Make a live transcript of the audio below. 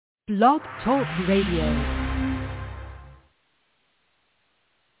Blog Talk Radio.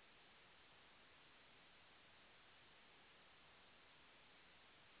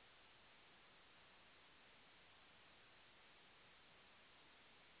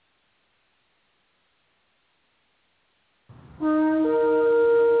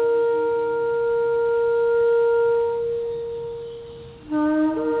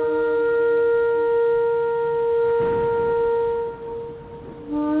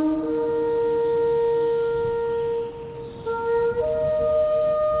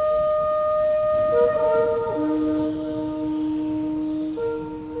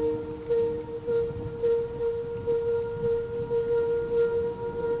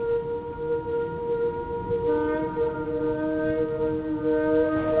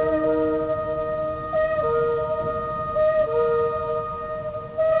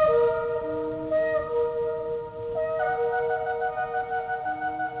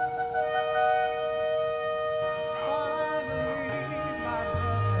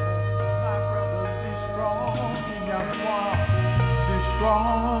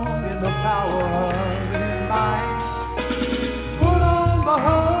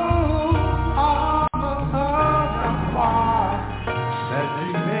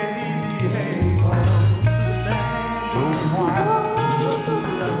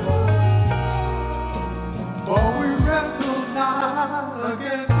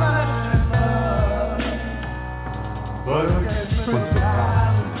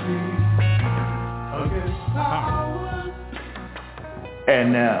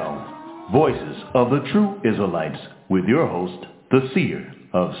 And now, Voices of the True Israelites, with your host, the Seer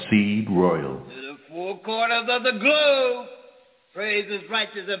of Seed Royal. To the four corners of the globe, praise his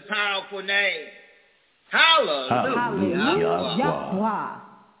righteous and powerful name. Hallelujah. Hallelujah.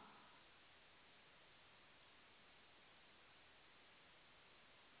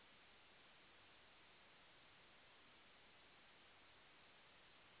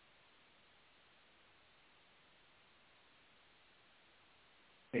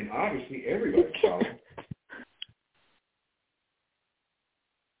 And obviously everybody's following.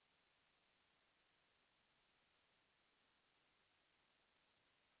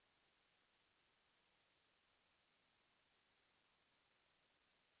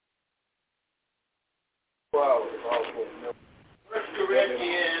 First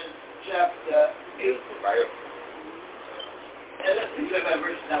Corinthians chapter 8. And let's see that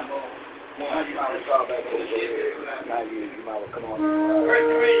verse number 1. You might come on. First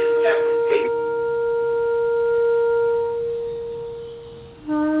Corinthians chapter 8.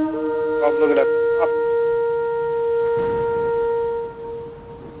 I'm looking at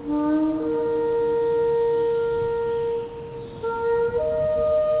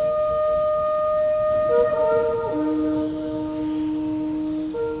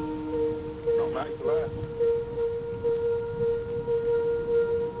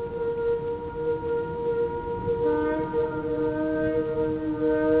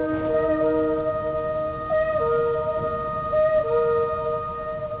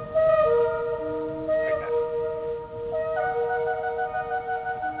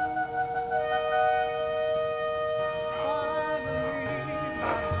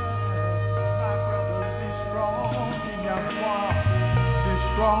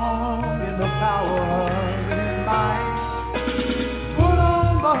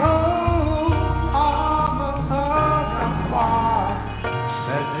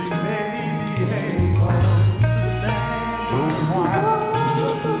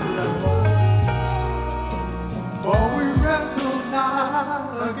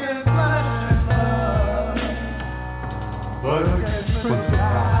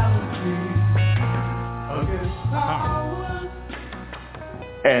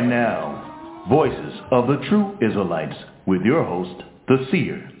And now, Voices of the True Israelites, with your host, the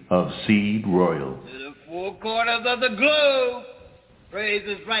Seer of Seed Royal. To the four corners of the globe, praise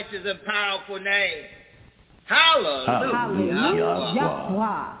his righteous and powerful name. Hallelujah.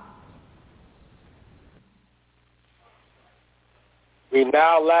 We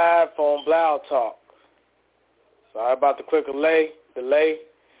now live on Blow Talk. Sorry about the quick delay.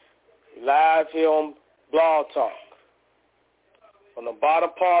 Live here on Blow Talk. On the bottom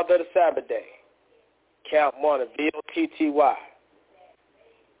part of the Sabbath day. Count 1 of VOTTY.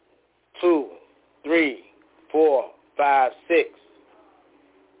 2, 3, 4, 5, 6.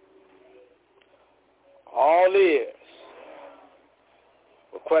 All ears.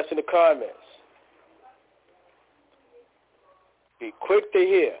 For question or comments. Be quick to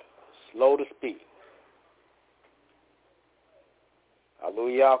hear, slow to speak.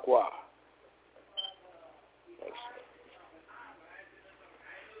 Hallelujah.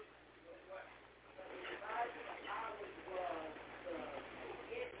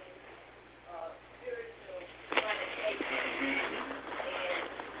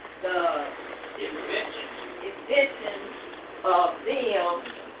 him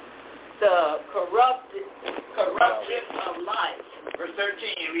the corruption of life. Verse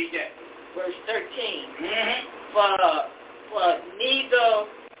 13, read that. Verse 13. Mm-hmm. For neither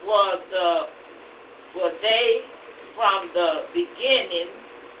were they from the beginning,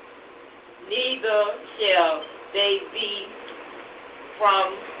 neither shall they be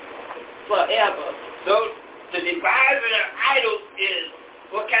from forever. So the devising of idols is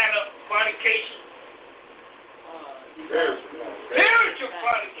what kind of fornication? Spiritual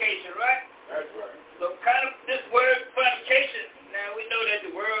fornication, right? That's right. So kind of this word fornication. Now we know that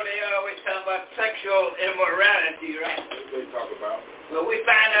the world, they always talk about sexual immorality, right? That's what they talk about. Well, we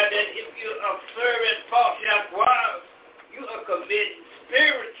find out that if you are serving false Yahweh, you are committing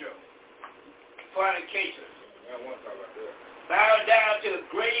spiritual fornication. I want to talk about that. Bow down to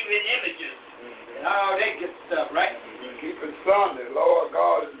graven images and all that good stuff, right? Keep it Sunday. Lord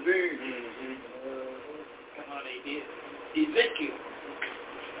God is thee. Come on, they did. Ezekiel,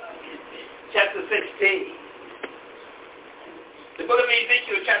 chapter 16. The book of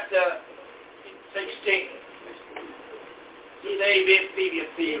Ezekiel, chapter 16. Did you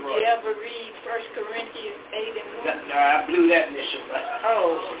ever read 1 Corinthians 8 and 1? No, I blew that initial.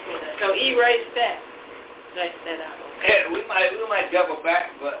 Oh, okay. So erase that. Erase that out. Yeah, we might double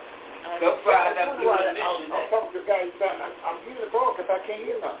back, but so far I blew the initial. I'm talking to the guy. I'm using the ball because I can't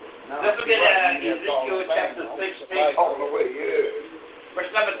hear nothing. Let's look at Ezekiel chapter 16. All the way, yeah. Verse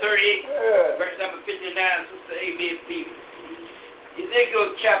number 38. Yeah. Verse number 59. Sister A.B.F.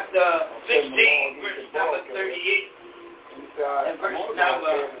 Ezekiel chapter 16, verse number 38. And verse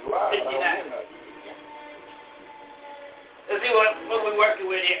number 59. Let's see what we're working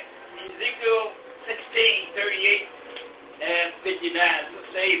with here. Ezekiel 16, 38, and 59. So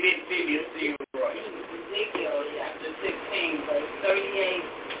say it see you, Roy. Ezekiel chapter 16, verse 38,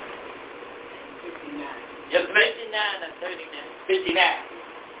 59. Yes, ma'am. 59 or 39? 59.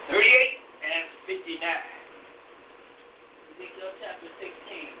 38 and 59. Ezekiel chapter 16,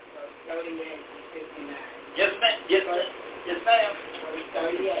 verse 38 and 59. Yes, ma'am. Yes, ma'am. Yes, ma'am. Verse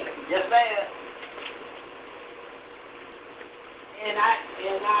 38. Yes, ma'am. And I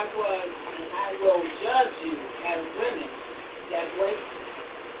will judge you as women that wait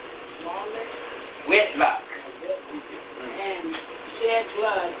lawless, Wedlock. and shed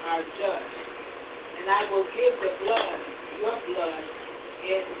blood are judged. And I will give the blood, your blood,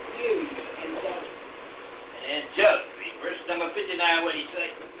 in fury and judgment. And judge. Verse number 59, what he say?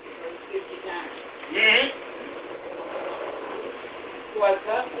 Verse 59. Mm-hmm. For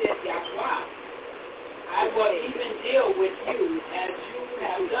thus says Yahweh, I will even deal with you as you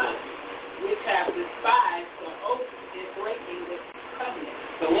have done, which have despised the oath in breaking the covenant.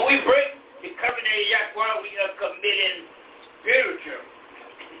 So when we break the covenant of Yahweh, we are committing spiritual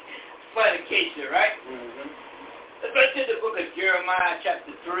fornication, right? Mm-hmm. Let's go to the book of Jeremiah,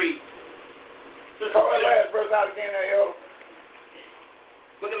 chapter 3. Call that last verse out again, Elder.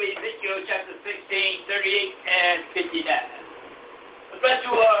 Book of Ezekiel, chapter 16, 38, and 59. Let's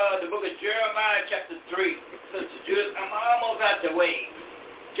go to the book of Jeremiah, chapter 3. Sister Judith, I'm almost out the way.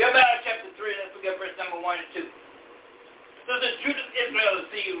 Jeremiah, chapter 3, let's look at verse number 1 and 2. Sister Judith Israel,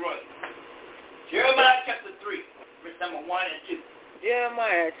 see you right. Jeremiah, chapter 3, verse number 1 and 2.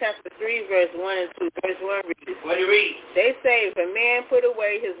 Jeremiah chapter 3, verse 1 and 2. Verse 1 reads, What do you read? They say, if a man put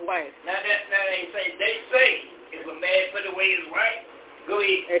away his wife. Now they say, if a man put away his wife, go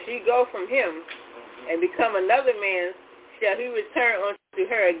ahead. And she go from him and become another man, shall he return unto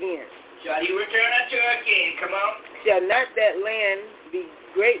her again? Shall he return unto her again? Come on. Shall not that land be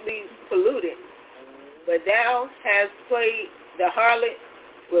greatly polluted? But thou hast played the harlot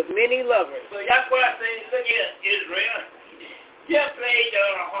with many lovers. So Yahweh says, look here, Israel. You have played the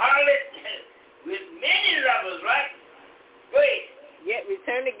harlot with many lovers, right? Go ahead. Yet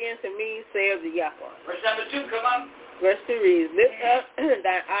return again to me, saith the Yahweh. Verse number 2, come on. Verse 2 reads, Lift up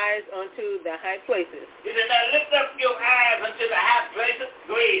thy eyes unto the high places. He said, now lift up your eyes unto the high places.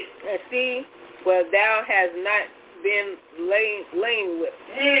 Go ahead. And see where thou hast not been lain with.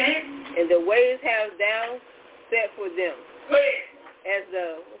 Mm-hmm. And the ways have thou set for them. Go ahead. As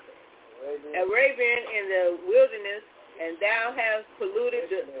the Arabian in the wilderness, and thou hast polluted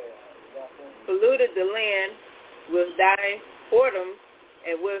the land with thy whoredom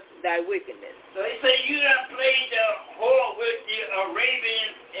and with thy wickedness. So he said you have played the whore with the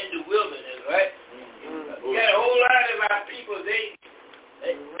Arabians in the wilderness, right? Mm-hmm. You got a whole lot of our people, they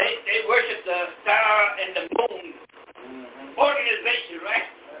worship the star and the moon organization, right?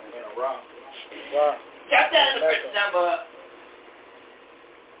 Drop down to verse number,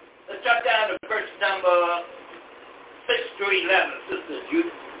 let's drop down to verse number 6 to 11, Sister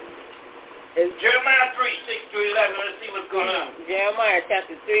Judith. It's Jeremiah 3, 6 through 11. Let's see what's going on. Jeremiah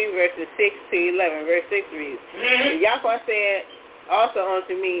chapter 3, verses 6 to 11. Verse 6 reads, Yahweh said also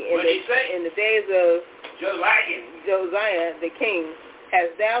unto me in the days of Josiah the king,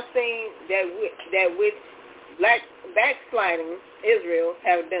 hast thou seen that which backsliding Israel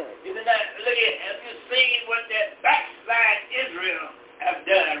have done? Isn't that, look at, have you seen what that backsliding Israel have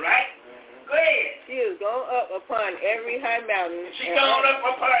done, right? Go ahead. She is gone up upon every high mountain. She gone up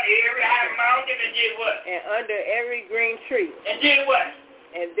upon every high mountain and did what? And under every green tree. And did what?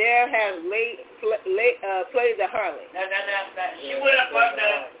 And there has played the harlot. Now. She went up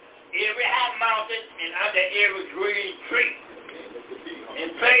under every high mountain and under every green tree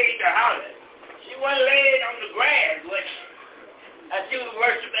and played the harlot. She wasn't laying on the grass, was she? She was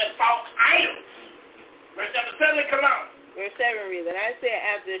worshiping false idols. Verse number 7, come on. Verse 7 reads, and I said,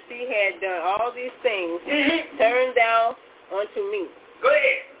 after she had done all these things, turn thou unto me. Go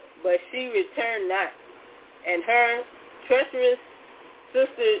ahead. But she returned not. And her treacherous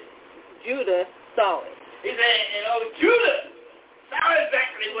sister Judah saw it. He said, and Judah saw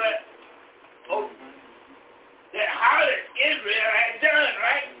exactly what that harlot Israel had done,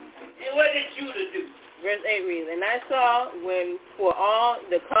 right? And what did Judah do? Verse 8 reads, and I saw when for all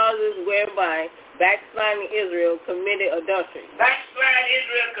the causes whereby backsliding Israel committed adultery. Backsliding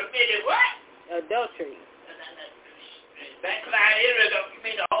Israel committed what? Adultery. Backsliding Israel, I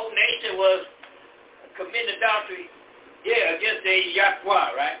mean the whole nation was committing adultery, against the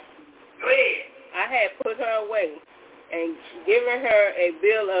Yahweh, right? Go ahead. I had put her away and given her a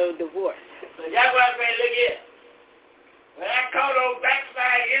bill of divorce. So Yahweh said, look here. When I called old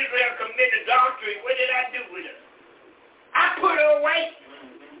backsliding Israel commit adultery, what did I do with her? I put her away.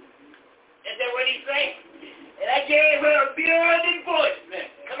 Is that what he said? And I gave her a bill of divorcement.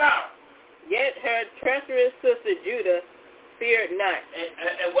 Come on. Yet her treacherous sister Judah feared not.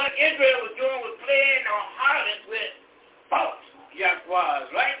 And what Israel was doing was playing on harlots with false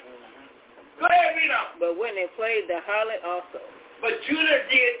Yahwehs, right? Go ahead, read on. But when they played the harlot also. But Judah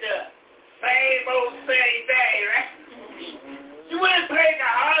did the same old thing, right? You went and played the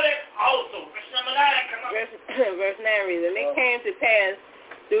harlot also. Verse number 9, come on. Verse 9 reads, and it came to pass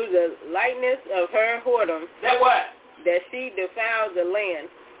through the likeness of her whoredom that what? That she defiled the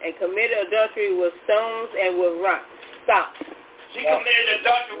land and committed adultery with stones and with rocks. Stop. She committed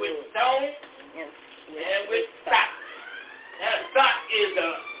adultery with stones and with stock. Now, stock is the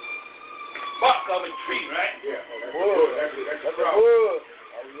bark of a tree, right? Yeah. Wood. That's right. Wood.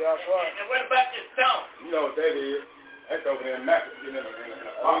 And what about the stone? You know what that is. That's over there in Memphis.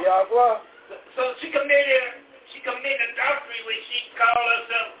 So she committed adultery when she called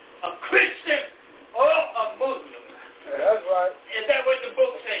herself a Christian or a Muslim. Yeah, that's right. Is that what the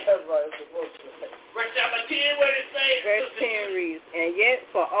book says? That's right. It's the book. Verse number 10, what it says? Verse 10 reads, and yet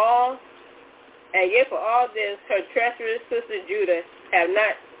for all this, her treacherous sister Judah have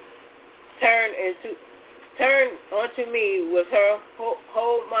not turned unto me with her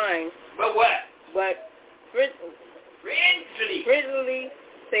whole mind. But what? But friendly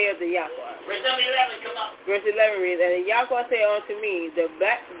saith the Yahweh. Verse number 11, come on. Verse 11 reads, and the Yahweh said unto me, the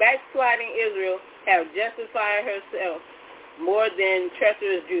backsliding Israel have justified herself more than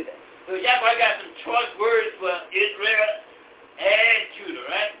treacherous Judah. So Yahweh got some choice words for Israel and Judah,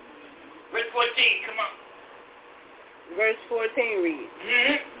 right? Verse 14, come on. Verse 14 reads,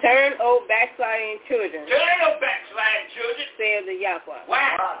 turn, O backsliding children. Turn, O backsliding children. Saith the Yahweh.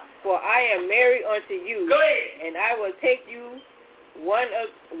 Why? For I am married unto you. Go ahead. And I will take you one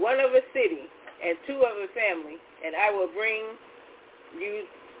of a city and two of a family, and I will bring you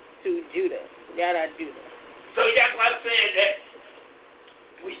to Judah. Yada Judah. So Yahweh said that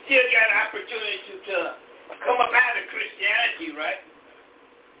we still got an opportunity to come up out of Christianity, right?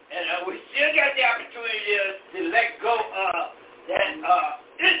 And we still got the opportunity to let go of that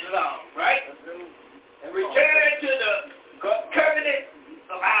Islam, right? And return to the covenant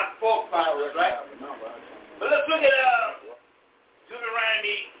of our forefathers, right? But let's look at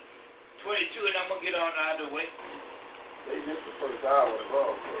Deuteronomy 22, and I'm going to get on out of the way. They missed the first hour of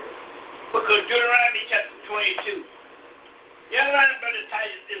all. Book of Deuteronomy chapter 22. Young man, brother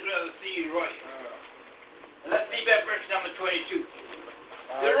Titus Israel, see you, Roy. And let's see that verse number 22.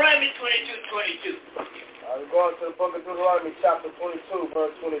 Deuteronomy 22. We're going to the book of Deuteronomy chapter 22,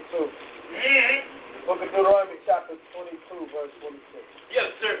 verse 22. Book of Deuteronomy chapter 22, verse 26.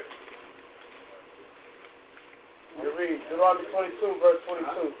 Yes, sir. You read Deuteronomy 22, verse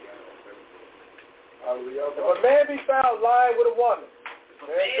 22. If a man be found lying with a woman,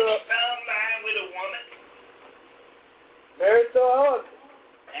 married to a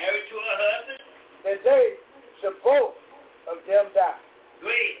husband, then they should both of them die.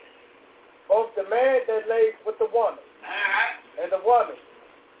 Great.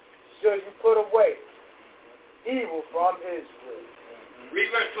 should you put away evil from Israel. Read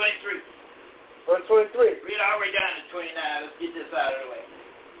verse 23. Verse 23. Read all the way down to 29. Let's get this out of the way.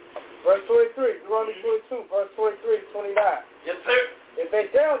 Verse 23. Deuteronomy 22. Verse 23, 29. Yes, sir. If a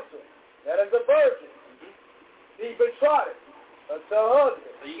damsel that is a virgin be betrothed unto her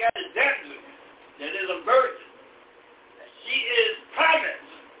husband. So you got a damsel that is a virgin. She is promised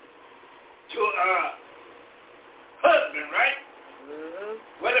to a husband, right? Mm-hmm.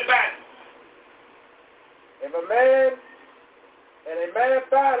 What about it? If a man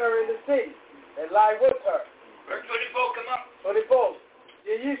find her in the city and lie with her. Verse 24, come on. 24.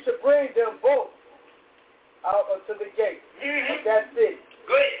 Then you should bring them both out unto the gate of that city.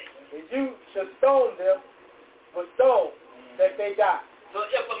 Go ahead. And you should stone them with stones that they die. So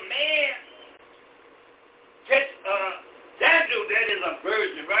if a man gets a damsel that is a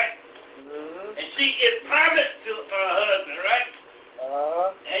virgin, right? Mm-hmm. And she is promised to her husband, right?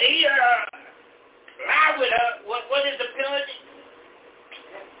 And he lie with her. What is the penalty?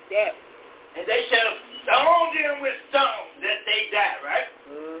 Death. And they shall stone them with stones that they die, right?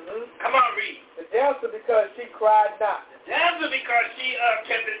 Mm-hmm. Come on, read. The damsel because she cried not. The damsel because she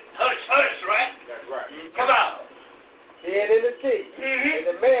kept it hush, right? That's right. Come on. Being in the city. Mm-hmm. And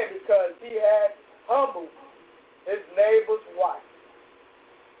the man because he had humbled his neighbor's wife.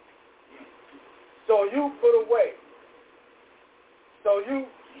 So you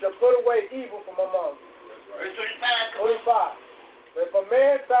shall put away evil from among you. Verse 25, come on. 25. But if a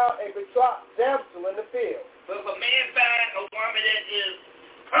man found a betrothed damsel in the field. So if a man find a woman that is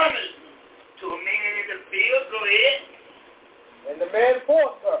promised to a man in the field, go ahead. And the man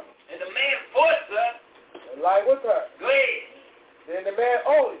forced her. And the man forced her. And lie with her. Go ahead. Then the man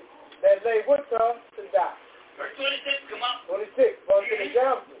only that lay with her to die. Verse 26, come on. 26. But to the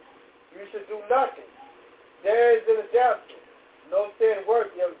damsel you should do nothing. There is in the damsel no sin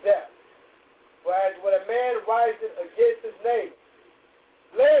worthy of death. For as when a man rises against his neighbor,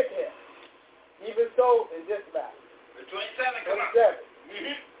 blame him. Even so in this matter. Verse 27, come on.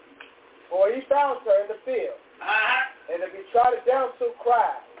 27. For he found her in the field, and the betrothed damsel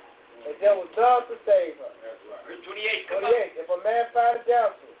cried, and there was none to save her. That's right. Verse 28, come 28. on. If a man find a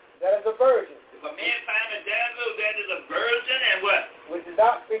damsel that is a virgin, If a man find a damsel that is a virgin and what? which is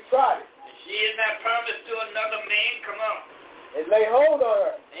not betrothed, And she is not promised to another man, come on. and lay hold on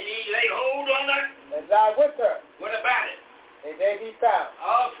her, And he lay hold on her. and lie with her, What about it? and they be found.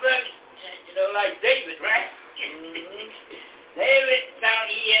 All of a sudden, like David, right? David found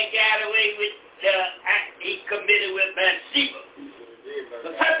he had got away with the act he committed with Bathsheba.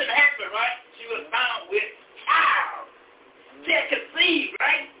 But something happened, right? She was found with child. She had conceived,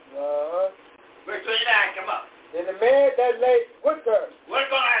 right? Verse 29, come on. Then the man that lay with her What's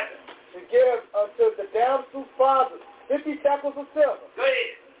going to happen? to give unto the damsel's father 50 shekels of silver, Go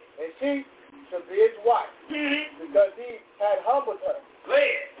ahead. and she should be his wife, because he had humbled her, Go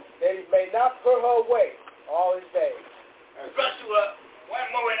ahead. that he may not put her away all his days. Let's run to one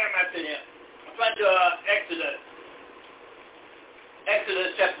more and I'm after him. Let's run to Exodus.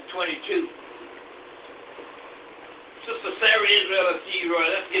 Exodus chapter 22. Sister Sarah Israel of Roy.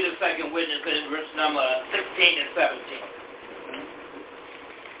 Let's get a second witness in verse number 16 and 17.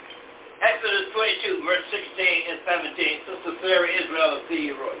 Exodus 22, verse 16 and 17. Sister Sarah Israel of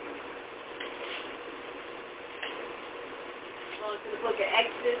Roy. Going to the book of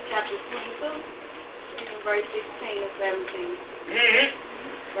Exodus, chapter 22, verse 16 and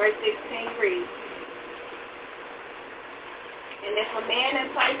 17. Verse 16 reads, and if a man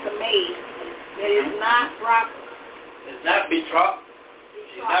entice a maid that is not proper, It's not betrothed.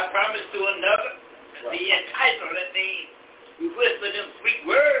 She's not promised to another. Be entitled. That means we whisper them sweet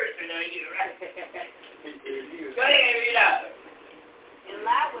words in her ear, right? Go ahead, read out. and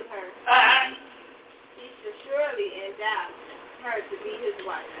lie with her, he should surely endow her to be his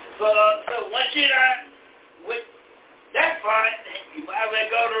wife. So once you're done with that part, you might as well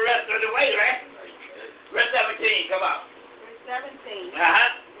go the rest of the way, right? Verse 17, come on. Verse 17.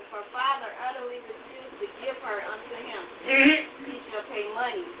 If her father utterly refused to give her unto him, he shall pay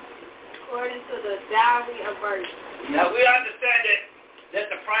money according to the dowry of virgin. Now we understand that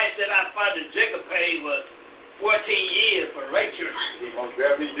the price that our father Jacob paid was 14 years for Rachel. He most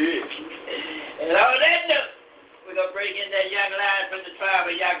definitely did. And on that note, we're going to bring in that young lion from the tribe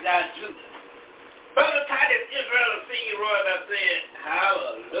of Yagdan Judah. Brother Titus Israel of Senior Roy that said,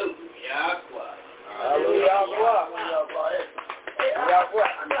 Hallelujah. Hallelujah. Hey, I got a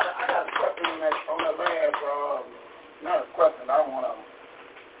question on the last, not a question, I want to.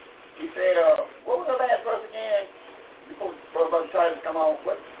 He said, what was the last verse again? Before Brother Titus come on,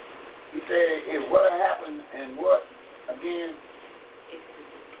 what? He said, what happened and what again?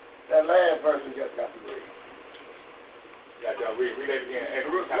 last verse we just got to read. Yeah, read that again.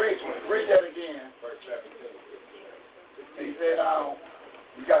 Read that again. Verse 17. He said,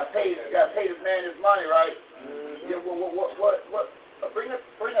 you gotta pay this man his money, right? Mm-hmm. Yeah, what? Bring that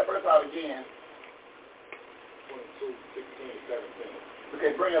verse out again. 22, 16, 17.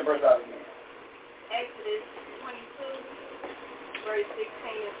 Okay, bring that verse out again. Exodus 22, verse 16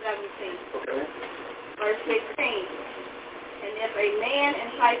 and 17. Okay. Verse 16. And if a man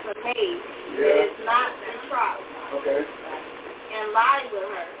entice a maid that is not betrothed, okay, and lie with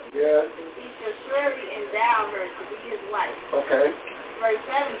her, he shall surely endow her to be his wife. Okay. Verse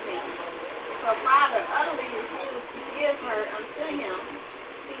 17. If her father utterly refuses to give her unto him,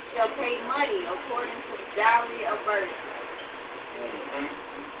 he shall pay money according to the dowry of virgin. Mm-hmm.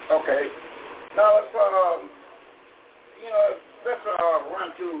 Okay. Now let's run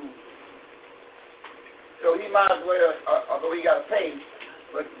to. So he might as well, although he got to pay,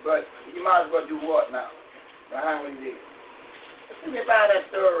 but he might as well do what now? Behind what he did. Let me find that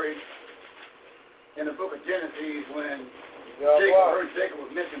story in the book of Genesis when Jacob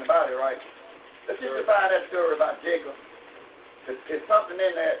was mentioned about it, right? Let's just find that story about Jacob. There's something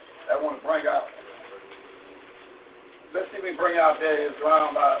in that I want to bring out. Let's see if we bring out that it's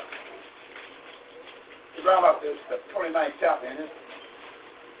around about the 29th chapter in it.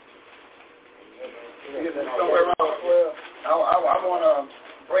 Somewhere around 12. I want to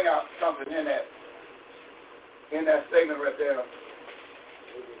bring out something in that statement right there.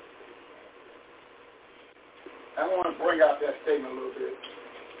 I want to bring out that statement a little bit.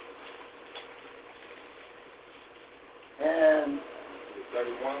 And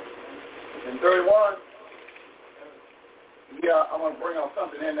 31. In 31, yeah, I want to bring out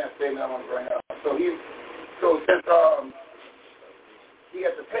something in that statement I want to bring out. So since he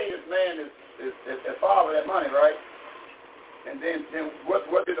had to pay this man his father that money, right? And then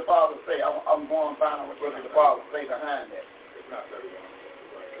what did the father say? I'm going to find out what did the father say behind that. It's not 31.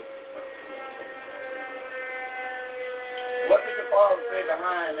 What did the father say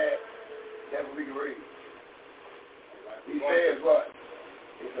behind that we can read? He says what?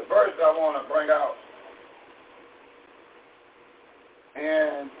 It's a verse I want to bring out.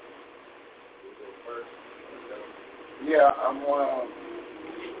 And yeah, I'm going to.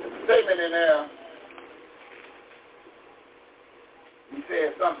 There's a statement in there. He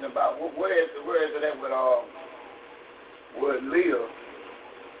said something about where is it at with Leah?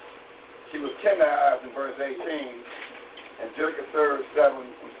 She was tenderized in verse 18, and Jacob served 7.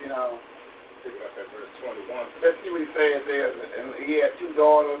 You know, pick up at verse 21. Let's see what he says there. And he had 2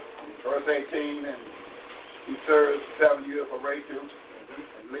 daughters, in verse 18, and he served 7 years for Rachel. Mm-hmm.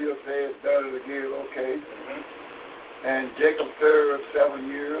 And Leah said, better to give, okay. Mm-hmm. And Jacob served 7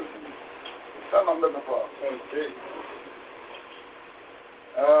 years. Something I'm looking for. 26.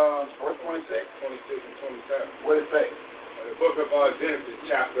 Verse 26? 26 and 27. What did it say? The book of Genesis,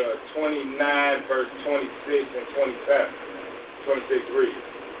 chapter 29, verse 26 and 27. 26 reads.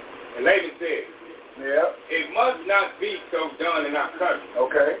 And Laban said, it must not be so done in our country.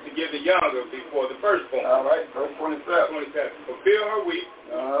 Okay. To give the younger before the firstborn. All right, verse 27. 27. Fulfill her week,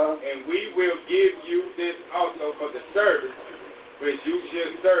 and we will give you this also for the service which you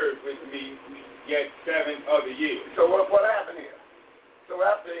shall serve with me yet 7 other years. So what happened here? So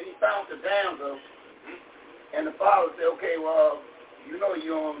after he found the damsel, and the father said, okay, well, you know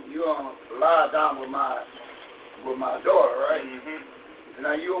you lie down with my daughter, right? Mm-hmm.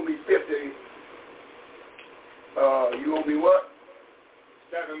 Now you owe me 50. You owe me what?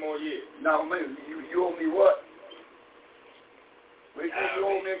 7 more years. Now, man, you owe me what? What do you think you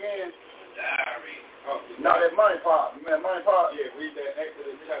owe me again? Dowry. Oh, now that money part. You mean money part? Yeah, read that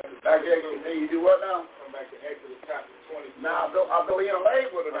Exodus chapter 20. Back there, then you do what now? Come back to Exodus chapter 20. Now, although he done laid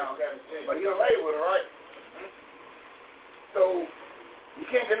with her now, but he done laid with her, right? Mm-hmm. So, you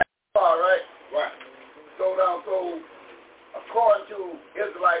can't deny that part, right? Right. So according to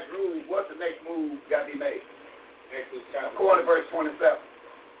Israelite rules, what's the next move got to be made? Exodus chapter according to verse 27.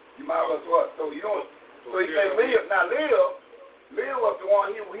 You might as well what? So you don't. So he said Leah. Now Leah was the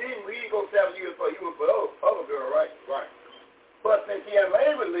one. He didn't go 7 years for. He was for the other girl, right? Right. But since he had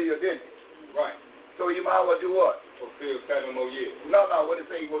laid with Leah, didn't he? Right. So you might as well do what? Fulfill 7 more years. No. What did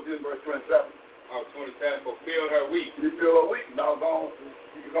it say? He will do in verse 27. 27. Fulfill her week. You fulfill her week. Now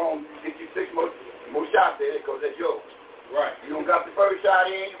you're going to get you 6 more shots there because that's yours. Right. You don't got the first shot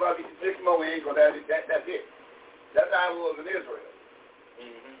in. You about to get you 6 more in because that's it. That's how it was in Israel.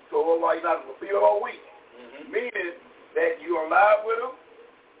 Mm-hmm. So why you not fulfill her week? Mm-hmm. Meaning that you are alive with them.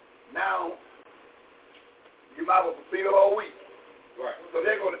 Now you might well fulfill all week. Right. So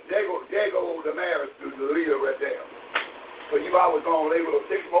there go the marriage to Leah right there. So you always going to label it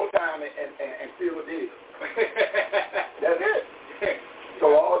 6 more times and seal the deal. That's it.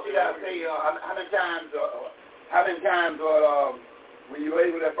 So all you got to say, how many times when you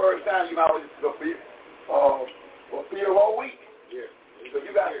label that first time, you always fulfill the whole week. Yeah. So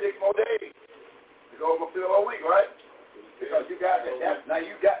you got 6 more days to go fulfill the whole week, right? Because you got that.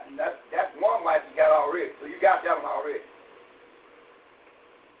 That's one wife you got already. So you got that one already.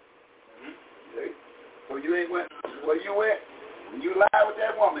 See? So you ain't went where you went. When you lied with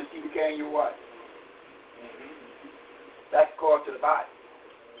that woman, she became your wife. That's according to the Bible.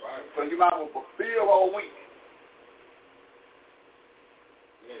 Right. So you might as well fulfill all week.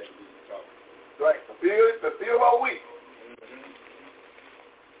 Right. Fulfill all week.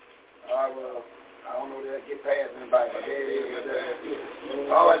 Well, I don't know that get past anybody, but there it is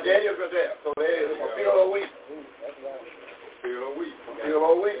there. All right, there you go there. So there it is. Fulfill all week. Fulfill all week. Fulfill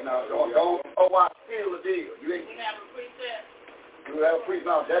all week. Now, don't seal the deal. You have a precept. You have a precept.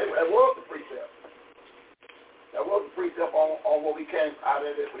 No, that was the precept. That was the precept on what we came out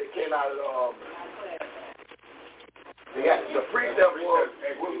of it. When it came out of the precept was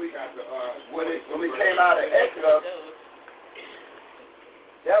when we came out of Exodus.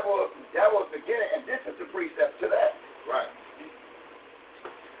 That was the beginning, and this is the precept to that. Right.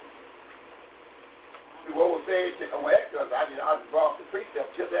 What was said on Exodus, I brought the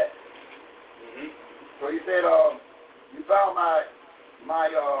precept to that. So he said, you found my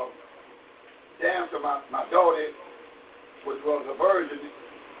damsel, my daughter, which was a virgin,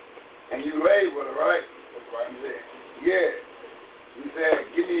 and you laid with her, right? That's right. He said, yeah. He said,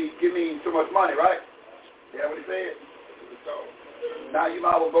 give me so much money, right? Yeah, what he said? Now you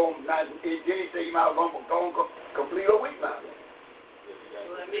might as well go. Now Jenny said you might as well go complete a week now.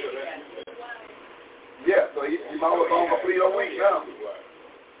 Yeah, so you might as well go complete a week now.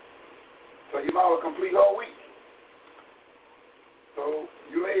 So you might as well complete a week. So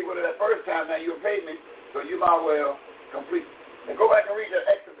you ate with it that first time. Now you paid me, so you might as well complete. And go back and read that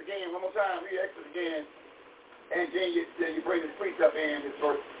Exodus again one more time. Read Exodus again, and then you bring this precept in. This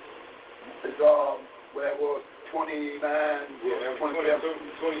verse. It's where it was. 29, yeah, 27. 22,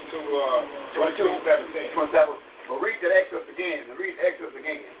 17. But read that Exodus again. Read Exodus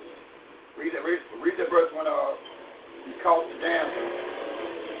again. Read that verse when he caught the damsel.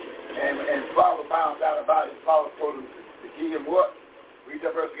 And Father found out about it. Father told him to give him what? Read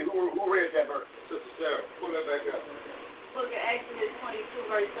that verse again. Who read that verse? Sister Sarah, pull that back up. Look at Exodus 22,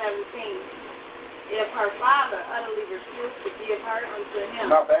 verse 17. If her father utterly refused to give her unto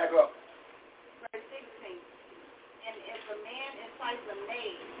him. Now back up. Verse 16. And if a man entice a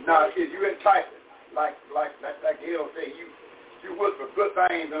maid. Now, if you entice it, like he'll say, you whisper good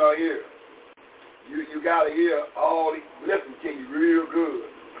things in her ear. You gotta hear all these, listen to you real good.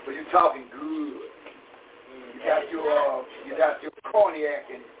 So you're talking good. You got your cognac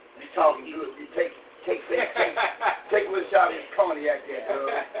and you're talking good. You take a little shot of this cognac there, girl.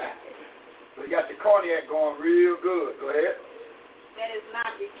 So you got your cognac going real good. Go ahead. That is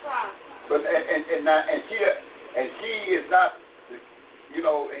not betrothed. But and she is not,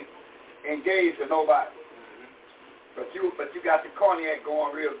 engaged to nobody. But you got the cognac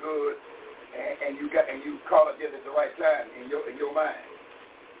going real good, and you call it just at the right time in your mind.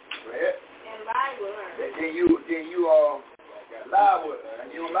 Go ahead. And lie with her. Then you lie with her,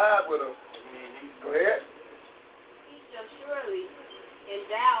 and you don't lie with her. Go ahead. He shall surely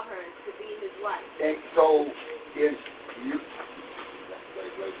endow her to be his wife. And so is you.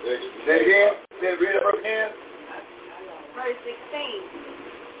 Say it again. Read it again. Verse 16.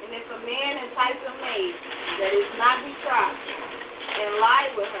 And if a man entice a maid that is not betrothed and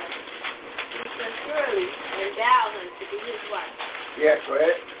lie with her, he shall surely endow her to be his wife. Yes, go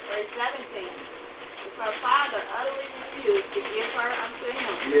ahead. Verse 17. If her father utterly refused to give her unto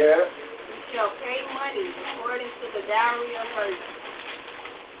him, yes, he shall pay money according to the dowry of virgin.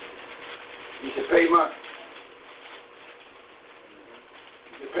 You should pay money.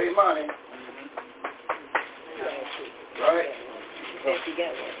 You should pay money. Right? You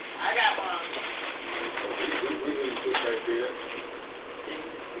got one. I got one.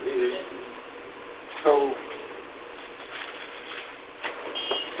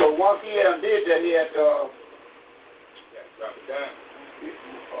 So once he did that, he had to drop it down.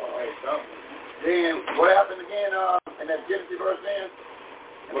 Then what happened again in that Genesis verse then?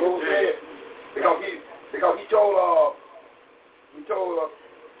 What was said? Because he told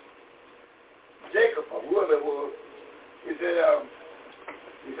Jacob, or whoever it was, he said,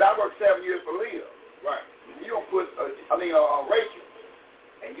 I worked 7 years for Leah. Right. You don't put, Rachel,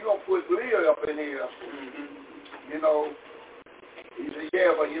 and you don't put Leah up in here. He said,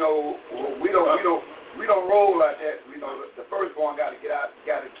 yeah, but we don't we don't roll like that. You know, the firstborn got to get out,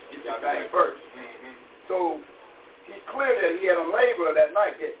 got to get that thing first. Mm-hmm. So he's clear that he had a labor that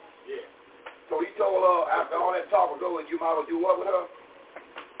night. Yeah. So he told her, after all that talk was over, you might as well do what with her?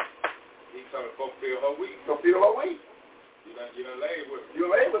 He told her to fulfill her week. Fulfill her week. You done laid with her. You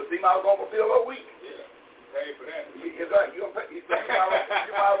laid with her. He might as well fulfill her week. Yeah. Pay for that. Exactly. You might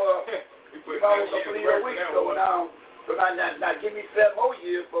as well complete her week. So now give me 7 more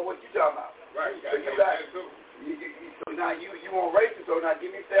years for what you talking about. Right. So now you want Rachel, so now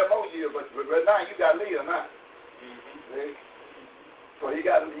give me 7 more years, but right now you got Leah now. Mm-hmm. So he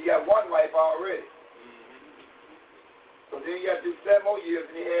got one wife already. Mm-hmm. So then he got to do 7 more years,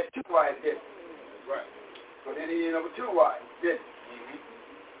 and he had 2 wives, didn't he? Right. So then he ended up with 2 wives, didn't he? Mm-hmm.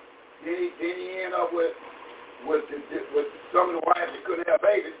 Then he ended up with some of the wives that couldn't have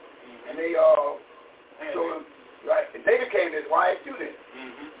babies, and they told him, right, and they became his wife too then.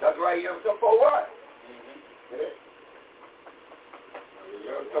 Mm-hmm. That's why he ended up with 4 wives. Mm-hmm. Yeah.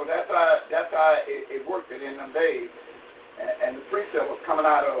 So that's how it worked in them days. And the precept was coming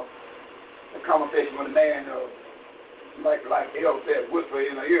out of the conversation with a man, like El said, whisper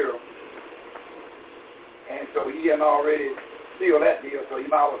in the ear. And so he hadn't already sealed that deal, so he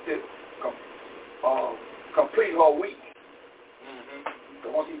might as well complete her week. Mm-hmm.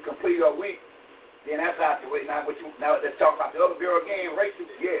 So once he complete her week, then that's out the way. Now let's talk about the other girl again, Rachel.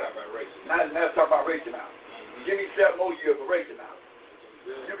 Yeah. Now let's talk about Rachel now. Mm-hmm. Give me 7 more years for Rachel now.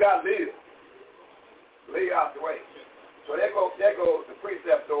 Yeah. You got Leah. Leah out the way. So there goes the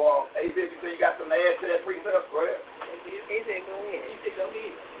precept. So, hey, Big, you say you got something to add to that precept? Go ahead. He said, go ahead.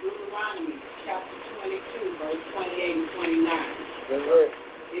 Deuteronomy chapter 22, verse 28 and 29. That's right.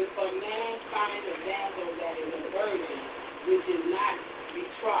 If a man finds a damsel that is a virgin, which is not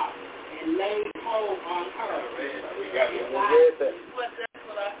betrothed, and lays hold on her. We got that. That's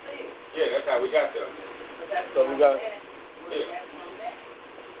what I said. Yeah, that's how we got there. So we got.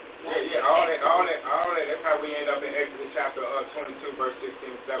 Yeah, all that. That's how we end up in Exodus chapter 22, verse 16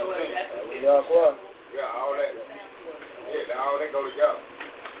 and 17. Yeah, all that. Yeah, all that go together.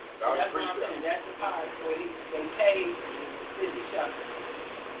 All that's what I'm saying. That's the part where they pay 50 shekels.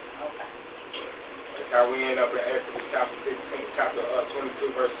 Okay. That's how we end up in Exodus chapter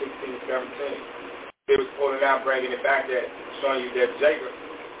 22, verse 16 and 17. It was pulling out, bringing it back, that showing you that Jacob,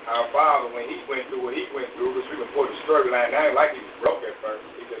 our father, when he went through what he went through, which we can pull the storyline. Now, like he was broke at first.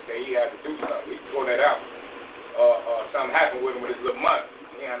 He just said he had to do something. We pulled that out. Something happened with him with his little money.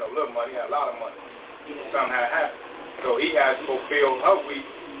 He had no little money. He had a lot of money. Something had happened. So he had to fulfill her week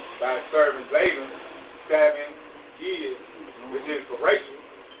by serving Laban 7 years, which is for Rachel,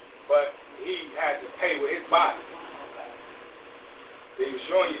 but he had to pay with his body. They were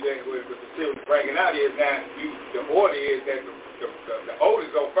showing you that what the seal was bringing out is now the order is that the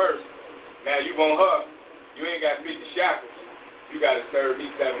oldest go first. Now you want her, you ain't got 50 shackles. You got to serve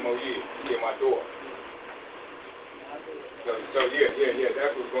these 7 more years to get my daughter. So yeah,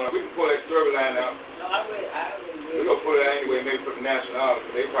 that's what's going on. We can pull that storyline out. No, I read. We're gonna pull it out anyway, maybe for the nationality,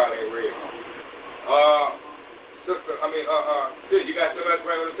 but they probably ain't read. Sister, Sid, you got something else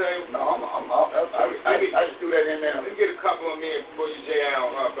right on the table? No, I just do that in there. Let me get a couple of them in before you Jay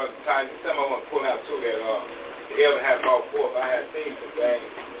out, Brother Tyson. Some I want to pull out too that the elder had brought forth. I had seen some things.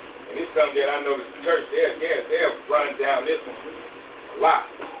 And it's something that I know the church, they're running down this one a lot.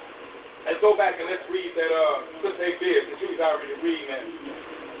 Let's go back and let's read that, Sister A-Bib, since you was already reading that.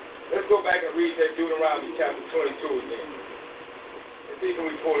 Let's go back and read that Deuteronomy chapter 22 again. And see can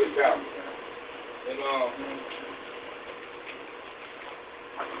we pull this out. And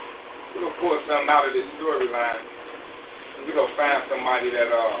we're going to pull something out of this storyline. And we're going to find somebody that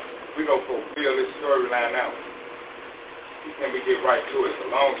we're going to fulfill this storyline out. Then we get right to it. It's a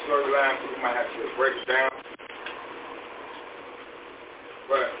long storyline, so we might have to break it down.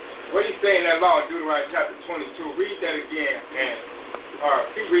 But what do you say in that law in Deuteronomy chapter 22? Read that again and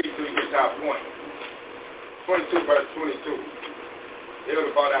keep reading till you get to our point. 22 verse 22. It would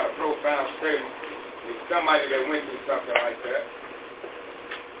have brought out a profound statement. It's somebody that went through something like that.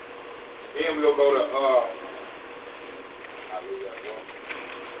 Then we'll go to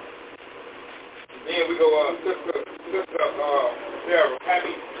then we go Sister Sarah,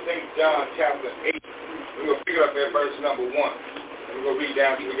 happy St. John chapter 8. We're going to pick it up at verse number 1. And we're going to read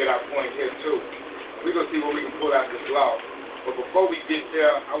down till we get our point here too. We're going to see what we can pull out this law. But before we get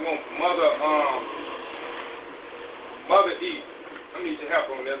there, I want Mother Eve. I need your help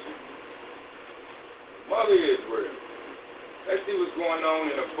on this one. Mother Israel. Let's see what's going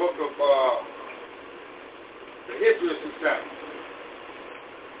on in the book of the history of society.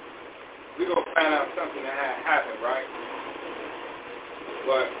 We're going to find out something that had happened, right?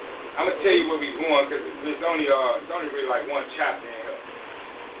 But I'm going to tell you where we're going because it's only really like one chapter in here.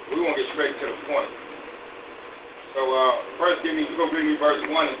 We want to get straight to the point. So first you're going to read me verse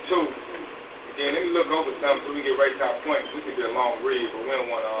 1 and 2. Again, let me look over something so we get right to our point. This could be a long read, but we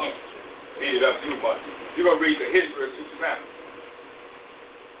don't want to beat it up too much. You're going to read the history of Susanna.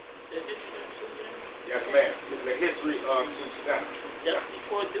 Yes, ma'am. It's the history of Susanna. Just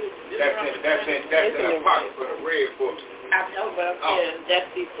before That's in the pocket for the red book. I know, but I'm saying that's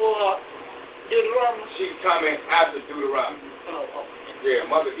before Deuteronomy. She's coming after Deuteronomy. Oh, okay.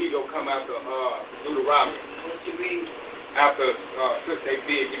 Yeah, Mother Ego come after Deuteronomy. What you read? After Sister A.B.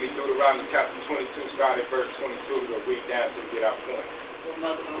 give me Deuteronomy chapter 22, starting verse 22, we'll read down to get our point. What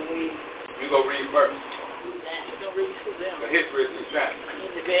Mother going to read? You go read first. You going to read Susanna. The history of Susanna.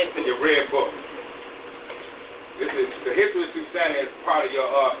 In your red book. This is the history of Susanna is part of your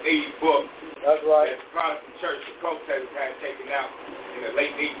 80 book. That's right. That the Protestant church, the protestants had taken out in the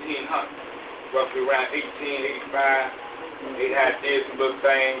late 1800s, roughly around 1885. They had did some little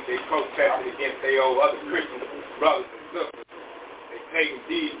things. They protested against their old other Christian brothers and sisters. They pagan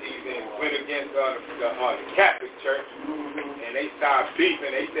deities and went against the Catholic Church. And they started beefing.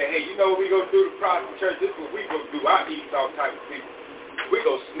 They said, hey, you know what we going to do to the Protestant church? This is what we going to do. Our Esau type of people. We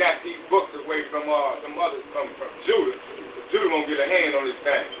going to snap these books away from some others from Judah. Judah going to get a hand on this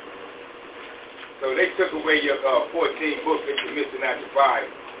thing. So they took away your 14 books that you're missing out your Bible.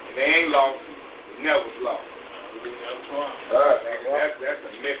 And they ain't lost. It never was lost. That's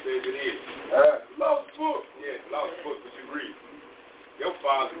a myth as it is. Lost book. Yeah, lost book that you read. Your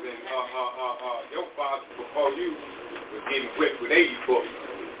fathers before you was getting whipped with 80 books.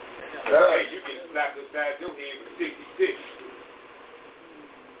 Hey, you get slapped upside your head with 66.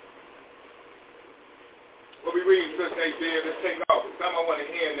 What we reading, Sister A.B., let's take off. Something I want to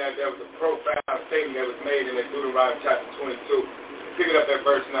hear now, there was a profound statement that was made in Deuteronomy chapter 22. Pick it up at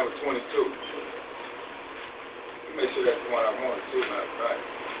verse number 22. Make sure that's the one I wanted to, matter of fact.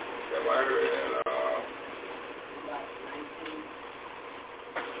 That's what I heard it.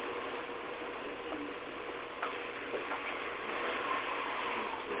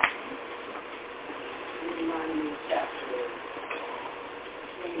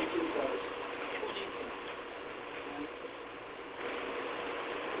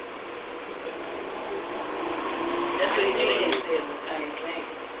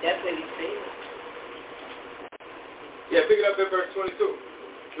 Yeah, pick it up at verse 22.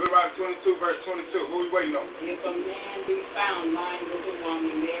 Deuteronomy 22, verse 22. Who are we waiting on? If a man be found lying with a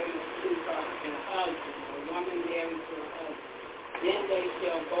woman married to her husband, a woman married to her husband, then they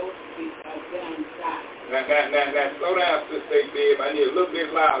shall both be them die. Now, slow down, Sister A.B. I need a little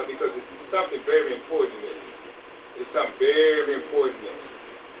bit louder because it's something very important in this. It's something very important in this.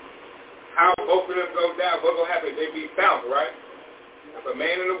 How both of them go down, what's going to happen? They be found, right? If a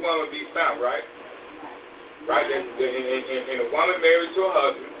man and a woman be found, right? Right, and a woman married to a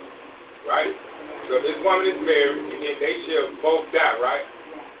husband, right? So this woman is married, and then they shall both die, right?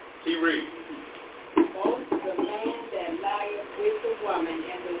 He reads. Both the man that lieth with the woman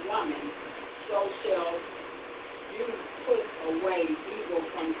and the woman, so shall you put away evil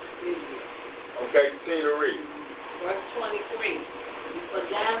from Israel. Okay, continue to read. Verse 23. If a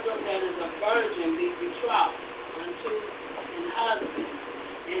damsel that is a virgin be betrothed unto an husband,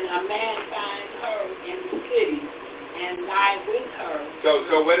 and a man finds her in the city and lie with her.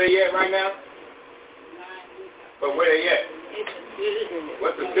 So where they at right now? Lie with her. But where they at? In the city.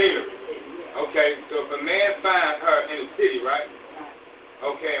 What's the scenery? Okay, so if a man finds her in the city, right?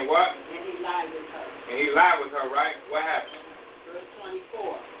 Okay, and what? And he lied with her. And he lied with her, right? What happened? Verse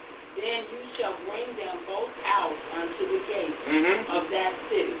 24. Then you shall bring them both out unto the gate of that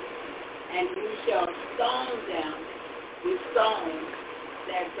city, and you shall stone them with stones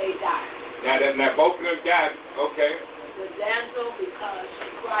that they die. Now both of them died. Okay. The damsel, because she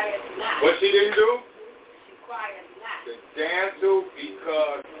cried not. What she didn't do? She cried not. The damsel,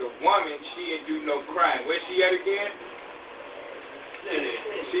 because the woman, she didn't do no crying. Where's she at again? City.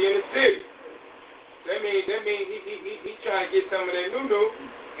 She in the city. That mean he trying to get some of that new,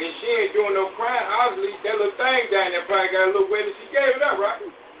 and she ain't doing no crying. Obviously, that little thing down there probably got a little wet, and she gave it up, right?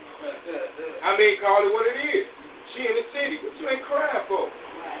 I mean, call it what it is. She in the city. What you ain't crying for?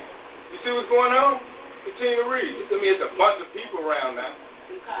 Right. You see what's going on? Continue to read. It's a bunch of people around now.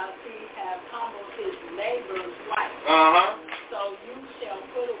 Because he have humbled his neighbor's wife. So you shall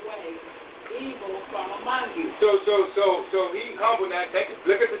put away evil from among you. So he humbled now.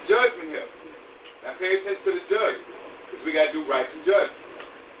 Look at the judgment here. Now pay attention to the judgment. Because we got to do righteous judgment.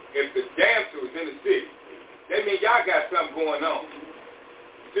 If the damsel is in the city, that means y'all got something going on.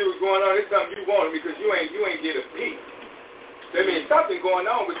 See what's going on? It's something you wanted because you ain't get a peek. I mean, something going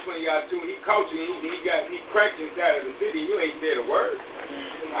on between y'all two. He caught you, he cracked you inside of the city. You ain't said a word.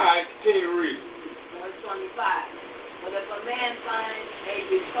 All right, continue to read. Verse 25. But if a man finds a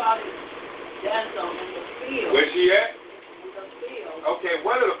retarded damsel in the field. Where's she at? In the field. Okay,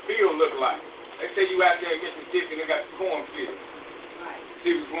 what does the field look like? Let's say you out there in Mississippi and they got the cornfield. Right.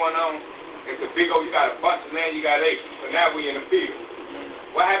 See what's going on? It's a big old, you got a bunch of land, you got acres. So now we in the field.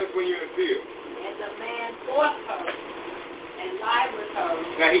 What happens when you're in the field? And the man forced her and lied with her.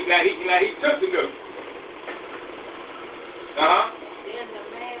 Now he took the note. Then the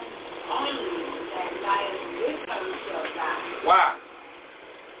man only that lied with her shall die. Why?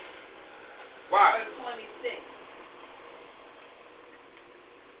 Why? Verse 26.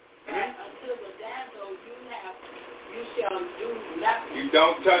 That until the damsel you shall do nothing. You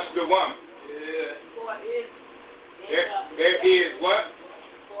don't touch the woman. Yeah. For there is what?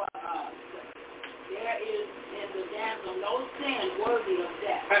 For there is in the damsel no sin worthy of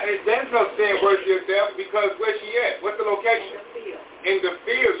death. There's no sin worthy of death because where's she at? What's the location? In the field. In the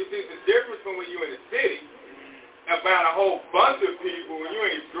field. You see the difference from when you're in the city about a whole bunch of people when you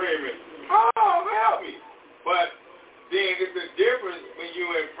ain't screaming, oh, help me. But then it's the difference when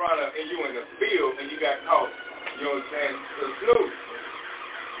you're in front of and you in the field and you got caught. You know what I'm saying? The snooze.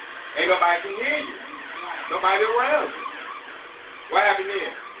 Ain't nobody can hear you. Nobody around you. What happened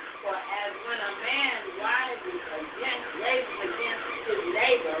then? For as when a man rises against his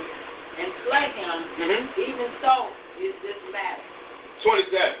neighbor and slay him, even so is this matter.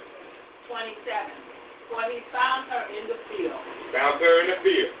 27. 27. For he found her in the field. Found her in the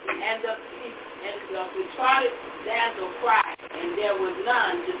field. And the betrothed damsel cried, and there was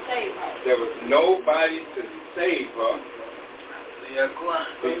none to save her. There was nobody to save her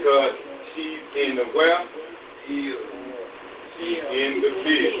because she's in the well. She's in the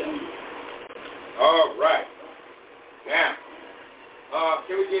field. All right. Now,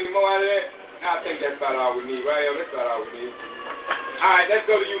 can we get any more out of that? I think that's about all we need, right? That's about all we need. All right, let's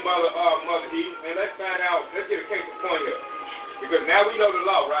go to you, Mother E, and let's find out. Let's get a case in point here, because now we know the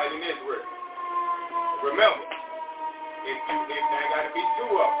law, right? In Israel. Remember, it got to be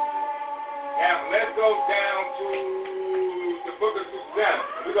two of them. Now let's go down to the book of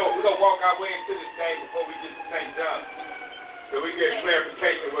Susanna. We're gonna walk our way into this thing before we get to St. John. So we get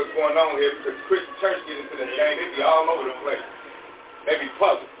clarification of what's going on here, because the Christian church get into this thing, they be all over the place. They be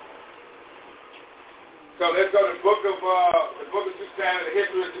puzzled. So let's go to the book of Susanna, the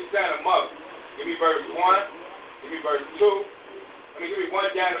history of Susanna, mother. Give me verse 1. Give me verse 2. Give me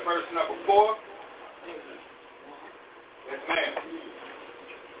 1 down to verse number 4. Yes, ma'am.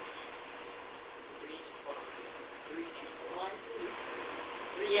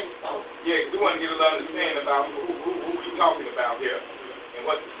 Yeah, we want to get a little understanding about who we talking about here and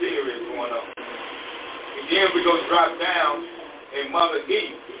what the scenery is going on. And then we go drop down and Mother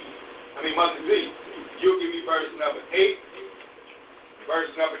Z. You'll give me verse number 8, verse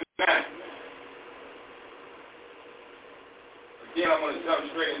number 9. Again, I'm going to jump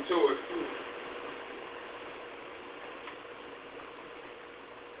straight into it.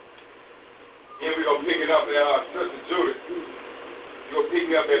 Then we're going to pick it up at Sister Judith. You're going to pick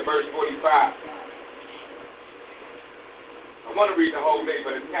me up at verse 45. I want to read the whole thing,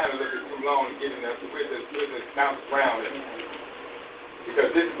 but it's kind of a little bit too long to get in there, so we'll just bounce around it.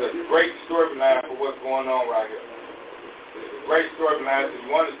 Because this is a great storyline for what's going on right here. This is a great storyline. So you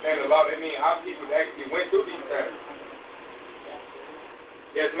understand a lot. I mean, our people actually went through these things.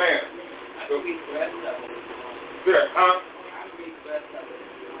 Yes, ma'am. So, sure, huh?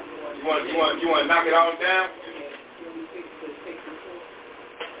 You want to knock it on down?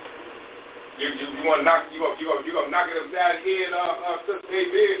 You want to knock? You gonna knock it upside the head, Sister A.B.?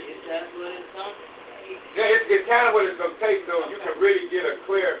 That's what it's going to. Yeah, it's kind of what it's going to take, though. You can really get a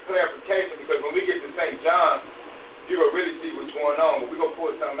clarification, because when we get to St. John, you're going to really see what's going on. But we're going to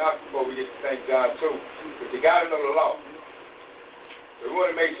pull something out before we get to St. John, too. But you got to know the law. So we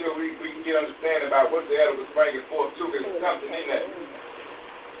want to make sure we can get understanding about what the hell was bringing forth, too, because there's something in that.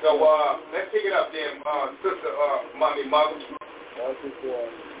 So let's pick it up then, Sister Mother. 1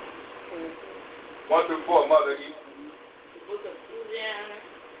 through 4, Mother E. The book of Susanna,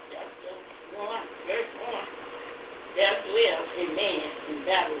 chapter 1, verse 1. There dwells a man in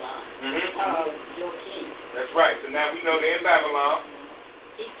Babylon called your king. That's right. So now we know they're in Babylon.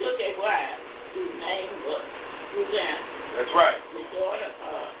 He took a wife whose name was Susanna. That's right. The daughter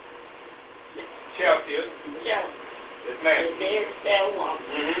of Chelsea. Yes, ma'am. A very fair woman.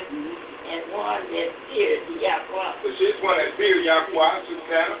 And one that feared Yahweh. So she's one that feared Yahweh,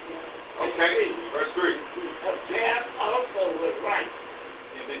 Susanna. Okay, verse 3. Her parents also was righteous.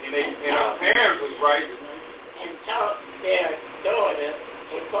 And her parents was righteous. and taught their daughters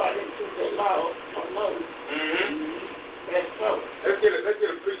according to the law of Moses. Let's go. Let's get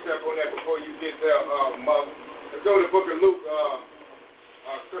a precept on that before you get there, Mother. Let's go to the book of Luke,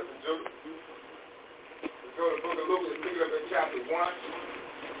 Sister Judy. Let's go to the book of Luke and pick it up in chapter 1.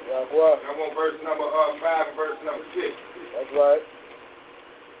 Yeah, what? I want verse number 5 and verse number 6. That's right.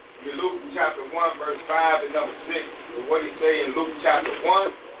 In Luke chapter 1, verse 5 and number 6. So what he say in Luke chapter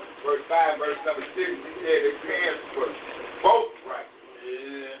 1, verse 5, verse number 6, he said the parents were both right.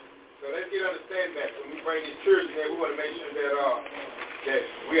 Yeah. So let's get understanding that. When we bring these children in, we want to make sure that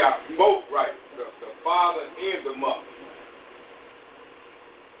we are both right, the father and the mother.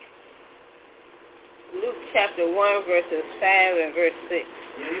 Luke chapter 1, verses 5 and verse 6.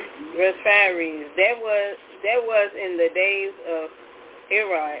 Verse 5 reads, There was in the days of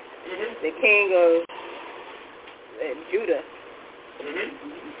Herod, the king of Judah,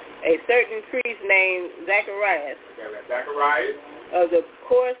 a certain priest named Zacharias, of the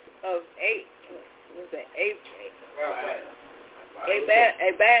course of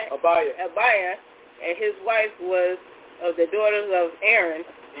Abiah, and his wife was of the daughters of Aaron,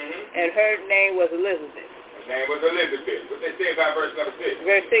 and her name was Elizabeth. Her name was Elizabeth. What they say about verse number 6?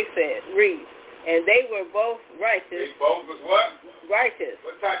 Verse 6 says, read, and they were both righteous. They both was what? Righteous.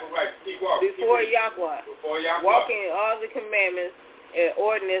 What type of righteous? Keep walking. Before Yahweh. Walking in all the commandments and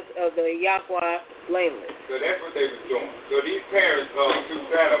ordinance of the Yahweh blameless. So that's what they was doing. So these parents of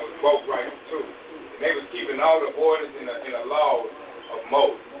Susanna was both righteous too. And they was keeping all the orders in the laws of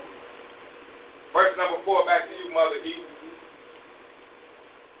Moses. Verse number 4, back to you, Mother E.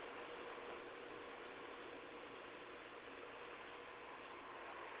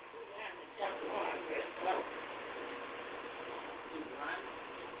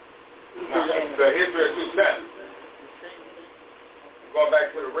 The history of Susanna. Going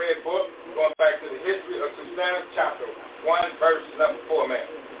back to the red book, going back to the history of Susanna, chapter 1, verse number 4, man.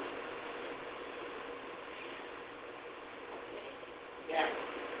 Yeah.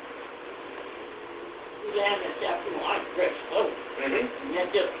 Susanna, chapter 1, verse 4. And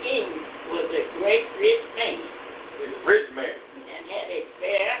the king was a great rich man. He's a rich man. And had a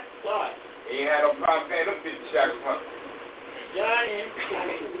fair daughter. He ain't had no problem paying them 50 shekels, huh? John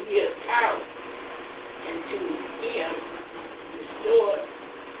coming to his house, and to him restored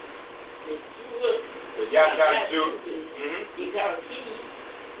the jewel, the Yahweh, because he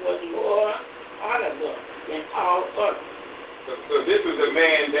was more honorable than all others. So this was a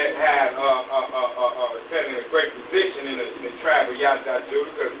man that had set in a great position in the tribe of Yahweh,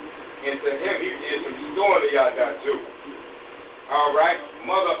 because and to him he did some restoring the Yahweh. All right,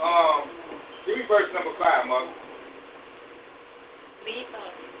 Mother, give me verse number 5, Mother.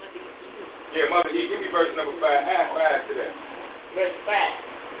 Yeah, Mother, give me verse number 5. Add 5 to that. Verse 5.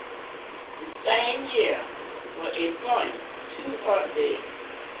 The same year were appointed 2 of the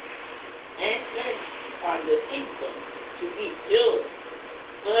ancient of the people to be judged,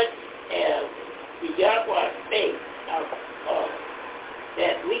 such as the Yahweh spake of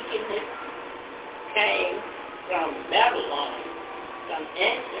that wickedness came from Babylon, from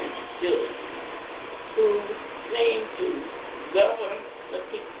ancient judges who seemed to govern the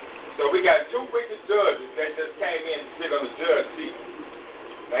people. So we got 2 wicked judges that just came in to sit on the judge seat.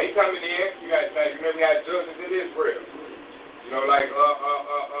 Now he coming in, you remember we had judges in Israel. You know, like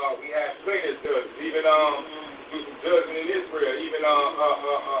we had plenty of judges, even some judges in Israel, even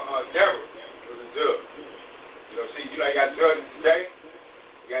Deborah was a judge. You know, see, you got judges today.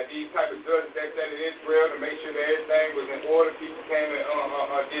 You got these type of judges that sent in Israel to make sure that everything was in order. People came and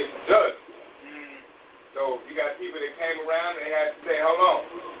did some judges. So you got people that came around and they had to say, hold on,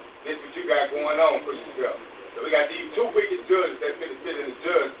 this is what you got going on for yourself. So we got these 2 wicked judges that's going to sit in the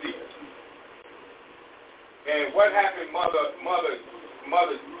judge seat. And what happened, Mother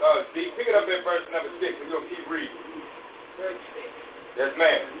D? Pick it up at verse number 6 and we'll keep reading. Verse 6. Yes,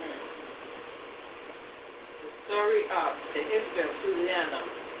 ma'am. The story of the history of Susanna,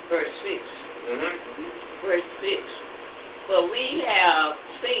 verse 6. Verse 6. For we have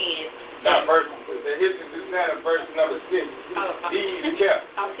seen. Now, the history of Susanna, verse number 6. These kept.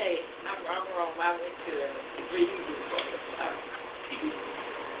 Okay, I'm wrong. I went to reading before.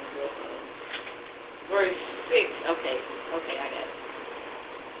 Verse 6. Okay, I got it.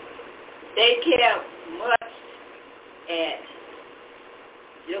 They kept much at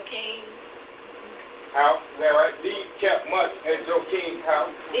your king's house. Is that right? These kept much at your king's house.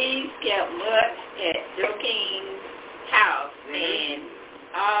 These kept much at your king's house, and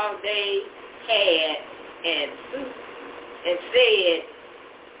all they had and said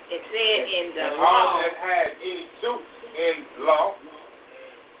in the law. All that had any suit in law.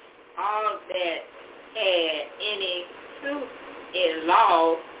 All that had any suit in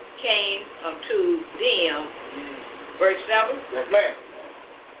law came unto them. Verse 7. Yes, ma'am.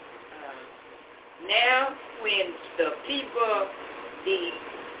 Now, when the people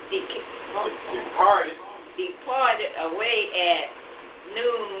departed away at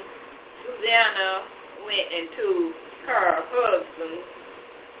noon, Susanna went into her husband's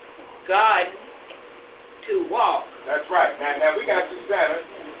garden to walk. That's right. Now we got Susanna.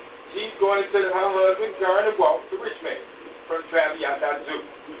 She's going into her husband's garden to walk, the rich man. First family out that zoo.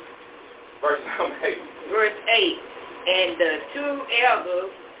 Verse 8. Verse 8. And the two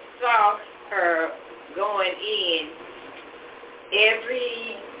elders saw her going in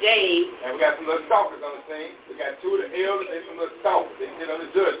every day. And we got some little stalkers on the scene. We got two of the elders and some little stalkers. They sit on the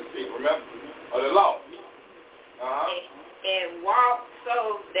judge's seat, remember? Or the law. And walked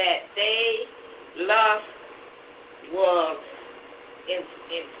so that they lust was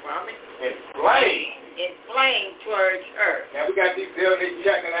inflamed towards her. Now we got these elders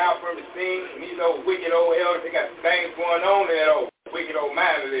checking out from the scene, and these old wicked old elders, they got things going on in that old wicked old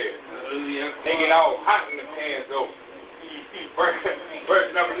mind of theirs. They get all hot in the pants over.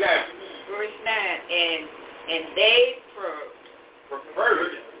 Verse number 9. Verse 9. And they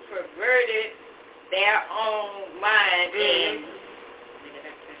perverted their own mind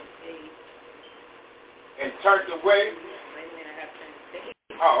and turned away.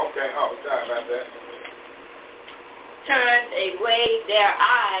 Oh, okay. Oh, sorry about that. Turned away their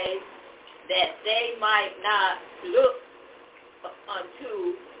eyes that they might not look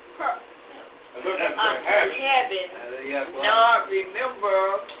unto heaven, nor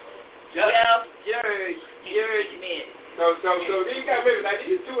remember judgment. So these guys really like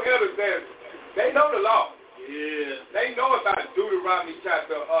these two elders there, they know the law. Yeah. They know about Deuteronomy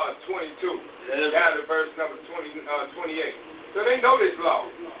chapter 22, down to verse number 28. So they know this law,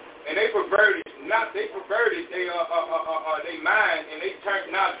 and they perverted their mind, and they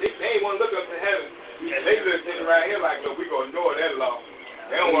turned not. They ain't want to look up to heaven. And they just sitting around here like, look, we gonna ignore that law.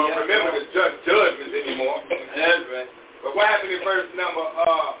 They don't want to remember the judgments anymore. That's right. But what happened in verse number 10,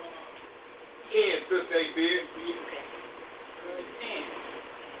 Sister A. Beard? Verse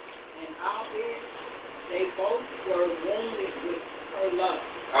 10. And albeit they both were wounded with her love.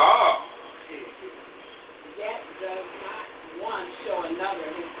 Oh. Yet does not one show another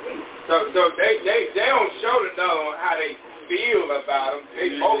his grief. So they don't show another on how they feel about them. They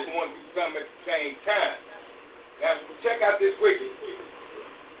both want to do something at the same time. Now check out this wicked.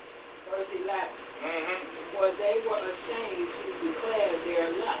 Verse 11. Mm-hmm. For they were ashamed to declare their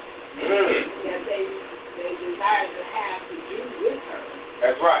lust, that they desired to have to do with her.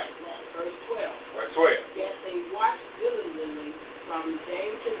 That's right. Verse 12. Verse 12. Yet they watched diligently from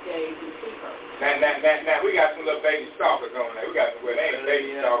day to day to see her. Now we got some little baby stalkers on there. We got some, well, they ain't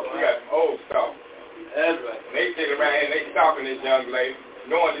baby stalkers. We got some old stalkers. That's right. And they sit around here and they stalking this young lady,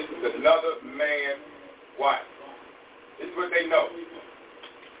 knowing this is another man's wife. This is what they know.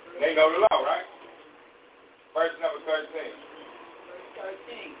 They know the law, right? Verse number 13. Verse 13.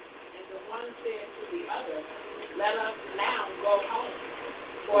 And the one said to the other, let us now go home,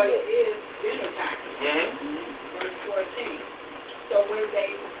 for it is dinner time. Mm-hmm. Verse 14. So when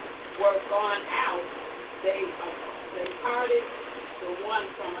they were gone out, they parted the one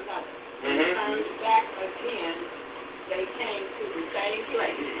from another. Mm-hmm. Turned back again, they came to the same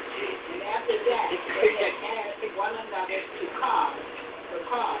place. And after that, they had asked one another to cause,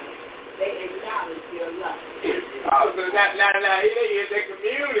 because they acknowledged their love. Oh, so now here they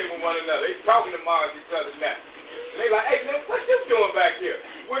communing with one another. They talking amongst each other now. And they like, hey, man, what you doing back here?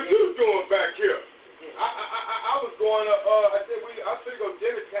 What you doing back here? I was going to, I said, I was going to go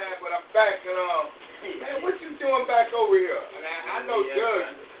dinner time, but I'm back, and, man, what you doing back over here? And I know,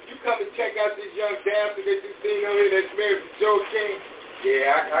 Judge, you come and check out this young dancer that you seen over here that's married to Joe King.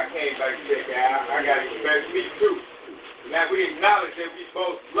 Yeah, I came back to check out. I got to expect me, too. Now, we acknowledge that we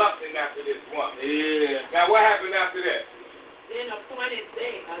both lusting after this woman. Yeah. Now, what happened after that? Then appointed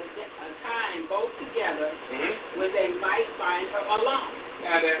they a time both together when they might find her alone.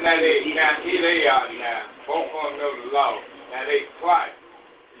 Now here they are now. Both of them know the law. Now they quiet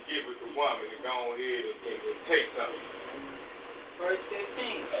to give it to the woman to go on here and take something. Verse 15.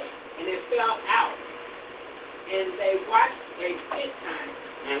 And it fell out, and they watched a fit time.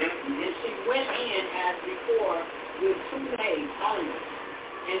 And she went in as before with two maids only.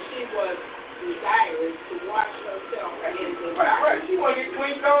 And she was desirous to wash herself in the water. Right. She wanted to get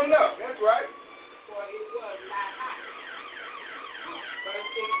cleaned on up. That's right. For it was not hot. Verse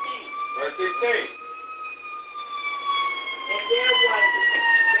 16. Verse 16. And there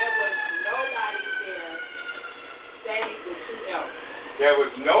was nobody there save the two elders. There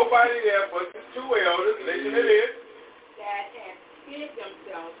was nobody there but the two elders, listen to this, that had hid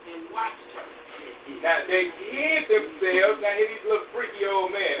themselves and watched her. Now, they hid themselves. Now, here these little freaky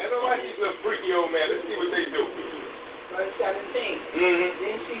old men. I don't like these little freaky old men. Let's see what they do. Verse 17.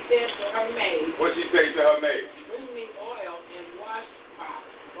 Then she said to her maid. What she say to her maid? Bring me oil and wash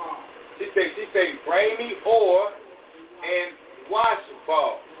balls. She say, bring me oil and wash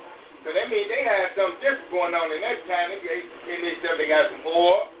balls. So that means they had something different going on in that time. They got some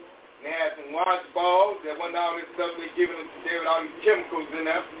oil. They had some wash balls. There wasn't all this stuff they giving them today with all these chemicals in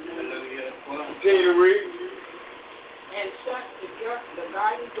them. Continue to read. And shut the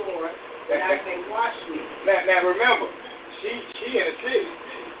garden door that I may wash me. Now remember, she in the city.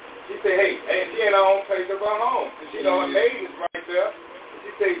 She said, hey, she in her own place of her home. And she know her maid is right there.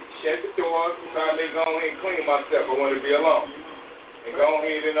 She said, shut the door so I may go ahead and clean myself. I want to be alone. And go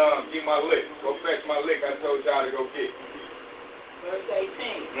ahead and get my lick. Go fetch my lick I told y'all to go get. Verse 18.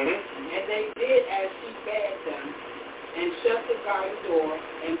 And they did as she bade them, and shut the garden door,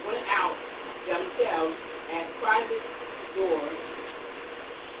 and went out themselves at private doors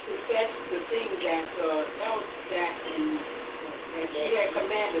to fetch the things that she had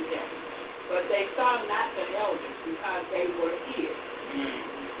commanded them. But they saw not the elders, because they were hid.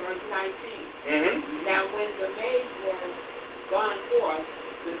 Verse 19. Now when the maids were gone forth,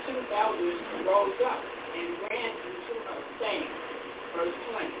 the two elders rose up and ran into her, saying, verse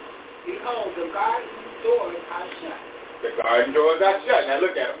 20, behold, the garden doors are shut. The garden doors are shut. Now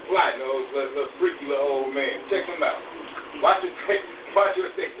look at them, flying those little freaky little old men. Check them out. Watch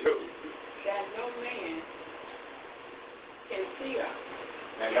what they do. That no man can see us.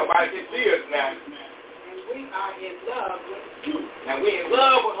 Now nobody can see us now. And we are in love with you. Now we in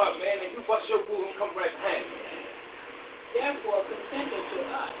love with her, man, and you bust your boo and come right behind me. Therefore, consent to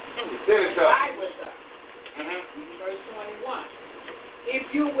us. Consent to us. Abide with us. Verse 21.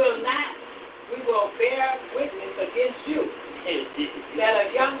 If you will not, we will bear witness against you that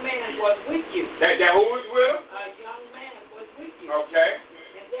a young man was with you. That who was with him? A young man was with you. Okay.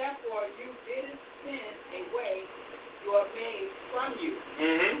 And therefore you didn't send away your maid from you.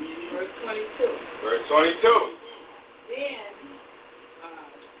 Verse 22. Verse 22. Then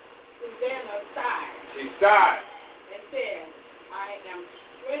Susanna sighed. She sighed. And said, I am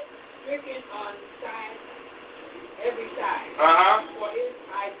stricken on every side. For if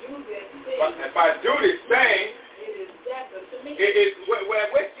I do this thing, if I do this thing, it is death unto me. It is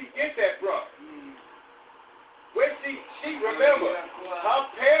where she get that from? Where she remember, her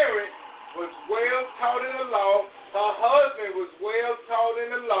parents was well taught in the law. Her husband was well taught in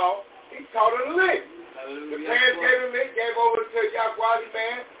the law. He taught her the lick. The parents gave him lick, gave over to Yahweh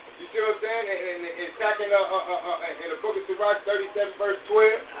man. You see what I'm saying? And back in the book of Sirach 37, verse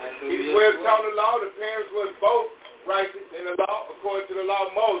 12, he was well taught in the law. The parents was both righteous in the law, according to the law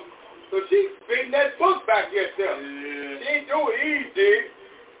of Moses. So she's spitting that book back here to him. She ain't do what he did.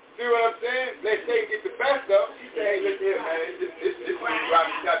 See what I'm saying? Let's say get the best of him. She said, hey, listen here, man. This is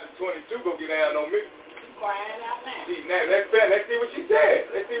Rocky chapter 22. Go get down on me. Let's see what she said.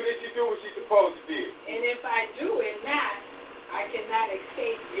 Let's see what she do what she's supposed to do. And if I do it not, I cannot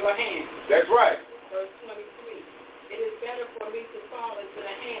escape your hand. That's right. Verse 23. It is better for me to fall into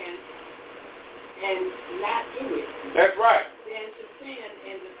the hand and not do it. That's right. Than to sin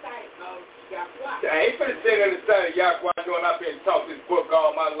in the sight of Yahweh. I ain't finna sin in the sight of Yahweh knowing I've been taught this book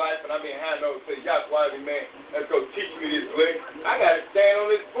all my life and I've been handing over to Yahweh, man. Let's go teach me this lick. I gotta stand on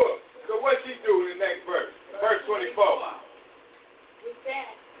this book. So what she do in the next verse? Verse 24. With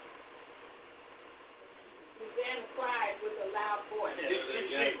that, Susanna cried with a loud voice.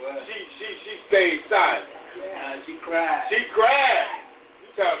 She stayed silent. Yeah, she cried. She cried.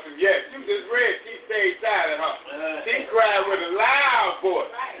 You tell me, yes, you just read, she stayed silent, huh? She cried with a loud voice.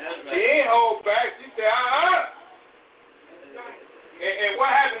 She didn't hold back. She said, And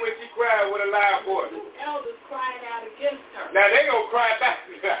what happened when she cried with a loud voice? The elders cried out against her. Now they gonna cry back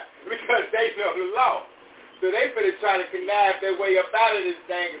to her because they know the law. So they finna try to connive their way up out of this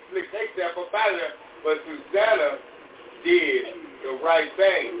thing and flick themselves up out of there. But Susanna did the right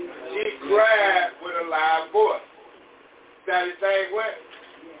thing. She cried with a loud voice. That the thing went.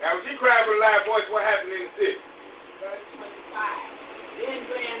 Now when she cried with a loud voice, what happened in the city? Verse 25. Then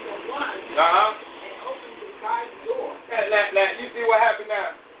ran the one and opened the garden door. Now, you see what happened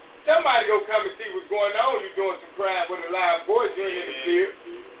now? Somebody go come and see what's going on. You doing some crying with a loud voice. You ain't in the field.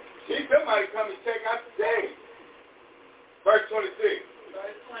 Somebody come and check out the thing. Verse 26.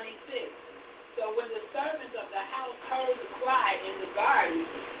 Verse 26. So when the servants of the house heard the cry in the garden,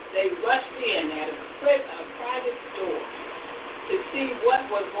 they rushed in at a private door to see what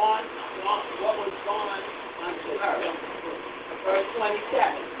was going unto her. A Verse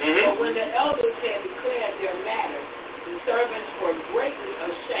 27. But when the elders had declared their matter, the servants were greatly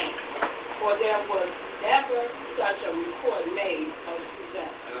ashamed, for there was never such a report made of them.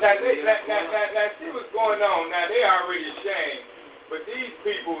 Now, see what's going on. Now, they already ashamed, but these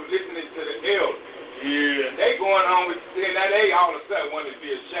people listening to the elders, they going on with, now they all of a sudden want to be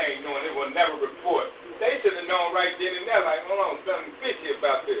ashamed, knowing they will never report. They should have known right then and there, like, hold on, something fishy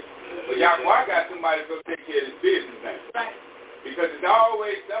about this. But Yahweh got somebody to go take care of this business now. Right. Because it's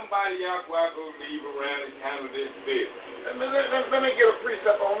always somebody Yahweh go leave around and handle this business. Let me get a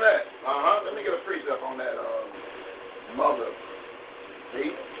precept on that. Let me get a precept on that, mother.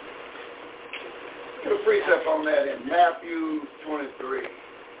 See? Get a precept on that in Matthew 23.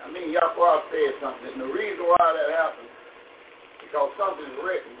 I mean, Yahweh said something. And the reason why that happened, because something's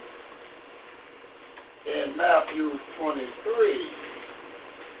written in Matthew 23.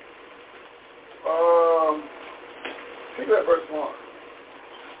 See that verse 1.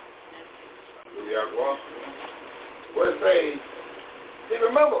 Yahweh. What it says, see,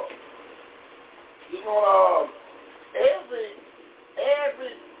 remember, you know, every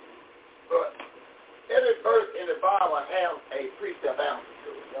verse in the Bible has a precept answer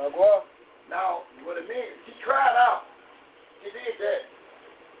to it. Now, what it means, she cried out. She did that.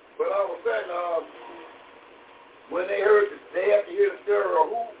 But all of a sudden, when they heard, they had to hear the story of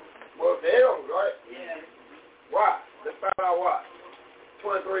who was the elders, right? Yeah. Why? Let's find out why.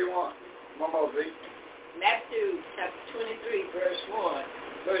 23:1. One more, see. Matthew chapter 23, verse 1.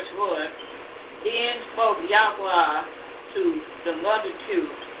 Then spoke Yahweh to the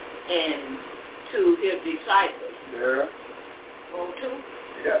multitude and to his disciples. Yeah. 2?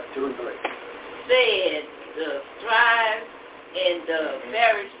 Yeah, 2 and 3. Said the scribes and the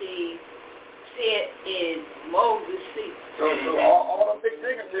Pharisees sit in Moses' seat. So all the big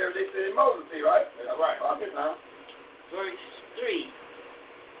dignitaries, they sit in Moses' seat, right? That's right. Okay, now. Verse 3.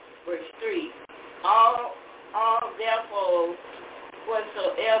 All therefore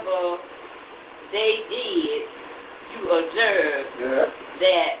whatsoever they did, you observe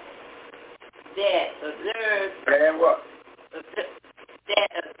that observe and what? That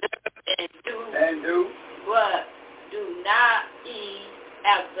observe and do what? Do not eat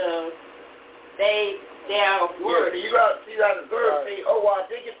after their words. Yeah, you got to observe. See,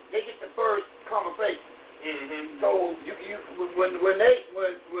 they get the first conversation. So when they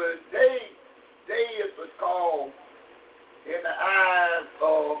is what's called in the eyes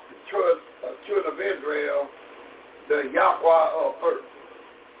of the children of Israel, the Yahweh of first.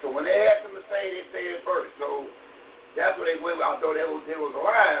 So when they had them to say, they say it first. So that's what they went. Although they was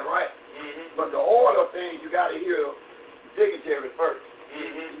alive, right? But the order of things, you got to hear the dignitary first.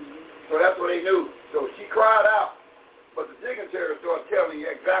 So that's what they knew. So she cried out, but the dignitary started telling you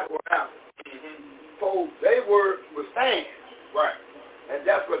exactly what happened. So they were stand. Right. And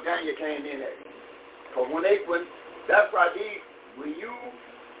that's what Daniel came in at. Because that's why when you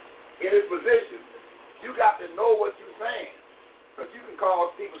in this position, you got to know what you're saying. Because you can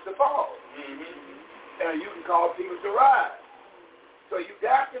cause people to fall. And you can cause people to rise. So you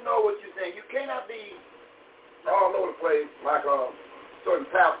got to know what you're saying. You cannot be all over the place like certain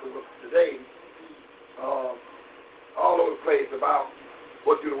pastors today, all over the place about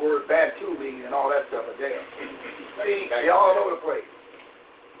what do the word Bantu mean and all that stuff are there. See, they're all over the place.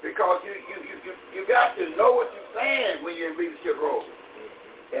 Because you got to know what you're saying when you're in leadership role.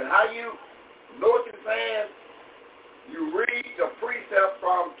 And how you know what you're saying, you read the precept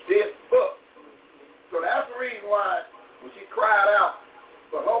from this book. So that's the reason why when she cried out,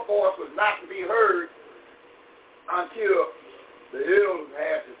 but her voice was not to be heard until the elders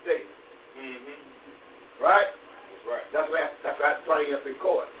had to say. Right? Right. That's why you have to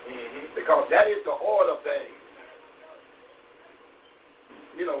court. Because that is the order of things.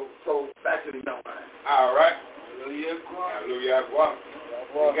 You know, so back to the young man. All right. Hallelujah. You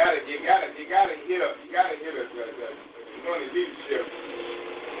gotta hit the leadership.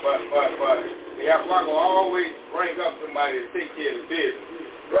 But the Yahweh will always bring up somebody to take care of the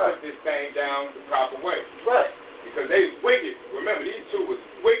business. Right. Put this thing down the proper way. Right. Because they wicked. Remember, these two was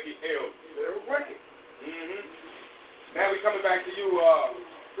wicked elders. They were wicked. Now we coming back to you,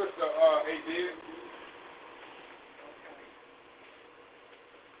 Sister A.D.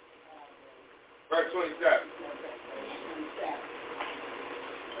 Verse 27.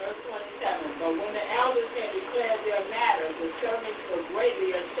 Verse 27. But when the elders had declared their matter, the servants were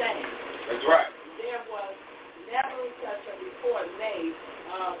greatly ashamed. That's right. There was never such a report made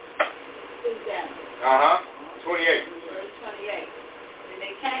of them. 28. Verse 28. And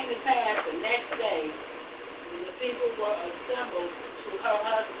it came to pass the next day, when the people were assembled to her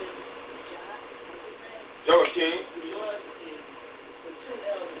husband, Joachim.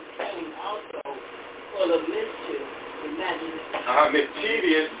 of mischief, imagination.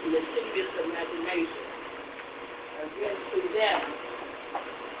 Mischievous Imagination. Against Susanna.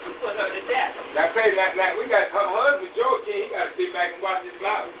 To put her to death. Now, say, now we got her husband, Joachim, he got to sit back and watch his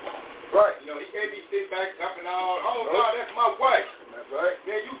flowers. Right. You know, he can't be sitting back up and all, oh, no, that's my wife. That's right.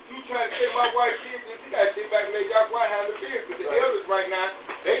 Man, you trying to take my wife's business, you got to sit back and let y'all wife handle the business. Because the elders right now,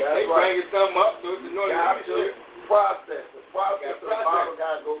 they bringing something up, so it's annoying. Process. The process the Bible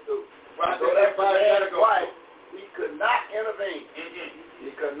got to go through. So that's why his wife, he could not intervene.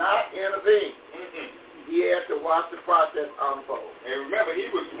 He could not intervene. He had to watch the process unfold. And remember,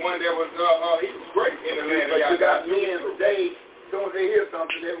 he was one that was, he was great in the land. But you got men today, as soon as they hear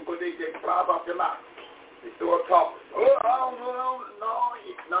something, they fly off their mouth. They start talking. No,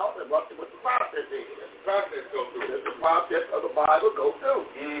 that's what the process is. That's the process go through. That's the process of the Bible go through.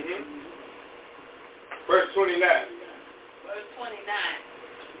 Verse 29. Verse 29.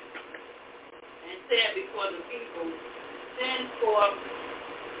 And said before the people, send for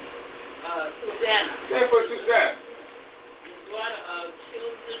Susanna. Send for Susanna. The daughter of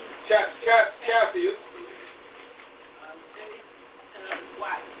children. Chaptius.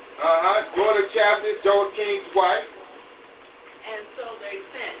 Wife. Daughter Chaptius, Joachim's wife. And so they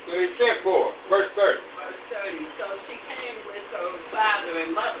sent. So they sent for her. Verse 30. Verse 30. So she came with her father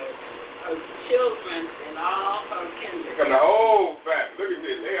and mother, her children, and all her kindred. Come the whole family. Look at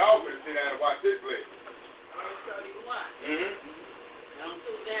this. They all going to sit down and watch this place. Verse 31. Now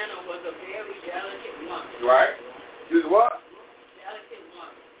Susanna was a very delicate woman. Right. She's what? Delicate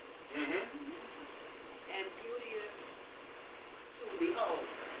woman. And beauteous to behold.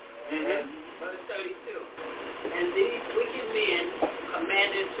 Verse 32. And these wicked men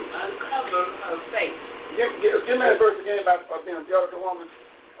commanded to uncover her face. Give me that verse again about being a delicate woman.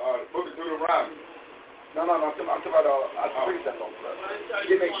 The book of Deuteronomy. No, I'm talking about precept on that.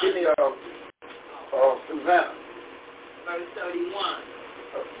 Give me Susanna. Verse 31.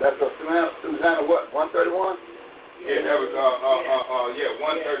 That's Susanna what? 131? Yeah, that was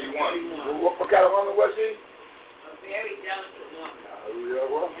 131. What kind of woman was she? A very delicate woman.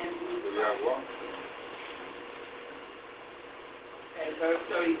 Okay, verse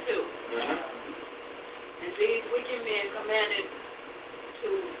 32. And these wicked men commanded to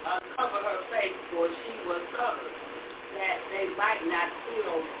cover her face, for she was covered, that they might not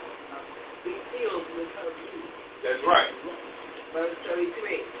be filled with her beauty. That's right. Verse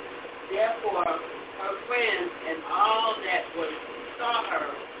 33. Therefore, her friends and all that saw her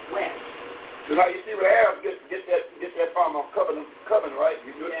wept. So now you see what Arabs get that from covenant, right?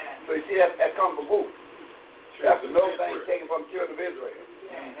 So you see that comes from who? That's another thing taken from the children of Israel.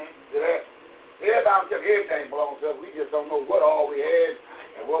 See that? Everybody took everything belongs to us. We just don't know what all we had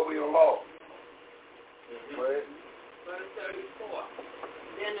and what we lost. Verse 34.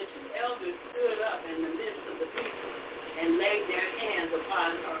 Then the two elders stood up in the midst of the people and laid their hands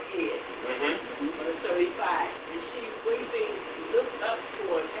upon her head. Verse 35. And she, weeping, looked up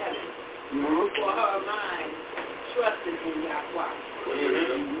towards heaven, for her mind trusted in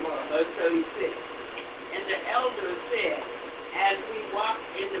Yahweh. Verse 36. And the elders said, as we walked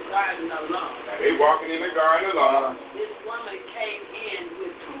in the garden alone. Now they walking in the garden alone. This woman came in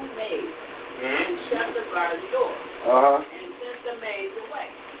with two maids and shut the garden door. And sent the maids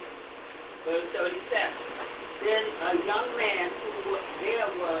away. Verse 37. Then a young man who there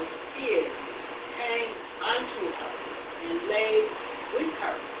was hid came unto her and lay with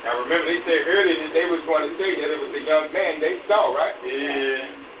her. Now remember, they said earlier that they was going to say that it was the young man they saw, right?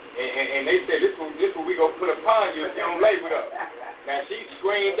 Yeah. And they said, this what we going to put upon you if you don't lay with us. Now she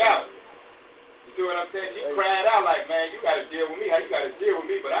screamed out. You see what I'm saying? She cried out like, man, you got to deal with me. How you got to deal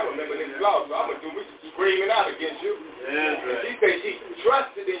with me? But I remember this law, so I'm going to do me screaming out against you. And she said she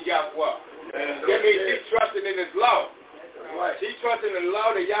trusted in Yahweh. That means she trusted in his law. She trusted in the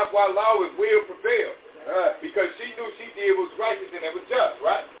law, that Yahweh law was will prevail. Because she knew she did was righteous and it was just,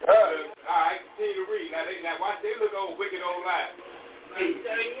 right? All right, continue to read. Now watch, they look old wicked old lies. Verse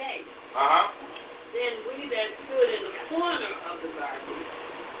 38. Then we that stood in the corner of the garden,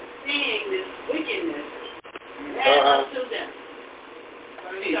 seeing this wickedness, ran unto them.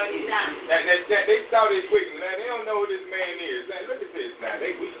 Verse 39. They saw this wickedness. Now they don't know who this man is. Now look at this. Now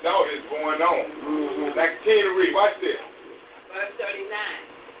we saw this going on. Now continue to read. Watch this. Verse 39.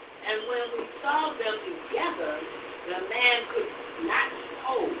 And when we saw them together, the man could not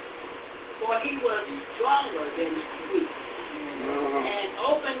hold, for he was stronger than we. And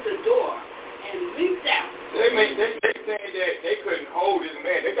opened the door and leaped out. They saying that they couldn't hold this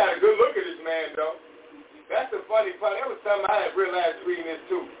man. They got a good look at this man, though. That's the funny part. That was something I had realized reading this,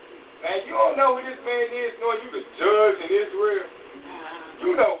 too. Now, you don't know who this man is, nor you the judge in Israel.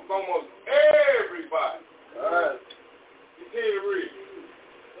 You know almost everybody. Continue to read.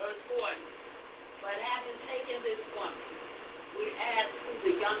 Verse 40. But having taken this woman, we asked who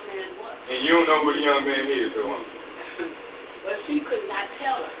the young man was. And you don't know who the young man is, though. But she could not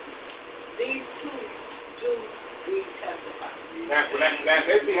tell us. These two do we testify. Now,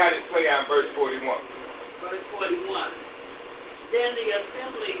 let's see how this play out in verse 41. Verse 41. Then the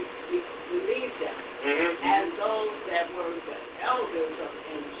assembly believed them, as those that were the elders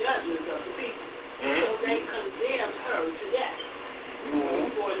and judges of the people. So they condemned her to death.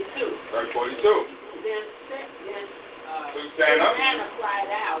 Verse 42. Verse 42. Then Susanna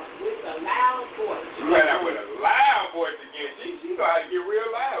cried out with a loud voice. She cried out with a loud voice again. She know how to get real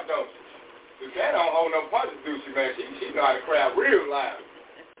loud, don't she? Susanna don't hold no punches, do she, man? She know how to cry real loud.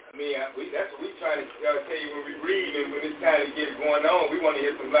 I mean, that's what we try to tell you when we read and when it's time to get going on. We want to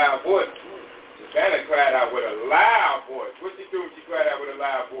hear some loud voice. Susanna cried out with a loud voice. What she do when she cried out with a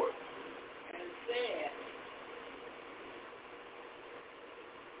loud voice? And said,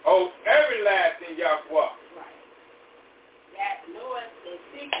 "Oh, everlasting Yahweh." Right. That knoweth the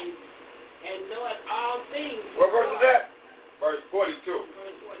secret and knoweth all things. What verse is that? Verse 42.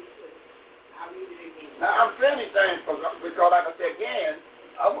 Verse 42. I'll read it again. Now, I'm saying these things because like I said again,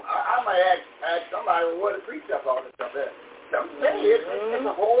 I might ask somebody, well, what the precept all this stuff is. I'm saying it's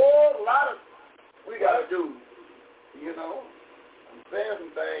a whole lot of we got to do, you know. I'm saying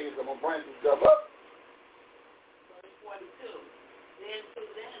some things, I'm going to bring some stuff up. Verse 42. Then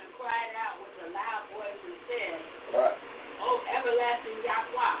Susanna cried out with a loud voice and said, Right. "Oh, everlasting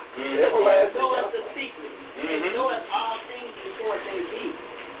Yahweh, Everlasting knoweth the secret, and knoweth all things before they be."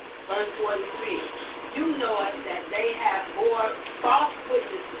 Verse 43. You knoweth that they have bore false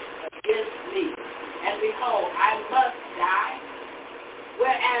witnesses against me, and behold, I must die,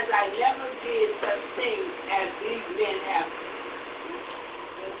 whereas I never did such things as these men have.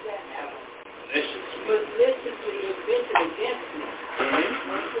 Maliciously invented against me.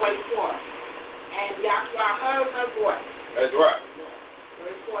 Verse 44. And Yahweh heard her voice. That's right.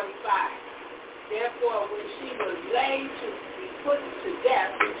 Verse 45. Therefore, when she was laid to be put to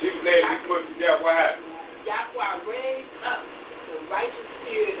death, what happened? Yahweh raised up the righteous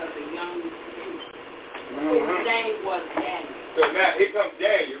spirit of the young youth, whose name was Daniel. So now here comes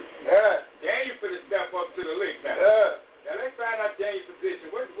Daniel. Daniel for to step up to the list now. Now let's find out Daniel's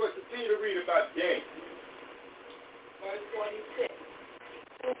position. What's continue to read about Daniel? Verse 46.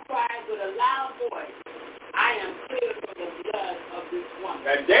 Who cried with a loud voice, I am clear from the blood of this woman.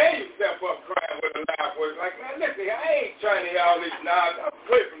 Now Daniel step up crying with a loud voice like, man, listen, I ain't trying to hear all this now. I'm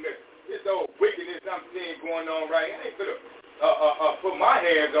clear from this old wickedness I'm seeing going on right here. I ain't gonna put my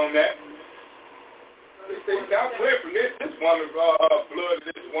hands on that. He said, I'm clear from this woman's blood of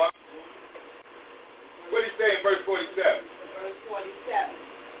this woman. What did he say in verse 47? Verse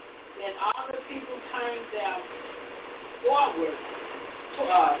 47. Then all the people turned them forward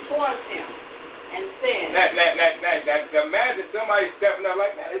towards him and said, Now, imagine somebody stepping up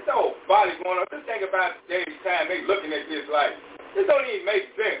like, man, this old body going on. Just think about today's time. They looking at this like, this don't even make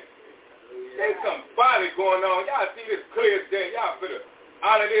sense. There's some body going on. Y'all see this clear as day. Y'all finna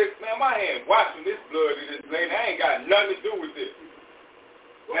honor this. Man, my hand watching this blood of this lady. I ain't got nothing to do with this.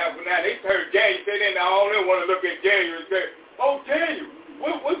 Now they heard Daniel say that. Now all them want to look at Daniel and say, "Oh, Daniel,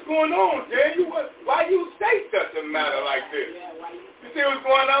 what's going on, Daniel? Why you say such a matter like this?" You see what's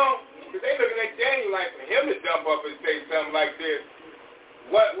going on? Because they looking at Daniel like for him to jump up and say something like this.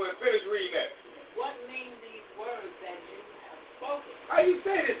 Finish reading that. What mean these words that you have spoken? How you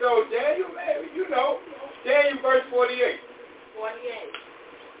say this, old Daniel, man? You know, Daniel verse 48.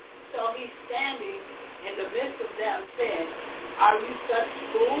 48. So he standing in the midst of them said, Are you such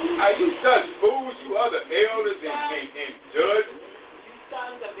fools? Are you such fools, you other elders and judges? You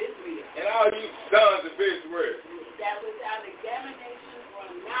sons of Israel. And all you sons of Israel. That without examination or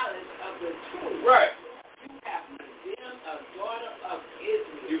knowledge of the truth. Right. You have condemned a daughter of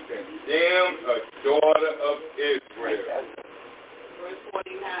Israel. You condemned a daughter of Israel. Verse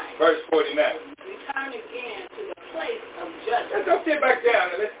 49. Verse 49. Return again to the place of judgment. Let's sit back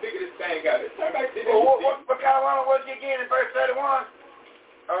down and let's figure this thing out. Let's turn back to this. What kind of woman was it again in verse 31?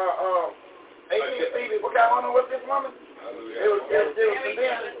 18, what kind of woman was this woman? It was very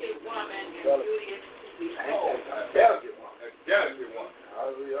delicate woman and beauteous to behold. A delicate one. A delicate one.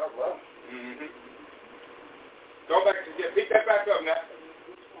 Hallelujah. Well. Go back to pick that back up now.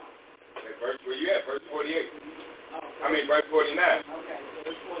 Okay, verse where you at? Verse 48. Okay. Verse 49. Okay,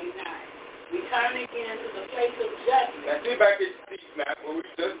 verse 49. Return again to the place of judgment. Now see back at your seat now, where we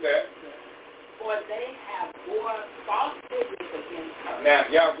just at. For they have bore false witness against her. Now,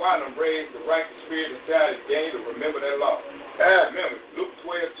 Yahweh done raised the righteous spirit inside of Daniel to remember that law. Remember, Luke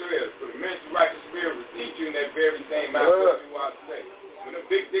 12:12. For the ministry righteous spirit will teach you in that very same mouth what you are to say. When the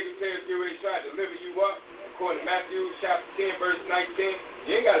big dignitaries get ready to try to deliver you up, according to Matthew chapter 10, verse 19,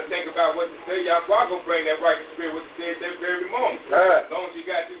 you ain't got to think about what to say. Y'all going to bring that righteous spirit what you said that very moment. As long as you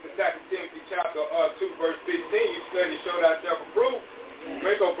got through the 2 Timothy chapter 2, verse 15, you study to show thyself approved.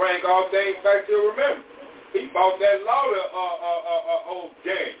 We're going to bring all things back to remember. He bought that law to old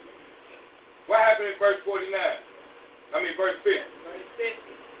game. What happened in verse 49? Verse 50. Verse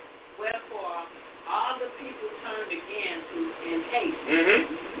 50. Wherefore, all the people turned again in haste.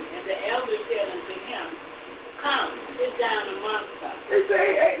 And the elders said unto him, Come, sit down amongst us. They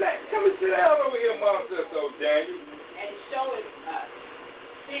say, hey, come and sit down over here amongst us, old Daniel. And show it us.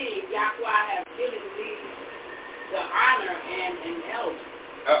 See, Yahweh has given thee the honor and an elder.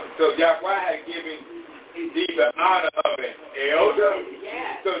 So Yahweh had given thee the honor of an elder?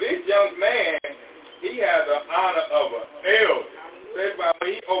 Yes. So this young man, he has the honor of an elder. So that's why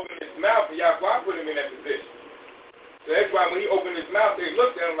when he opened his mouth, Yahweh put him in that position. So that's why when he opened his mouth, they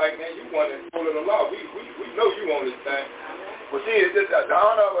looked at him like, man, you want to follow the law. We know you on this thing. Well, see, it's just the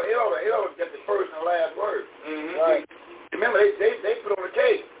honor of an elder. Elder gets the first and last word. Right. Remember, they put on the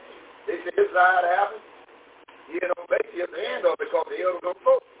case. They said, this is how it happened. He had no basically at the end of it because the elder don't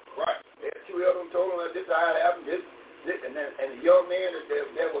spoke. Right. They had two elders told him that this is how it happened. This, and the young man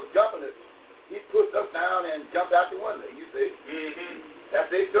that was jumping it, he pushed us down and jumped out the window, you see.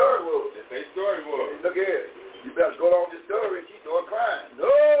 That's their story was. That's their story was. Look here. You better go on this story. And she started crying.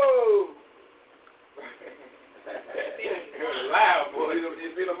 No! It was loud, boy. You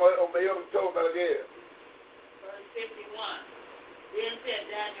feel them told about again. Verse 51. Then said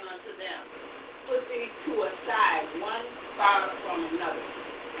Daniel unto them, Put these two aside, one far from another,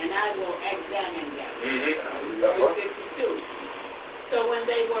 and I will examine them. Verse 52. So when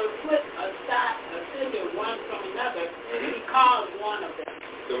they were put aside, asunder one from another, he called one of them.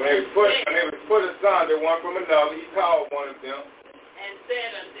 So when they was put asunder one from another, he called one of them. And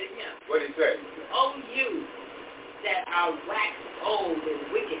said unto him, What did he say? O you that are waxed old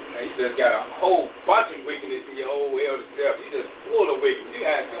and wicked. Now, you just got a whole bunch of wickedness in your old elder self. You just full of wickedness. You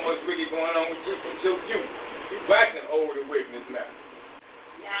had so much wicked going on with you from your youth. You waxing old and wickedness now.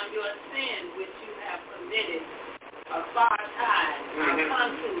 Now your sin which you have committed a far time are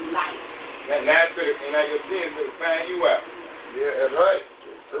come to light. Now your sins will find you out. Yeah, that's right.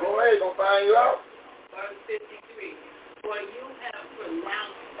 So ain't gonna find you out. Verse 53. For you have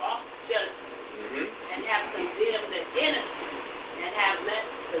pronounced false judgment and have condemned the innocent and have let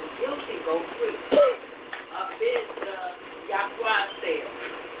the guilty go free. Of this Yahweh said,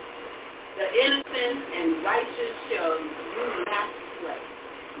 the innocent and righteous shall you not slay.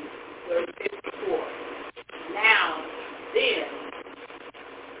 Verse 54. Now, then,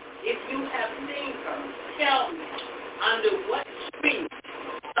 if you have seen her, tell me, under what tree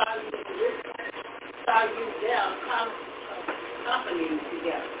saw you them company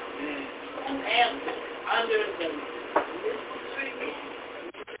together? Who answered, under the tree?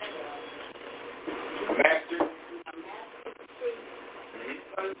 Master. A master tree.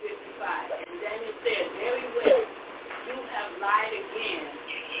 Verse 55. And Daniel said, very well, you have lied again.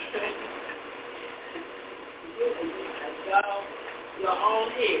 Your own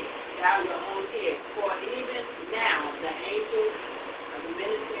head, down your own head. For even now the angels of the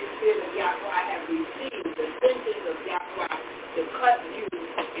ministering spirit of Yahweh have received the sentence of Yahweh to cut you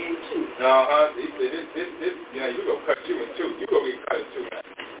in two. He said, this, you're going to cut you in two. You're going to get cut in two.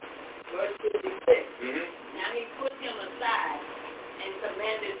 Verse 56. Now he put him aside and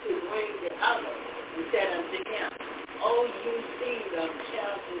commanded to bring the other and said unto him, O you seed of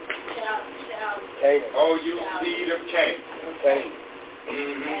Canaan. O you seed of Canaan.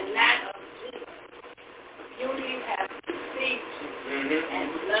 And not of Judah. Beauty has deceived you, and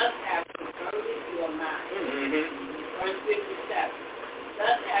lust has perverted your mind. Verse 57.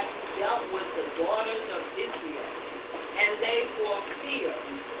 Thus have you dealt with the daughters of Israel, and they for fear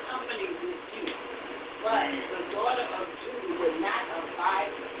company with you. But the daughter of Judah will not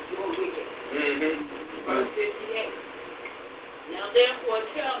abide your wickedness. Verse 58. Now therefore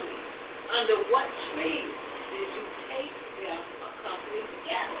tell me, under what tree did you take them a company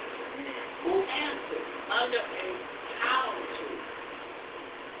together? Who answered? Under a olive tree.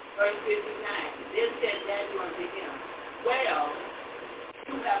 Verse 59. Then said Daniel unto him, well,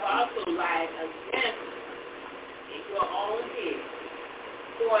 you have also lied against in your own head.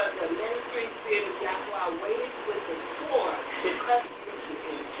 For the ministering spirit of Yahweh waited with the sword to cut you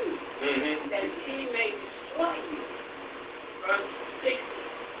in two, that he may destroy you. Verse 60.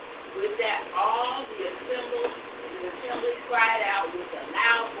 With that all the assembly cried out with a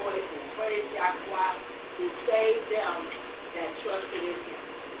loud voice and praised Yahweh to save them that trusted in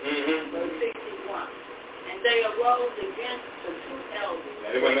him. Verse 61. And they arose against the two elders.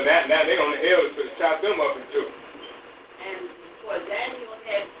 Now they're on the elders to chop them up in two. And for Daniel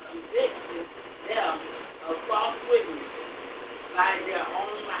had convicted them of false witnesses by their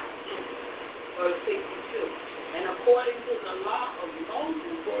own mouth. Verse 62. And according to the law of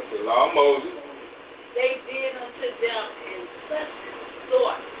Moses, they did unto them in such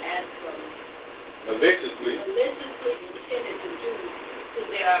sort as was maliciously intended to do to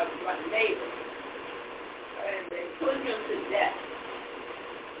their neighbors. And they put him to death.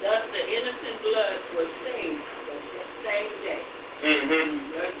 Thus the innocent blood was saved the same day.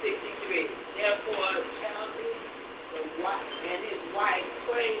 Verse 63. Therefore, Chaldee and his wife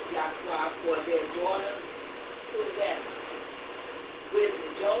praised Yahweh for their daughter to them. With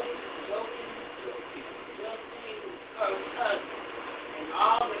Jotham, her husband, and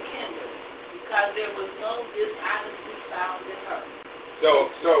all the kindred, because there was no dishonesty found in her.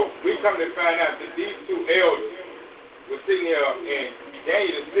 So we come to find out that these two elders were sitting here and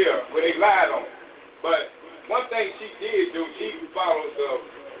Daniel is there where they lied on him. But one thing she did do, she followed the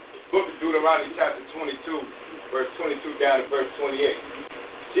book of Deuteronomy chapter 22, verse 22 down to verse 28.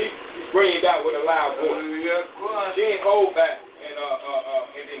 She screamed out with a loud voice. She didn't hold back and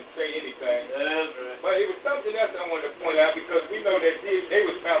didn't say anything. But it was something else I wanted to point out because we know that they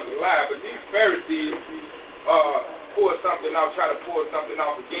was found to lie, but these Pharisees pull something out, try to pull something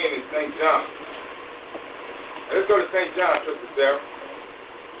off again in St. John. Let's go to St. John, Sister Sarah.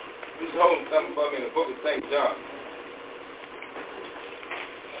 He's holding something for me in the book of St. John.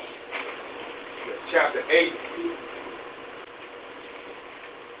 Chapter 8.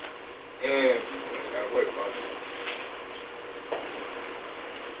 And, wait a minute.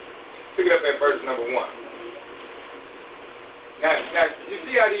 Pick it up at verse number 1. Now, you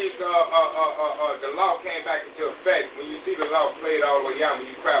see how these the law came back into effect. When you see the law played all the way out, when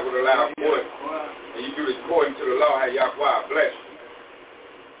you cry with a loud voice, and you do this according to the law, how Yahweh bless you.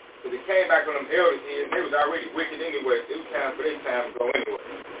 Because it came back on them elders here, and they was already wicked anyway. It was time for their time to go anyway.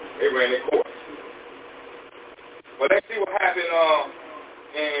 They ran their course. Well, let's see what happened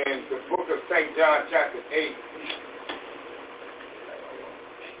in the book of St. John, chapter 8.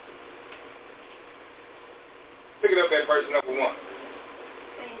 Pick it up at verse number 1.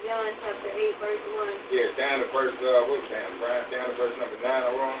 St. John chapter 8, verse 1. Yeah, down to verse, what's down, Brian? Down to verse number 9,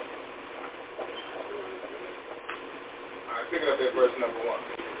 I'm wrong? All right, pick it up at verse number 1.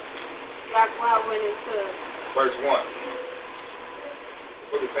 Yahweh went into verse 1.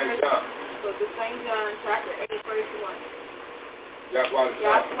 Book of St. John. Book of St. John chapter 8, verse 1. Yahweh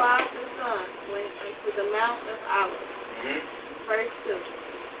the Son went into the Mount of Olives. Verse 2.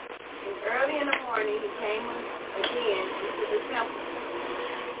 And early in the morning he came again into the temple,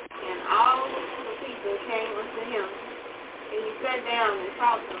 and all the people came unto him, and he sat down and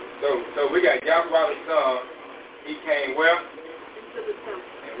taught them. So we got Yahweh the Son. He came where? Into the temple.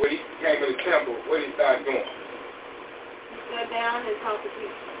 And when he came to the temple, what did he start doing? He sat down and taught the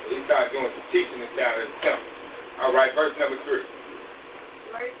people. He started doing some teaching down at the temple. All right, verse number 3.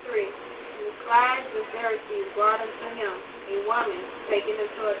 Verse 3. And the scribes and Pharisees brought unto him a woman taken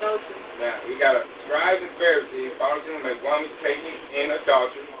into adultery. Now, we got a scribes and Pharisees brought unto him a woman taken in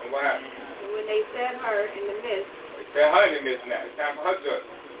adultery. And what happened? And when they set her in the midst. They set her in the midst now. It's time for her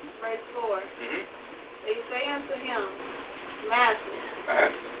judgment. Verse 4. They say unto him, Master,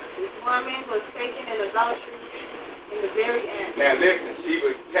 this woman was taken in adultery in the very act. Now listen, she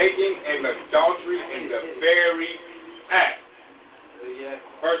was taken in adultery in the very act.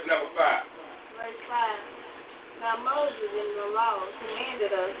 Verse number 5. Verse 5. Now Moses in the law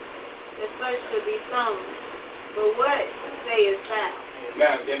commanded us that such should be stoned. But what sayest thou?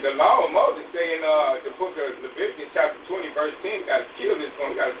 Now in the law of Moses, say in the book of Leviticus chapter 20, verse 10, you got to kill this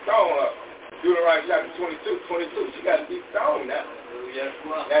one, you got to stone her. Deuteronomy chapter 22, she got to be stoned now.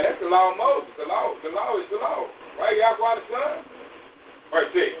 Now that's the law of Moses. The law is the law. Right, Yahweh the Son?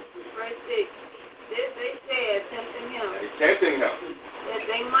 Verse 6. Verse 6. This they said, tempting him. Tempting him. That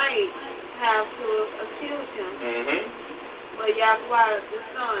they might have to accuse him. But Yahweh the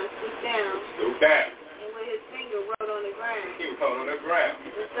Son stooped down. And with his finger wrote on the ground. He wrote on the ground.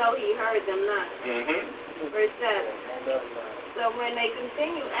 And so he heard them not. Verse 7. So when they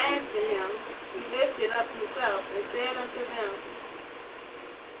continued asking him, he lifted up himself and said unto them,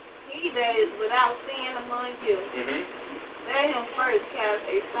 He that is without sin among you, let him first cast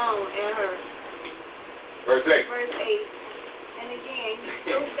a stone at her. Verse 8. Verse 8. And again he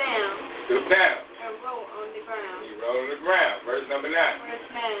stooped down. And wrote on the ground. He wrote on the ground. Verse number 9. Verse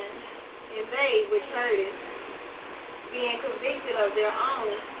 9. And they which heard it, being convicted of their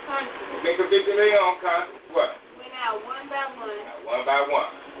own conscience. Being convicted of their own conscience, what? Went Now one by one. One by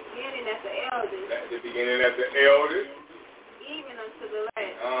one. Beginning at the eldest. At the beginning at the eldest. Even unto the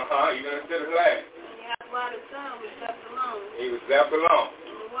last. Even unto the last. And Yahweh the Son was left alone. He was left alone.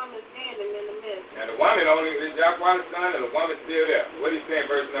 And the woman standing in the midst. Now the woman only is Yahweh the Son, and the woman still there. What is he saying,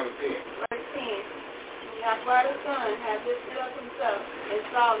 verse number 10? Verse 10. Yahweh the Son had lifted up himself and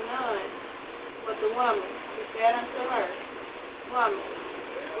saw none but the woman. He said unto her, Woman,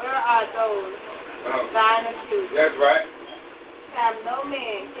 where are those thine accusers? That's right. Have no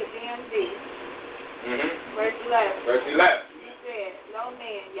man condemned thee. Verse 11. Verse 11. He said, No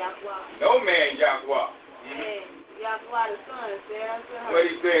man, Yahweh. No man, Yahweh. And Yahweh the Son said unto her, what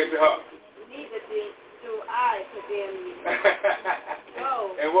he said to her? Neither do I condemn you.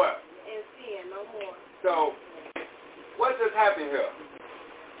 Go and what? and sin no more. So, what just happened here?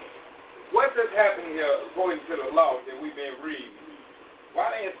 What just happened here according to the law that we've been reading?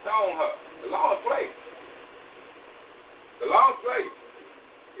 Why they stone her? The law of place. The law of place.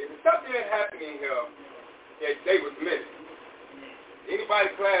 If something that happened in here that they was missing,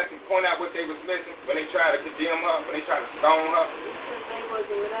 anybody class can point out what they was missing when they tried to condemn her, when they tried to stone her? Because they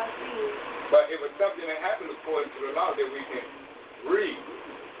wasn't without sin. But it was something that happened according to the law that we can read.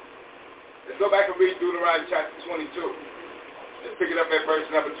 Let's go back and read Deuteronomy chapter 22. Let's pick it up at verse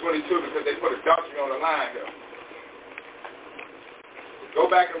number 22 because they put adultery on the line here. Let's go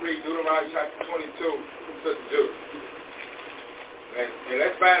back and read Deuteronomy chapter 22, Sister Judy. And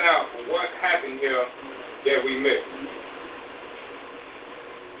let's find out what happened here that we missed.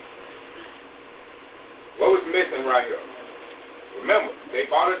 What was missing right here? Remember, they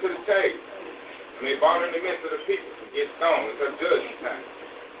brought her to the table. And they brought her in the midst of the people to get stoned. It's her judgment time.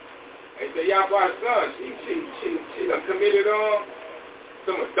 And they said, Yahweh the Son, she done committed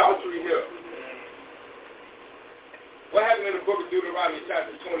some adultery here. What happened in the book of Deuteronomy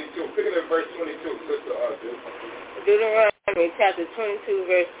chapter 22? Pick it up verse 22, Sister Judy. Deuteronomy chapter 22,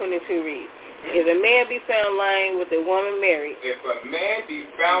 verse 22 reads, If a man be found lying with a woman married, if a man be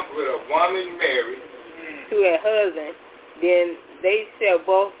found with a woman married to a husband, then they shall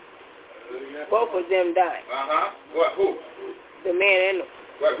both of them die. What? Who? The man and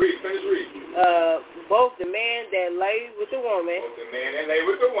what? Finish reading. Both the man that lay with the woman. Both the man that lay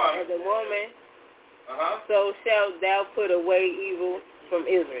with the woman. And the woman. So shalt thou put away evil from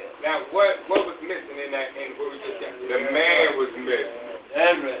Israel. Now, what was missing in that? In what we just got? The man was missing.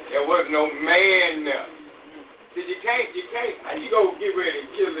 There was no man there. See, you can't. How you go get ready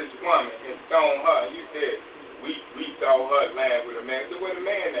and kill this woman and stone her? You said we saw her lying with a man. So where the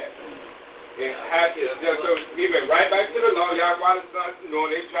man at? It has to. So he went right back to the law. Yahweh the Son,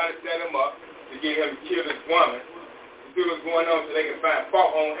 they trying to set him up to get him to kill this woman. To see what's going on so they can find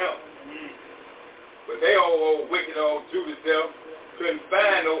fault on him. But they old wicked old Judas self couldn't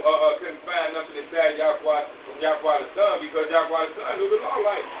find nothing inside Yahweh the Son because Yahweh the Son knew the law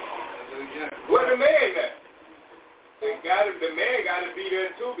right. Where the man at? The man got to be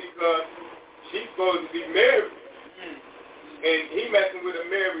there too because she's supposed to be married, and he messing with a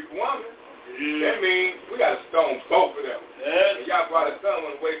married woman. That means we got to stone both of them. And Yahweh the Son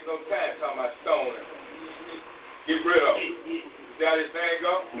wouldn't waste no time talking about stoning. Get rid of him. See how this thing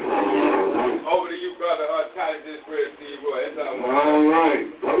go? Over to you, brother. Titus Israel, Steve Roy. That's all. All right.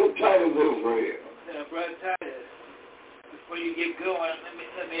 Brother Titus Israel. Brother Titus, before you get going,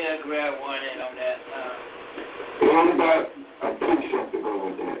 let me grab one in on that. Well, I'm about a precept to go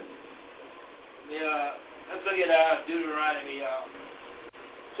with that. Let's look at Deuteronomy.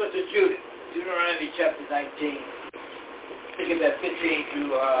 Sister Judith, Deuteronomy chapter 19. Take it at 15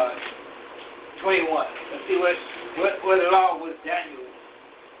 through 21. Let's see what the law was Daniel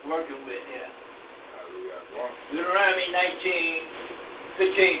working with here. Deuteronomy 19,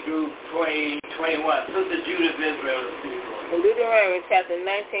 15 through 21. Sister Judith Israel. In Deuteronomy chapter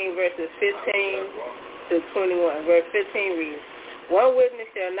 19, verses 15 to 21. Verse 15 reads, One witness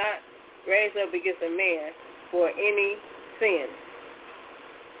shall not raise up against a man for any sin,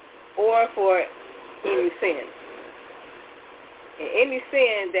 or for any sin. And any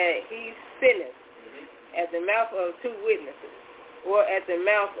sin that he sinneth at the mouth of 2 witnesses, or at the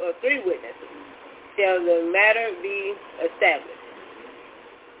mouth of 3 witnesses, shall the matter be established.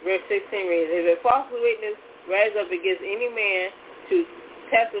 Verse 16 reads, If a false witness rise up against any man to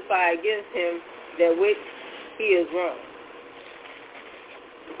testify against him that which he is wrong.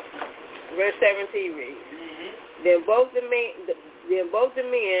 Verse 17 reads, Then both the men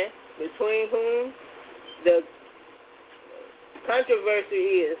between whom the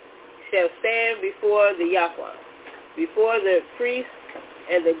controversy is shall stand before the Yahweh, before the priests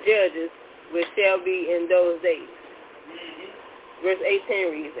and the judges, which shall be in those days. Verse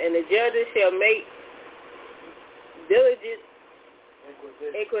 18 reads, And the judges shall make diligent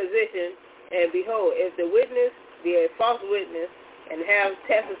inquisition, and behold, if the witness be a false witness, and have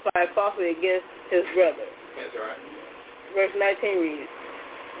testified falsely against his brother. That's right. Verse 19 reads,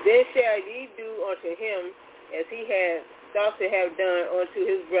 Then shall ye do unto him as he had thought to have done unto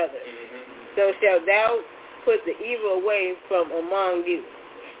his brother. Mm-hmm. So shalt thou put the evil away from among you.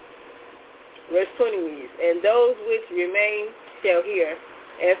 Verse 20 reads, And those which remain shall hear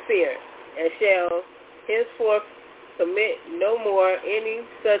and fear, and shall henceforth commit no more any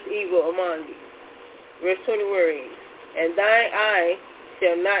such evil among you. Verse 21 reads, And thine eye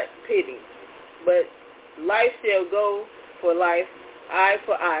shall not pity, but life shall go for life, eye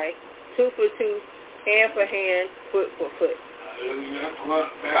for eye, tooth for tooth, hand for hand, foot for foot.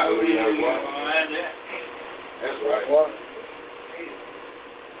 Hallelujah. That's right.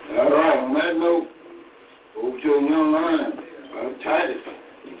 All right, on that note, over to a young lion, Brother Titus.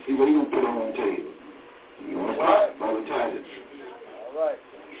 You see what he going to put on the table. You want to talk, Brother Titus. All right.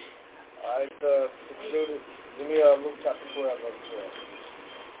 All right, Judith, give me Luke chapter 12, verse 12.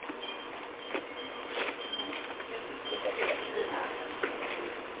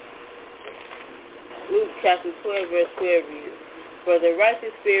 Luke chapter 12, verse 12 reads, For the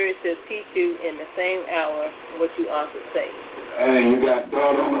righteous spirit shall teach you in the same hour what you ought to say. Hey, you got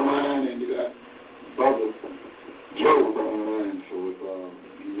God on the line, and you got Brother Joe on the line, so if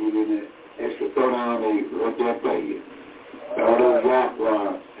you need any extra throw down, they right there for you. Brother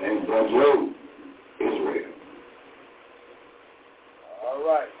Yahweh and Brother Joe, Israel. All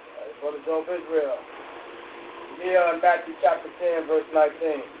right. Brother Joe Israel. Here in Matthew chapter 10, verse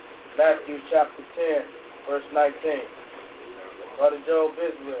 19. Matthew chapter 10, verse 19. Brother Joe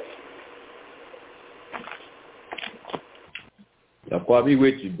Israel. Yahweh be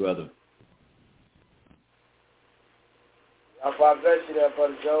with you, brother. Yahweh bless you there,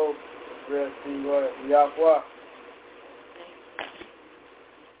 Brother Joe. Israel, Yahweh.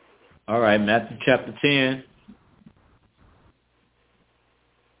 All right, Matthew chapter 10.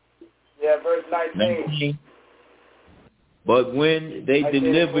 Yeah, verse 19. But when they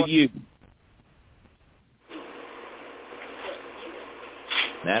deliver you,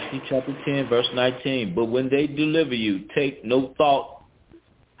 Matthew chapter 10, verse 19, but when they deliver you, take no thought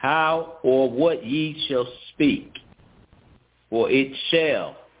how or what ye shall speak, for it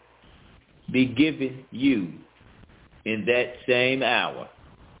shall be given you in that same hour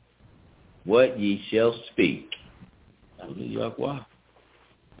what ye shall speak. Hallelujah.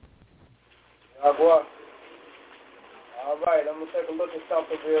 All right, I'm going to take a look at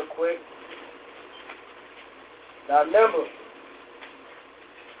something real quick. Now remember,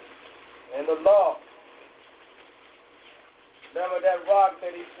 in the law, remember that rock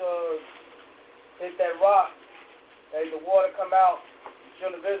that he hit that rock, made the water come out, the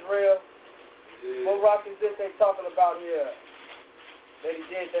children of Israel? Yeah. What rock is this they talking about here? That he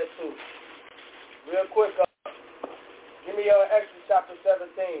did that too. Real quick, give me Exodus chapter 17.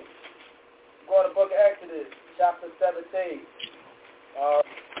 Go to the book of Exodus, chapter 17.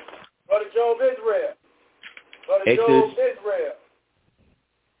 Brother Job Israel. Brother Job Israel.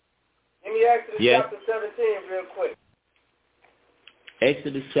 Give me Exodus chapter 17 real quick.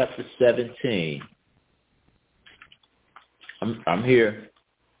 Exodus chapter 17. I'm here.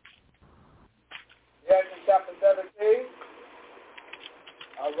 Exodus chapter 17.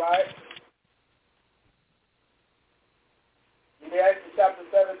 All right. Give me Exodus chapter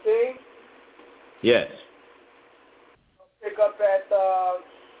 17. Yes. Pick up at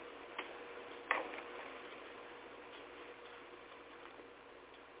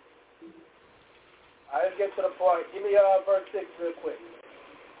let's get to the point. Give me verse 6 real quick.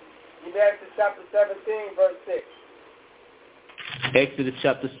 Give me Exodus chapter 17, verse 6. Exodus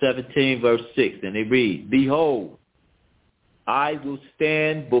chapter 17, verse 6, and it reads, Behold, I will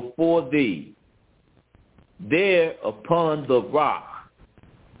stand before thee there upon the rock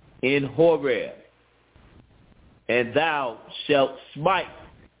in Horeb, and thou shalt smite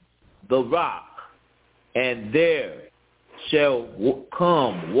the rock, and there shall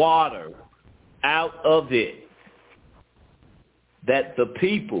come water out of it, that the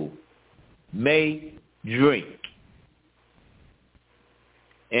people may drink.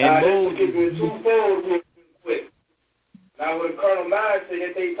 And Moses, twofold real quick. Now, when Colonel Myers said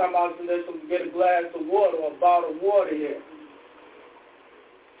that they talking about let's get a glass of water or a bottle of water here.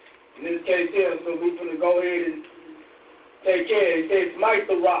 In this case here, so we're going to go ahead and take care. He said smite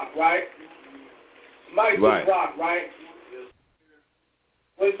the rock, right? Smite the rock, right?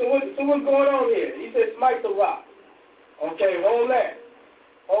 Wait, so what's going on here? He said smite the rock. Okay, hold that.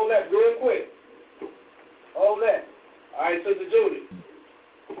 Hold that real quick. Hold that. All right, Sister Judy.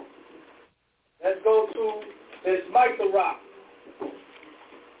 Let's go to Then smite the rock.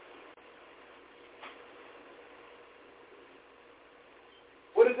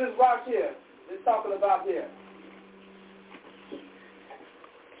 What is this rock here? It's talking about here.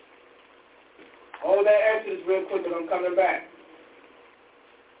 Hold that answer real quick and I'm coming back.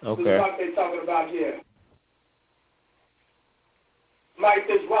 Okay. This rock they're talking about here. Smite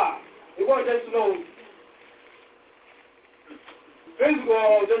this rock. It wasn't just no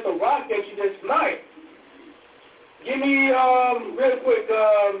physical, just a rock that you just smite. Give me, real quick,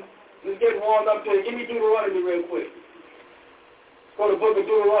 let's get warmed up here. Give me Deuteronomy real quick. Go to the book of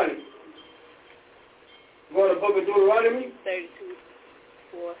Deuteronomy. Go to the book of Deuteronomy.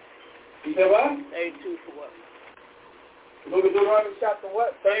 32:4. You said what? 32:4. The book of Deuteronomy chapter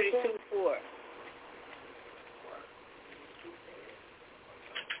what? 32:4.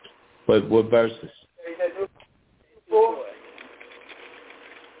 What verses? 4.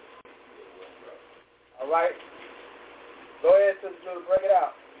 All right. Go ahead, Sister Judah, bring it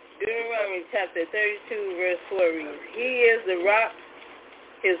out. Deuteronomy chapter 32, verse 4 reads, He is the rock,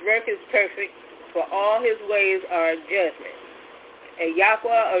 his work is perfect, for all his ways are judgment. A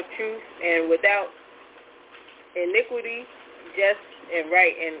Yahweh of truth and without iniquity, just and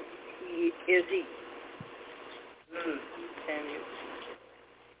right, and he is he.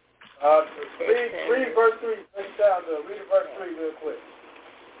 Read verse 3. Read verse 3 real quick.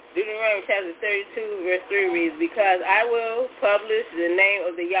 Deuteronomy chapter 32, verse 3 reads, Because I will publish the name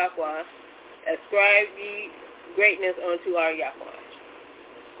of the Yahweh, ascribe ye greatness unto our Yahweh.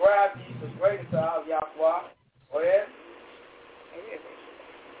 Ascribe ye the greatness to our Yahweh. Go ahead.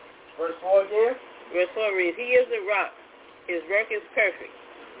 Verse 4 again. Verse 4 reads, He is the rock, his work is perfect,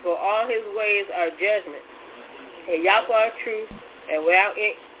 for all his ways are judgment. And Yahweh truth, and without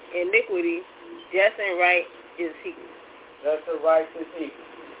iniquity, just and right is he. Just and right is he.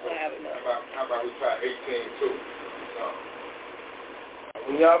 How about we try 18:2?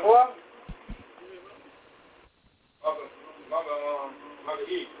 Yahweh? Mother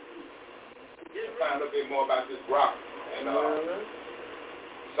E. Just find a little bit more about this rock. And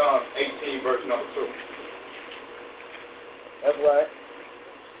Psalm 18, verse number 2. That's right.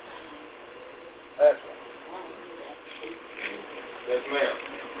 That's right. Yes, ma'am.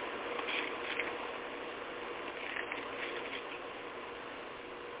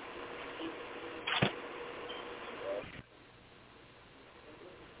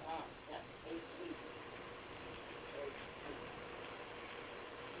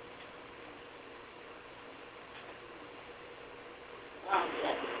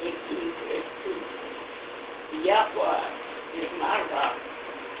 Yahweh is my rock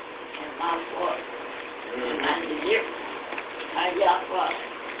and my force and my deliverer. My Yahweh,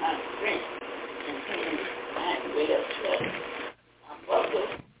 my strength, and him I will trust. My brother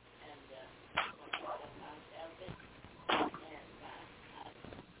and my salvation and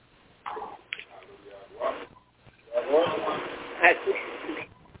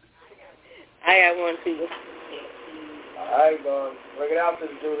I got one too. All right, bring it out to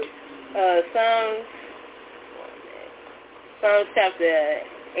the Judah. Psalm chapter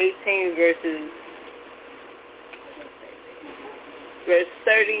 18, verse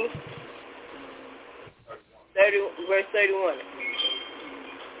 30, verse 31.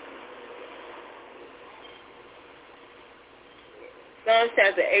 Psalm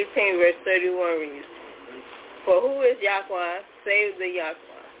chapter 18, verse 31 reads, For who is Yahweh, save the Yahweh?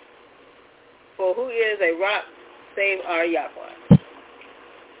 For who is a rock, save our Yahweh?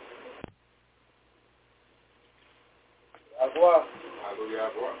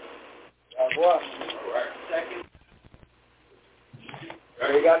 Yahweh. All right. Second.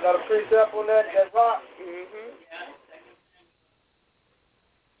 You got another precept on that rock? Mm-hmm.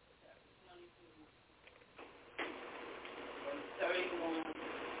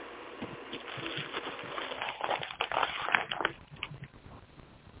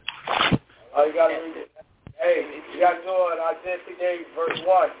 Oh, you got to read it. Hey, you got to do it. Isaiah 58, verse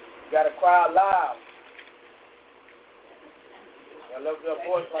 1. You got to cry loud. You got to lift your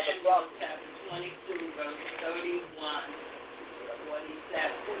voice like a trumpet. chapter 22, verse 31. What he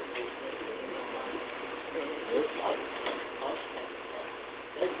said.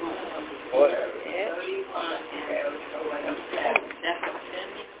 What? 31 and what he said. That's what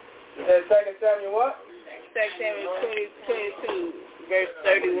You said 2 Samuel what? 2 Samuel 22, verse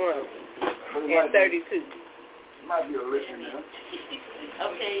 31 and 32. You might be a listener now.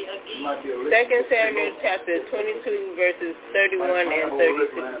 Okay, again. You might be a listener. 2 Samuel chapter 22, verses 31 and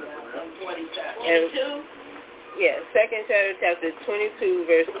 32. 22? Yeah, 2 Samuel chapter 22,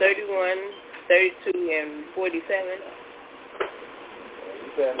 verse 31, 32, and 47. You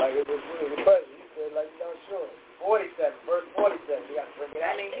said like it was a question. You said like you're not sure. 47, verse 47. You got to bring it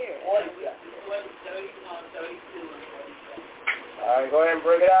out. I didn't hear it. 47. 32 and 47. All right, go ahead and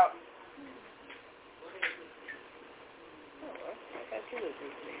bring it out.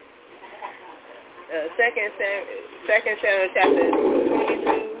 Second Samuel chapter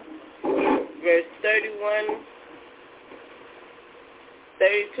 22, verse 31,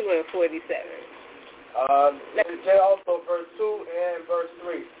 32 and 47. There's also verse 2 and verse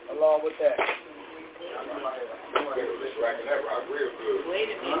 3 along with that. Wait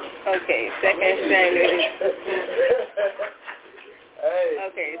a minute. Okay, Second Samuel. Hey.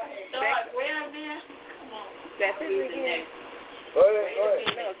 Okay. That's it again. Go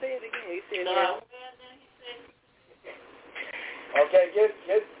ahead. No, say it again. You said Okay, get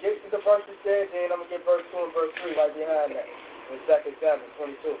to the verse you said, then I'm going to get verse 2 and verse 3 right behind that in 2 Samuel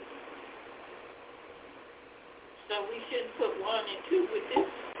 22. So we shouldn't put 1 and 2 with this?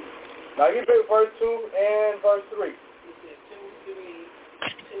 Now you pick verse 2 and verse 3. You said 2, 3,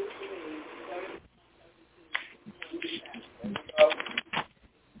 2, 3, 32.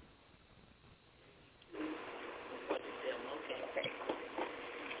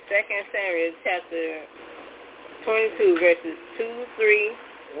 Second Samuel chapter 22, verses 2, 3,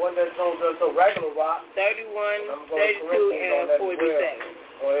 One that's on the regular rock. 31, 32, and 47.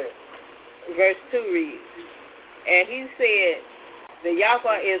 Go ahead. Verse 2 reads, and he said, the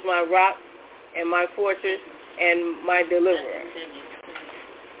Yahweh is my rock and my fortress and my deliverer.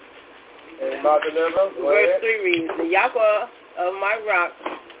 And my deliverer. Verse 3 reads, the Yahweh of my rock,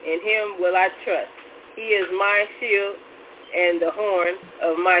 in him will I trust. He is my shield and the horn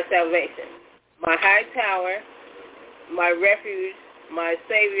of my salvation, my high tower, my refuge, my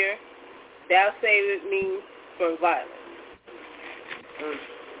Savior, thou savest me from violence.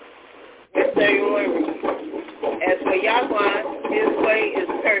 Verse 31 reads, as for Yahweh, his way is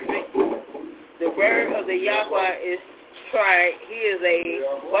perfect. The word of the Yahweh is tried. He is a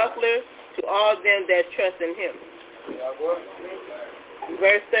buckler to all them that trust in him.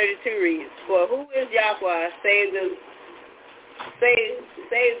 Verse 32 reads, for who is Yahweh, save the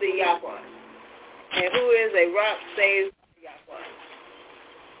Yahweh, and who is a rock, save Yahweh.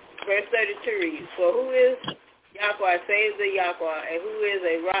 Verse 32 reads, for who is Yahweh, save the Yahweh, and who is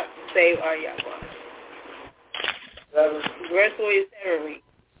a rock, save our Yahweh. Verse 47 reads,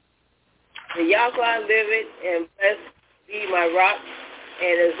 the Yahweh liveth, and blessed be my rock,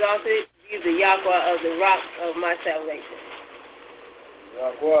 and exalted be the Yahweh of the rock of my salvation.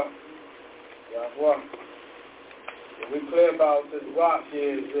 Yahweh. We clear about this rock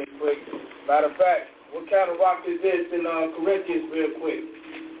here real quick. Matter of fact, what kind of rock is this in Corinthians real quick?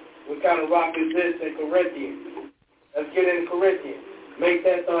 What kind of rock is this in Corinthians? Let's get in Corinthians. Make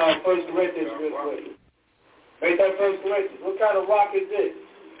that 1 Corinthians real quick. Make that 1 Corinthians. What kind of rock is this?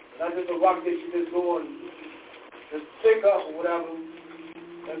 Not just a rock that you just go and just pick up or whatever.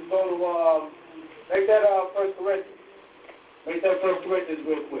 Let's go to, make that 1 Corinthians. Make that 1 Corinthians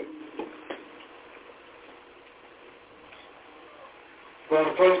real quick. Go to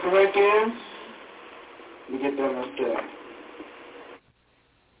 1 Corinthians. We get that right there.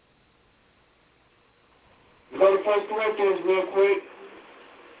 Go to 1 Corinthians real quick.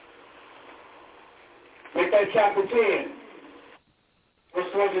 Make that chapter 10.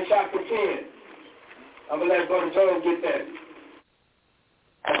 1 Corinthians chapter 10. I'm going to let Brother Joel get that.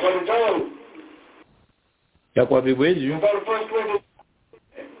 Brother Joel. Yahweh be with you. Go to 1 Corinthians.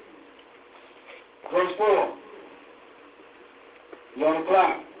 Verse 4. You're on the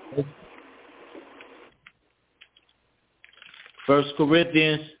clock. 1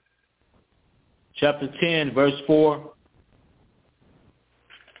 Corinthians chapter 10, verse 4.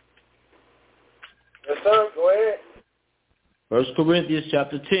 Yes, sir. Go ahead. 1 Corinthians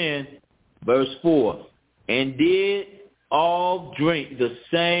chapter 10, verse 4. And did all drink the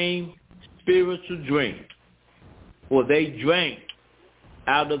same spiritual drink, for they drank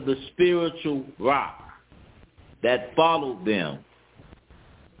out of the spiritual rock that followed them.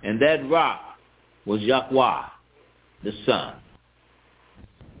 And that rock was Yahweh, the Son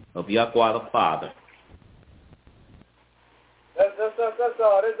of Yahweh the Father. That's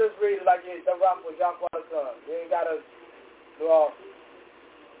all. Let's just read it like the rock was Yahweh the Son. You ain't got to do all.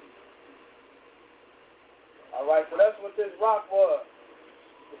 All right, so that's what this rock was.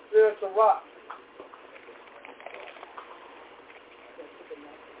 The spiritual rock.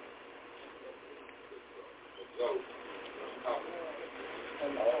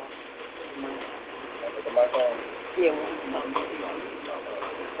 Yeah.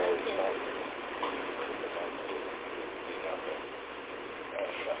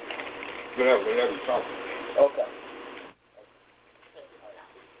 Whenever you talk. Okay.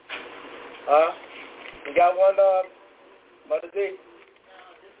 You got one, Mother D? No,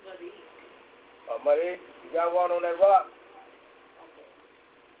 this is Mother E. Mother E, you got one on that rock? Okay.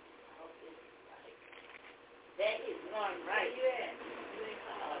 That is one right. Where you at?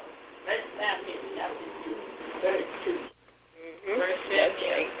 First Samuel chapter 2, verse 2. First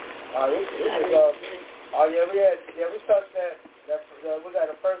Samuel. We touched that. Was that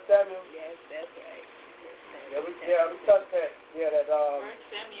the First Samuel? Yes, that's right. We touched that. Yeah, that. First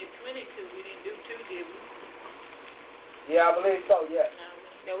Samuel 22. We didn't do 2, did we? Yeah, I believe so. Yeah.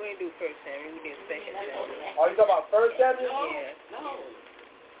 No, we didn't do First Samuel. We did Second Samuel. Oh, you talking about First Samuel? Yeah. No.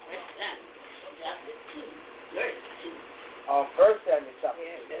 First Samuel chapter 2, verse 2. First Samuel chapter 2.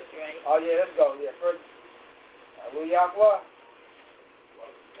 Yeah, that's right. Oh yeah, let's go. Yeah, first. Hallelujah. Chapter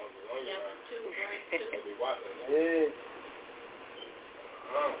 2, verse 2. Yeah.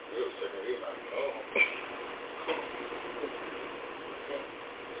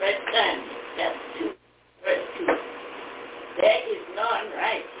 First Samuel chapter 2, verse 2. There is none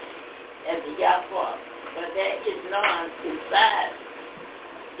right as the Yahweh, but there is none besides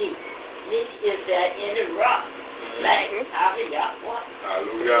thee. Neither is there any rock like our Yahweh.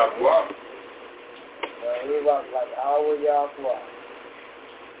 Hallelujah. Like our Yahweh.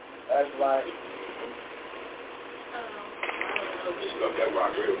 That's right. Love that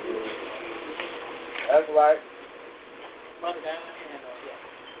rock real good. That's right. Mother got my hand on you.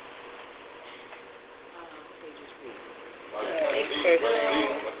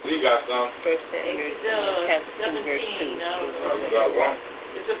 He got some. First Samuel chapter 2, verse 2.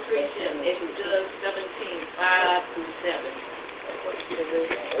 It's a preaching. Exodus 17, 5 through 7.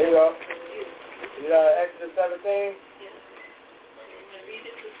 There you go. You got Exodus 17? Yes. You want to read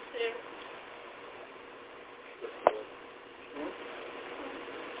it, Sister Sarah?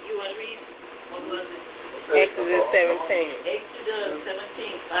 You want to read? What was it? Exodus 17. Exodus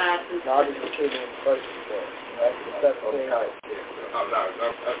 17, 5 through 7. No, I just repeated it first. Exodus 17. I'm not.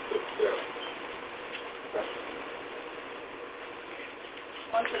 That's good.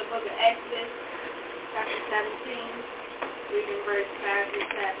 On to the book of Exodus, chapter 17, reading verse 5 through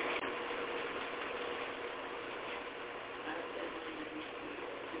 7.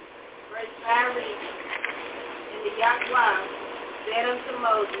 Verse 5 reads, And the Yahweh said unto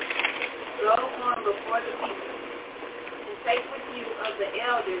Moses, Go on before the people, and take with you of the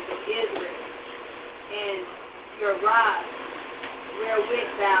elders of Israel, and your rod,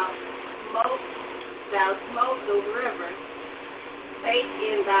 wherewith thou smote the river, take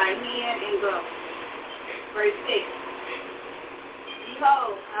in thy hand and go. Verse 6.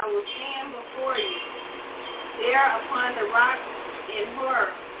 Behold, I will stand before you, there upon the rock in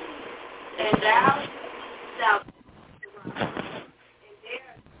Horeb, and thou shalt the rock, and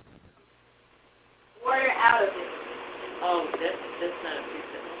there water out of it. Oh, that's not a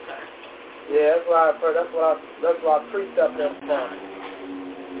precept. I'm sorry. Yeah, that's why I precept that from.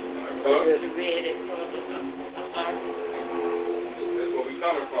 You read it. I'm sorry. That's where we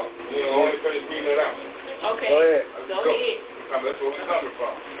coming from. You know, only finish reading it out. Go Okay. ahead. Go ahead. That's where we coming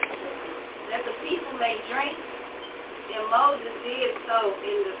from. That the people may drink, and Moses did so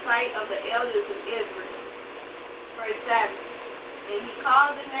in the sight of the elders of Israel. Verse 7. And he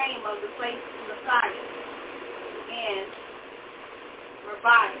called the name of the place Messiah and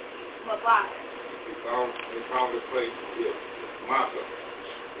Messiah. We found this place here. Massa.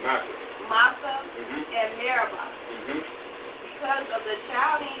 And Meribah. Because of the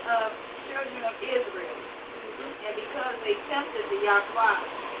shouting of children of Israel, and because they tempted the Yahweh,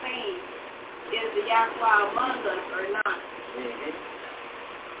 saying, Is the Yahweh among us or not?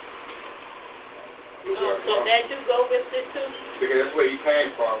 So that you go with it too? Because that's where he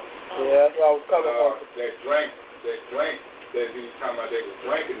came from. Yeah, that's where I was coming from. That drink that he was talking about they were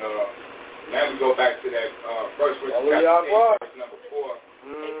drinking. Now we go back to that first verse, verse number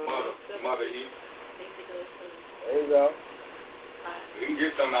 4. Mother E. There you go. We can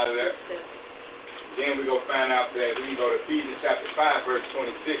get something out of that. Then we go find out that we can go to Ephesians chapter 5, verse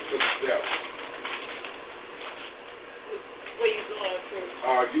 26 to 7. Where you going first?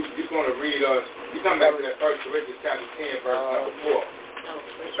 You're going to read us. You're talking about that First Corinthians chapter 10, verse number 4.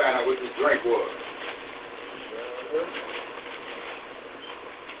 Find out what this drink was.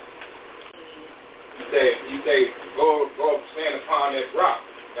 You say, go stand upon that rock.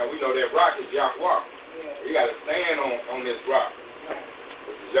 Now we know that rock is Yahweh. You got to stand on this rock,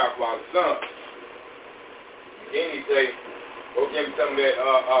 which is Yahweh's son. Then he say, go give me some of that,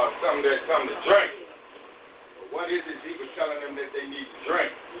 something to drink. But what is it he was telling them that they need to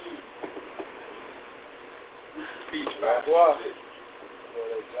drink? Speech about it.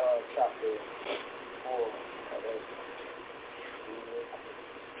 John chapter 4.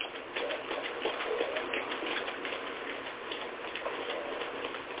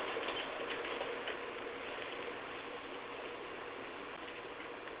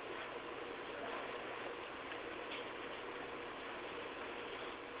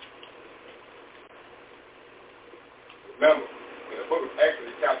 Remember, in the book of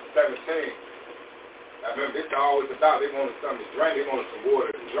Exodus chapter 17, I remember this is always about, they wanted something to drink, they wanted some water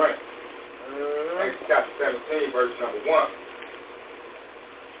to drink. Exodus chapter 17, verse number 1. I'm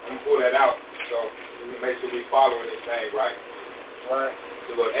going to pull that out so we can make sure we following this thing, right? Right.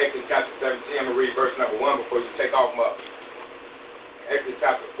 So go to Exodus chapter 17, I'm going to read verse number 1 before you take off, Mother. Exodus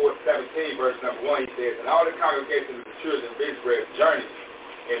chapter 17, verse number 1, he says, and all the congregation of the children of Israel journeyed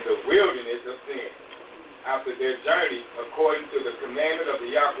in the wilderness of sin, after their journey, according to the commandment of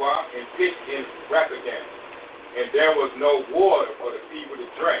the Yahweh, and pitched in Rephidim. And there was no water for the people to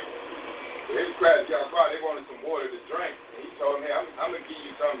drink. So they cried to Yahweh, they wanted some water to drink. And he told them, hey, I'm going to give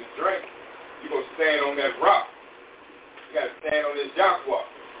you something to drink. You're going to stand on that rock. You got to stand on this Yahweh.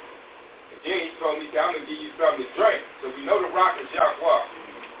 And then he told me, I'm going to give you something to drink. So we know the rock is Yahweh.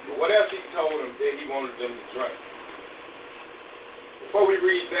 But what else he told them that he wanted them to drink? Before we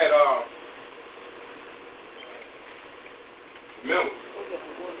read that, remember,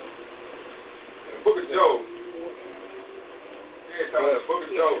 in the book of Job, the book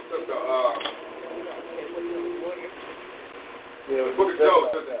of Job, Sister, the book of Job,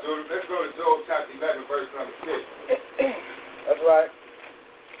 Sister Judah. Let's go to Job chapter 11, verse number 6. That's right.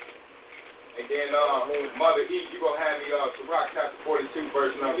 And then, Mother E, you going to have me, Sirach chapter 42,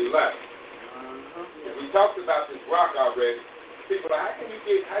 verse number 11. We talked about this rock already. People are like,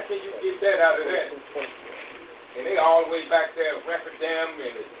 how can you get that out of that? And they all the way back there at Rephidim,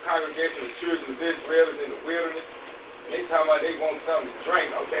 and the congregation of the children of Israel is in the wilderness. And they talking about they want something to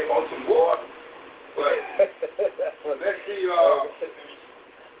drink. Okay, want some water. But let's see,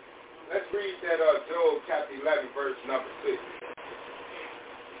 let's read that Job chapter 11, verse number 6.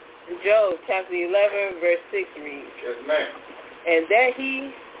 Job chapter 11, verse 6 reads, Yes, ma'am. and that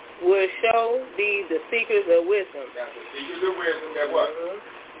he will show thee the secrets of wisdom. That's the secrets of wisdom, that what?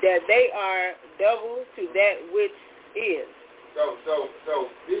 That they are double to that which is. So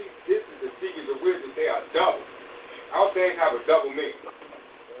this is the secrets of wisdom. They are double. All things have a double meaning.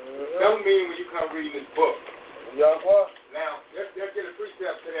 Double meaning when you come reading this book. Now, let's get a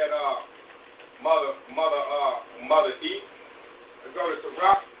precept to that Mother E. Let's go to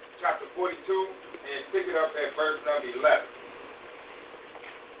Sirach chapter 42 and pick it up at verse number 11.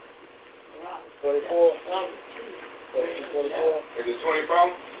 24. 24. Is it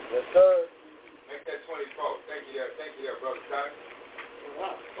 24? Yes, sir. Make that 24. Thank you there, Brother Tommy.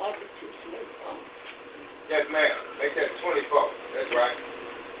 Yes, ma'am. Make that 24. That's right.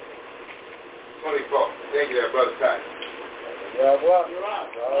 24. Thank you there, Brother Tommy. Yeah, what?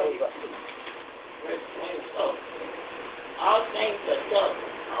 All things are double.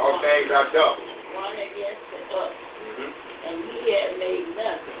 All things are double. One against the other. And he had made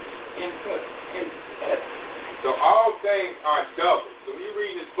nothing imperfect. So all things are double. So when you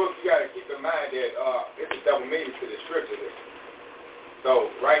read this book, you got to keep in mind that it's a double meaning to the scripture there.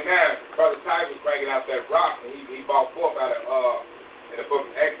 So right now, Brother Ty was bringing out that rock, and he brought forth out of in the book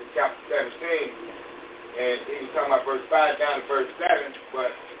of Exodus chapter 17, and he was talking about verse 5 down to verse 7, but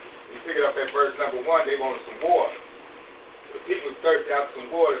when you pick it up at verse number 1, they wanted some water. So the people thirsted out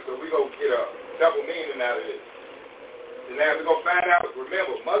some water, so we're going to get a double meaning out of this. And now we're going to find out,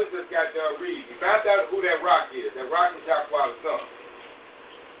 remember, Mother just got done reading. We found out who that rock is. That rock is Yahweh the Son.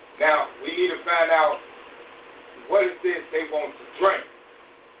 Now, we need to find out what is this they want to drink.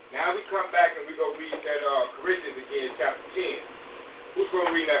 Now we come back and we're going to read that Corinthians again, chapter 10. Who's going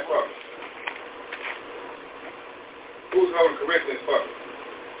to read that for me? Who's holding Corinthians for me?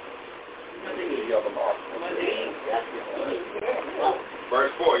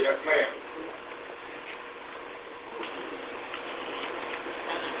 Verse 4, yes, ma'am.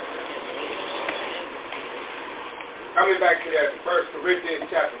 Coming back to that 1 Corinthians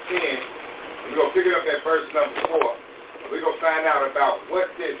chapter 10, we're going to pick it up at verse number 4. And we're going to find out about what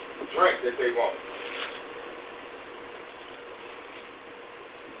this drink that they want.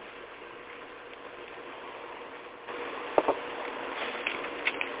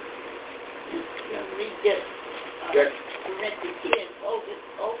 Yes.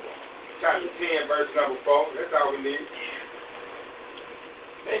 Chapter 10, verse number 4. That's all we need.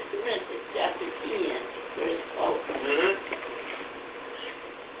 1 Corinthians chapter 10, verse 4.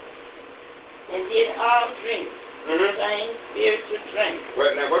 And did all drink the same spiritual drink.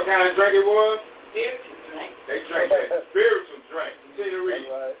 What kind of drink it was? Spiritual drink. They drank that spiritual drink. Continue to read.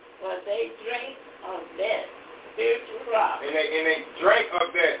 For they drank of that spiritual rock. And they drank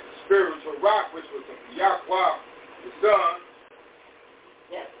of that spiritual rock, which was Yahweh the Son.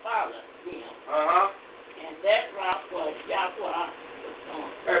 That followed them. And that rock was Yahweh the Son.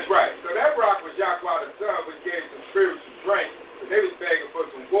 That's right. So that rock was Yahweh the Son, which gave some spiritual drink. But they was begging for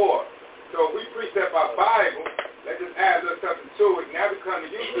some water. So if we precept our Bible, let's just add a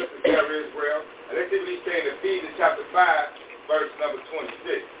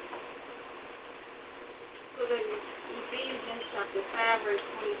verse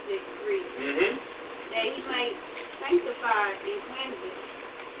 26 reads, that he might sanctify and cleanse it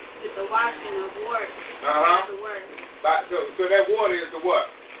with the washing of water. The word. So that water is the what?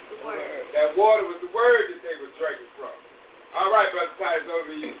 The word. That water was the word that they were drinking from. All right, Brother Titus,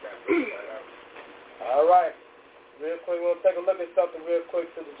 over to you. All right. Real quick, we'll take a look at something real quick,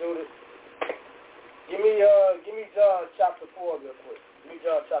 Sister Judith. Give me John chapter 4 real quick. Give me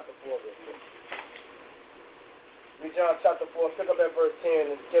John chapter 4 real quick. Give me John chapter 4, pick up at verse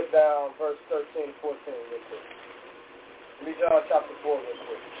 10 and skip down verse 13 and 14 real quick. Give me John chapter 4 real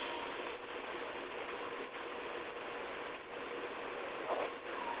quick.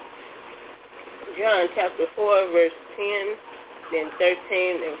 John chapter 4, verse 10, then 13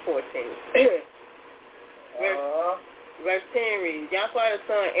 and 14. Verse 10 reads, Yahweh the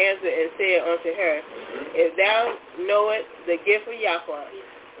Son answered and said unto her, If thou knowest the gift of Yahweh,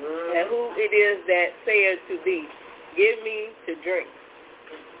 and who it is that saith to thee, Give me to drink,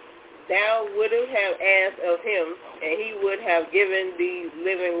 thou wouldst have asked of him, and he would have given thee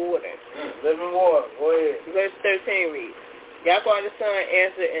living water. Living water, go ahead. Verse 13 reads, Yahweh the Son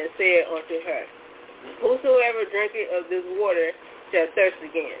answered and said unto her, Whosoever drinketh of this water shall thirst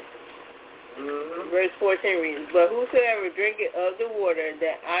again. Verse 14 reads, But whosoever drinketh of the water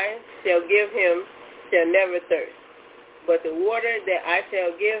that I shall give him shall never thirst. But the water that I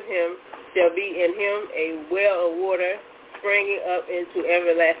shall give him shall be in him a well of water springing up into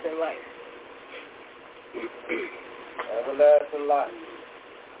everlasting life. Everlasting life.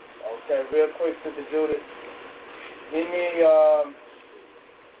 Okay, real quick, Sister Judith. Give me,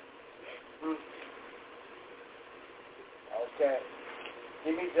 okay.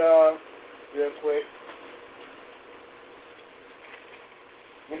 Give me John. Real quick.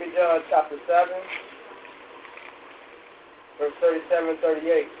 Give me John chapter 7, verse 37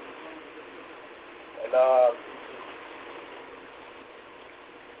 38.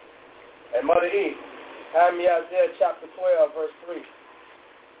 And Mother E, hand me Isaiah chapter 12, verse 3.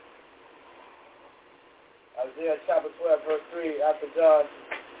 Isaiah chapter 12, verse 3, after John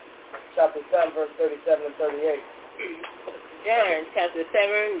chapter 7, verse 37 and 38. John chapter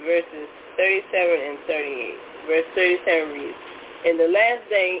 7, verses 37 and 38. Verse 37 reads, In the last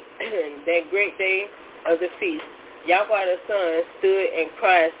day, that great day of the feast, Yahweh the Son stood and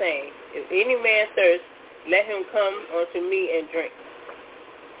cried, saying, If any man thirst, let him come unto me and drink.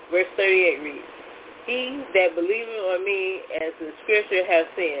 Verse 38 reads, He that believeth on me, as the scripture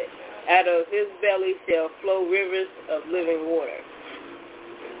hath said, out of his belly shall flow rivers of living water.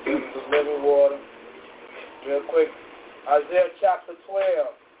 Rivers of living water. Real quick. Isaiah chapter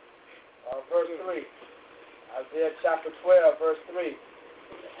 12, verse 3. Isaiah chapter 12, verse 3.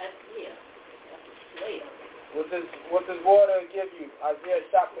 Isaiah chapter 12. What does water give you? Isaiah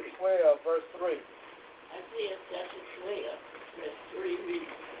chapter 12, verse 3. Isaiah chapter 12, verse 3 reads.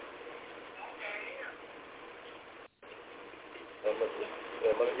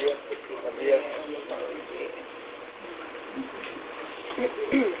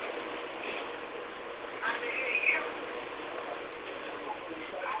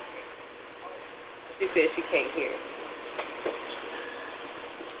 She said she can't hear.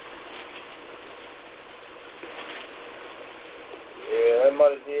 Yeah, that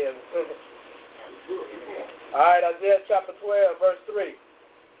mother did. All right, Isaiah chapter 12, verse 3.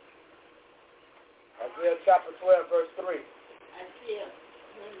 Isaiah chapter 12, verse 3.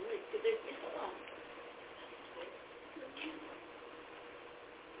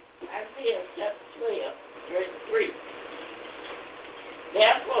 Isaiah chapter 12, verse 3.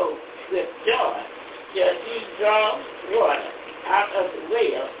 Therefore, with joy shall he draw water out of the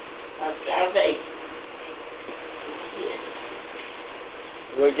well of salvation.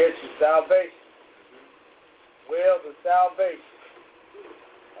 We'll get you salvation. Wells of salvation.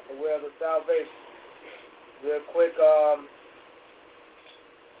 The wells of salvation. Real quick, go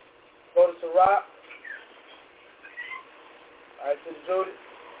to Sirach. All right, Sister Judy.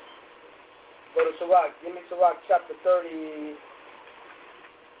 Go to Sirach. Give me Sirach chapter 30.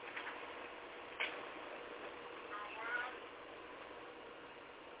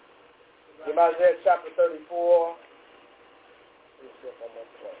 Give me Isaiah chapter 34. Let me see if I'm on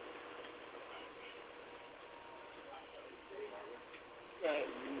point.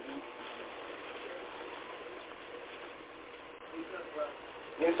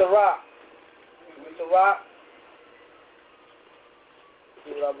 Give me Sirach. Give me Sirach.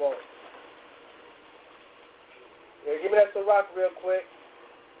 See what I want. Yeah, give me that Sirach real quick.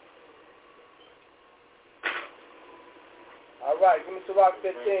 All right, give me Sirach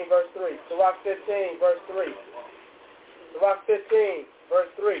 15, verse 3. Sirach 15, verse 3. Sirach 15, verse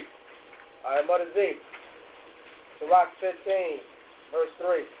 3. All right, Mother Z. Sirach 15, verse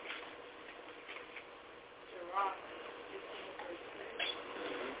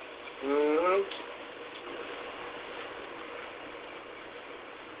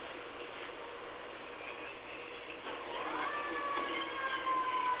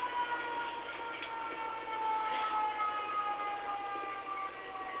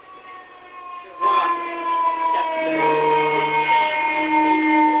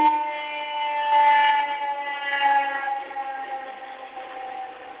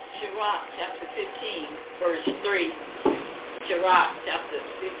Sirach chapter 15, verse 3. Sirach chapter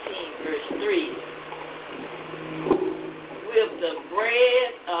 15, verse 3. With the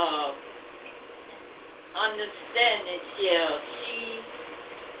bread of understanding shall she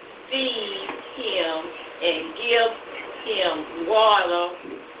feed him and give him water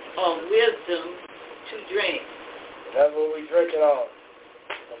of wisdom to drink. That's what we drink it on.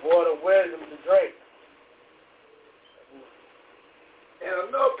 The water of wisdom to drink. And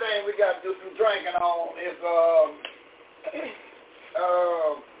another thing we got to do some drinking on is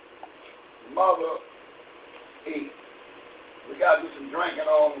Mother E. We got to do some drinking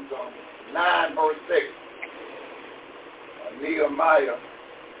on 9 verse 6. Nehemiah.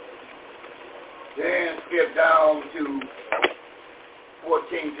 Then skip down to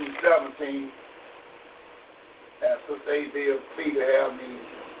 14 through 17. And Sister A.B. Peter have me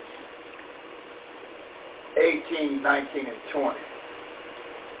 18, 19, and 20.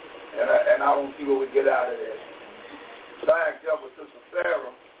 And I don't see what we get out of this. So I asked up with Sister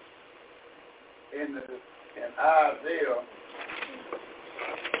Sarah in Isaiah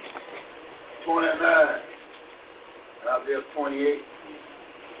 29, and Isaiah 28,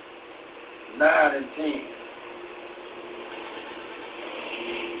 9 and 10.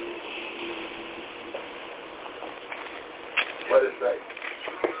 What does it say?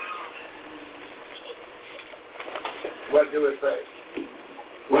 What do it say?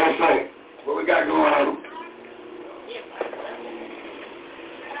 What it say? What we got going on?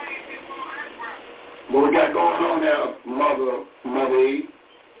 What we got going on now, Mother E?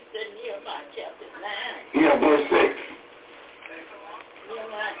 It's in Nehemiah chapter 9. Yeah, verse 6.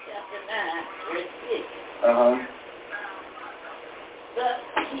 Nehemiah chapter 9, verse 6. Uh-huh. But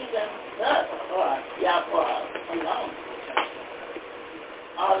even thus are Yahweh alone.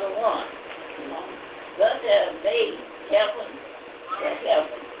 All the one. Thus have made heaven the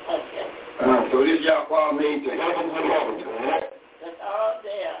heaven of heaven. So this Yahweh made the heavens and heavens, correct? That all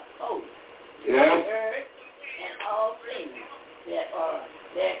their hosts, Yeah. the earth, and all things that are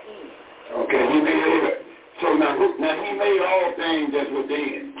therein. Okay, he made it. So now he made all things that's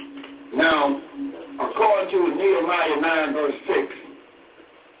within. Now, according to Nehemiah 9 verse 6,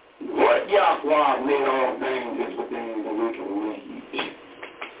 what Yahweh made all things that's within that we can read?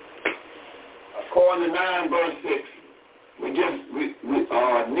 According to 9 verse 6,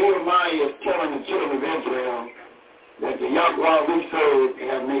 Nehemiah is telling the children of Israel that the Yahweh we serve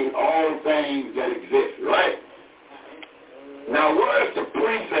have made all things that exist, right? Now, what is the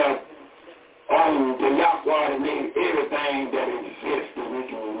precept on the Yahweh that made everything that exists that we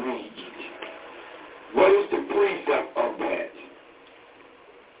can read? What is the precept of that?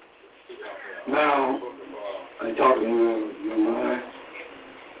 Now, I'm talking to you, mind.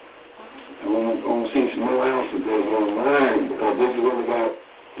 I want to see some more answers there in your mind, because this is what we got to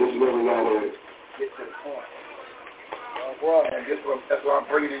get to the point. And that's why I'm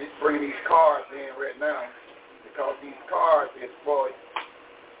bringing these cards in right now, because these cards is for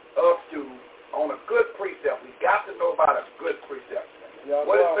us to, on a good precept. We got to know about a good precept. Yeah,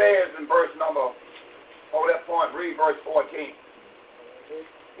 what it says in verse number, that point, read verse 14.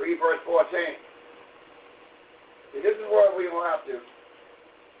 Read verse 14. See, this is where we will have to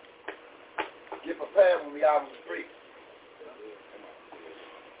get prepared when we out on the street.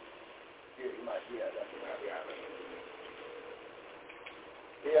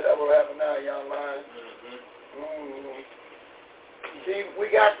 Yeah, that will happen now, young man. Mm-hmm. See, we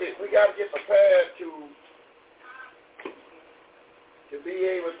got to get prepared to be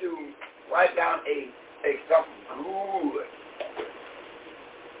able to write down something good.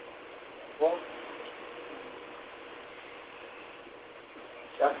 Well,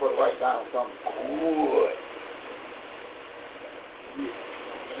 that's what write down something good.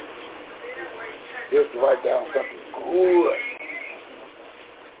 Just to write down something good.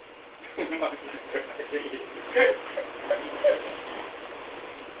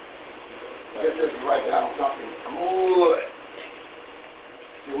 Just to write down something good.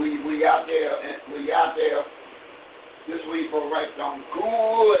 We out there this week for write something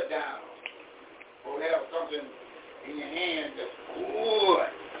good down. Or have something in your hand that's good.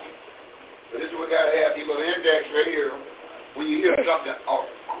 So this is what we gotta have, these little index right here. When you hear something, a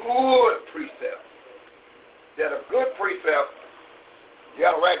good precept. That a good precept, you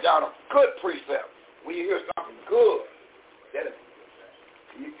gotta write down a good precept. When you hear something good, that is,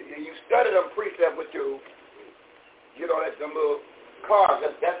 you study them precept with you, that's them little cards.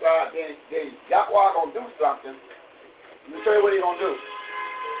 That's why then Yahweh gonna do something. Let me tell you what he's gonna do.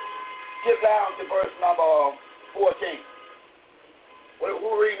 Get down to verse number 14. Who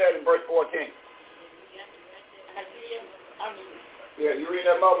reading that in verse 14? Yeah, you read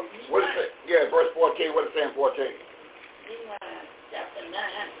that, Mother? What is it? Yeah, verse 14. What is it saying, 14? Nehemiah chapter 9,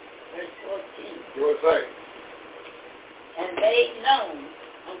 verse 14. What does it say? And made known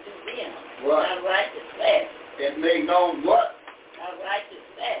unto them What? thy righteous fast. And made known what? Thy righteous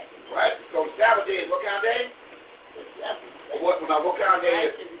fast. Right? So Sabbath day is what kind of day? The Sabbath day. What kind of day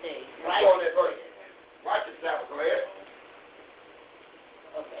is? Righteous day. Let's go on that verse. Righteous Sabbath. Go ahead.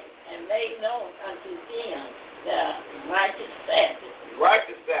 Okay. And made known unto them the righteous fast.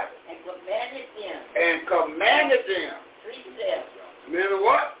 Righteous Sabbath. And commanded them. And commanded them. Precepts. Remember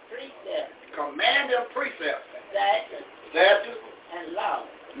what? Precepts. Command them precepts. Statutes. And laws.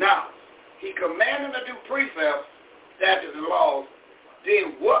 Now, he commanded them to do precepts, statutes, and laws.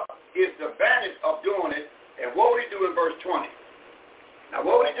 Then what is the advantage of doing it? And what would he do in verse 20? Now,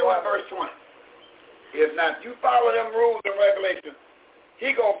 what would he do in verse 20? If not you follow them rules and regulations,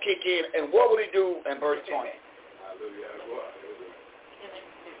 he going to kick in. And what would he do in verse 20?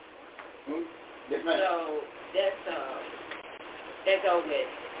 Yes, ma'am. So that's over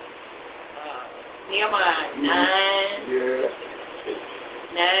it. Nehemiah 9, Yeah.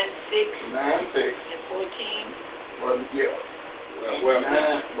 9, 6, 9, 6. and 14. Well, yeah. Well,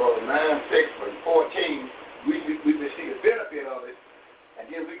 9, 6, and 14, we will see the benefit of it,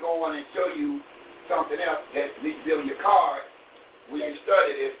 and then we go on and show you something else that needs to be on your card when you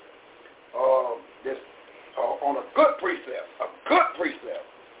study this, on a good precept,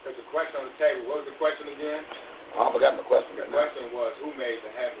 There's a question on the table. What was the question again? I forgot my question. The question was, who made the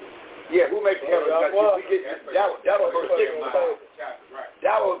heaven? Yeah, who makes the heaven? That was verse 6. Right.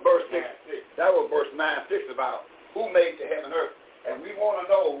 That was verse 6. That was verse 9, 6 about who made the heaven and earth. And we want to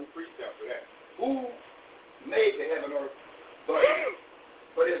know Precept for that. who made the heaven and earth. But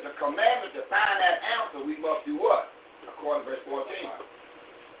it's a commandment to find that answer, we must do what? According to verse 14.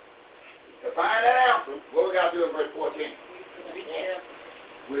 To find that answer, what we got to do in verse 14?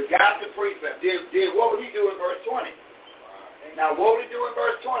 We got the precept. Then what would he do in verse 20? Now, what would he do in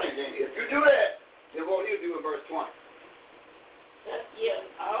verse 20? Then if you do that, then what would he do in verse 20? Yeah,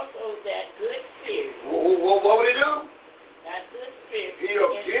 also that good spirit. What would he do? That good spirit.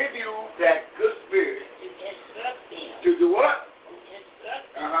 He'll give you that good spirit. To instruct them. To do what? To instruct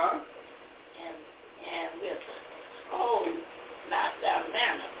them. And with lifestyle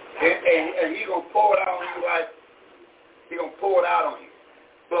manner. And he's going to pour it out on you like, he's going to pour it out on you.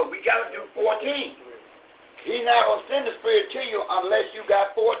 But we got to do 14. He's not going to send the Spirit to you unless you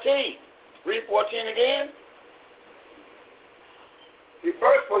got 14. Read 14 again. See,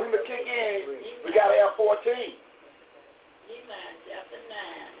 first, for him to kick in, we got to have 14. Nehemiah chapter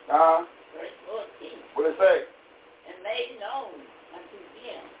 9, verse 14. What does it say? And made known unto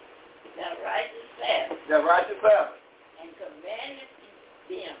them the righteous Sabbath. The righteous Sabbath. And commanded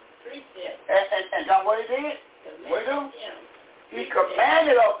them precepts. And John, what he did? What he do? He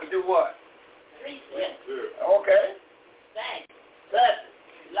commanded us to do what? Precepts. Okay. Thanks.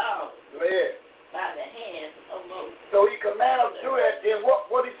 Statutes. Laws. Go ahead. By the hands of Moses. So he commanded us to do that. Then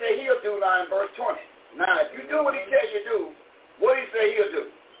what he say he'll do now in verse 20? Now, if you do what he tell you to do, what he say he'll do?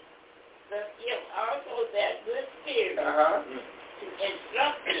 Also that good spirit to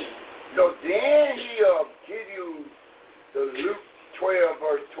instruct them. So then he'll give you the Luke 12,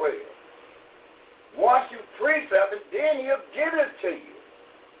 verse 12. Once you precept it, then he'll give it to you.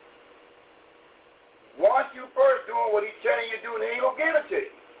 Once you first doing what he's telling you to do, then he'll give it to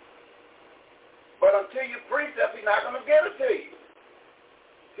you. But until you precept, he's not going to give it to you.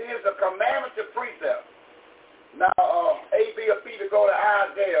 See, it's a commandment to precept. Now, A, B, or B to go to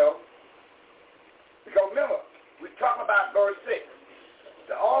Isaiah. Because remember, we're talking about verse 6.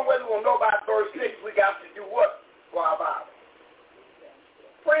 The only way we're going to know about verse 6, we got to do what for our Bible?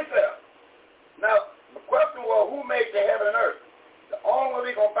 Precept. Now, the question was, who made the heaven and earth? The only way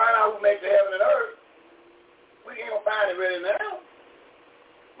we're going to find out who made the heaven and earth, we ain't going to find it really now.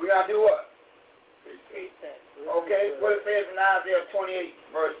 We got to do what? Okay, what it says in Isaiah 28,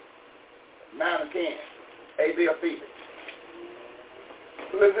 verse 9 and 10. A, B, or B.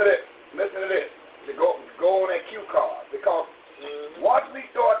 Listen to this. Listen to this. To go on that cue card. Because once we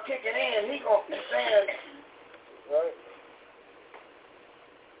start kicking in, he's going to be saying, right?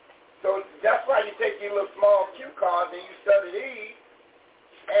 So that's why you take your little small cue cards and you study these.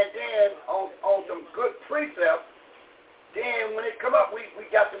 And then on some good precepts, then when it come up, we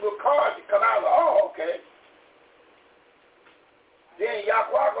got the little cards that come out. Oh, okay. Then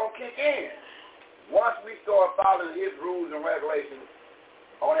Yahweh going to kick in. Once we start following his rules and regulations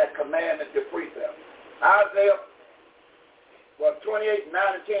on that commandment to precept. Isaiah, 28, 9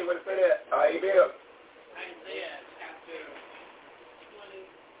 and 10, what it say there? Abel. Isaiah chapter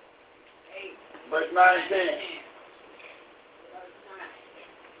 28. Verse 9 and 10. Verse 9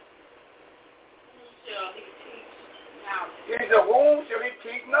 shall he teach knowledge? He said, whom shall he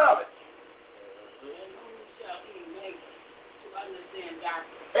teach knowledge? And whom shall he make to understand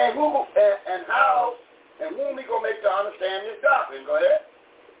doctrine? And how, and whom he going to make to understand this doctrine? Go ahead.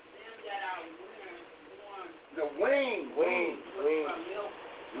 Them that are born the weaned. from milk.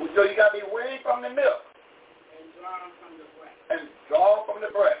 So you got to be weaned from the milk. And drawn from the breast. And drawn from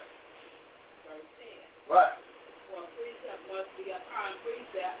the breast. Verse 10. Right. For precept must be upon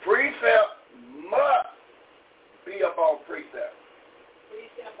precept. Precept must be upon precept.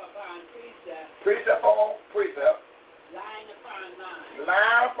 Precept upon precept. Precept upon precept. Line upon line.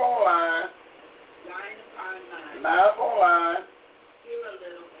 Line upon line. Line upon line. Line upon line. Here a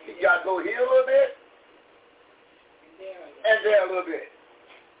little. You got to go here a little bit. And there a little bit.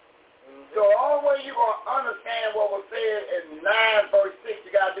 So the only way you're going to understand what was said in 9 verse 6,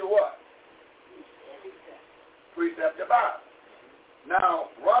 you got to do what? Precept your Bible. Now,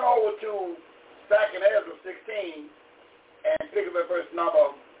 run over to 2nd Ezra 16 and pick up at verse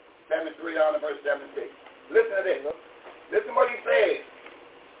number 73 down to verse 76. Listen to this. Listen what he said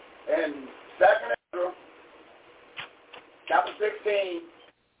in 2nd Ezra chapter 16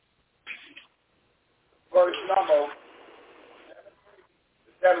 verse number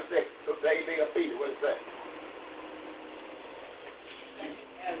 76. So say anything of Peter. What it say?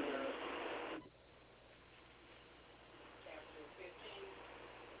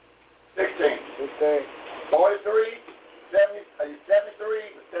 Chapter 15. 43, 73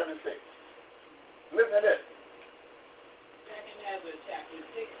 to 76. Listen to this. 2nd Ezra chapter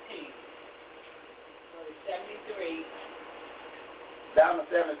 16, verse 73. Down to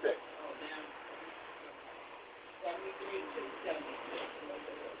 76. Oh, down. 73 to 76.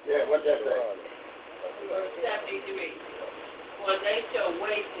 Yeah, what's that say? Verse 73. For they shall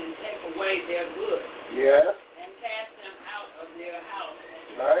waste and take away their goods. Yeah. And cast them out of their house.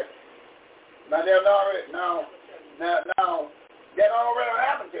 Right. Now that already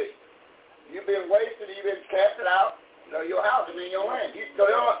happened to you. You've been wasted, you've been casted out. Your house is in your land.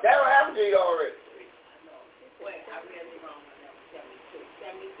 That'll happen to you already. Wait, I read it wrong on that 72.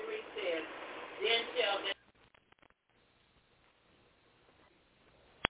 73 says, then shall they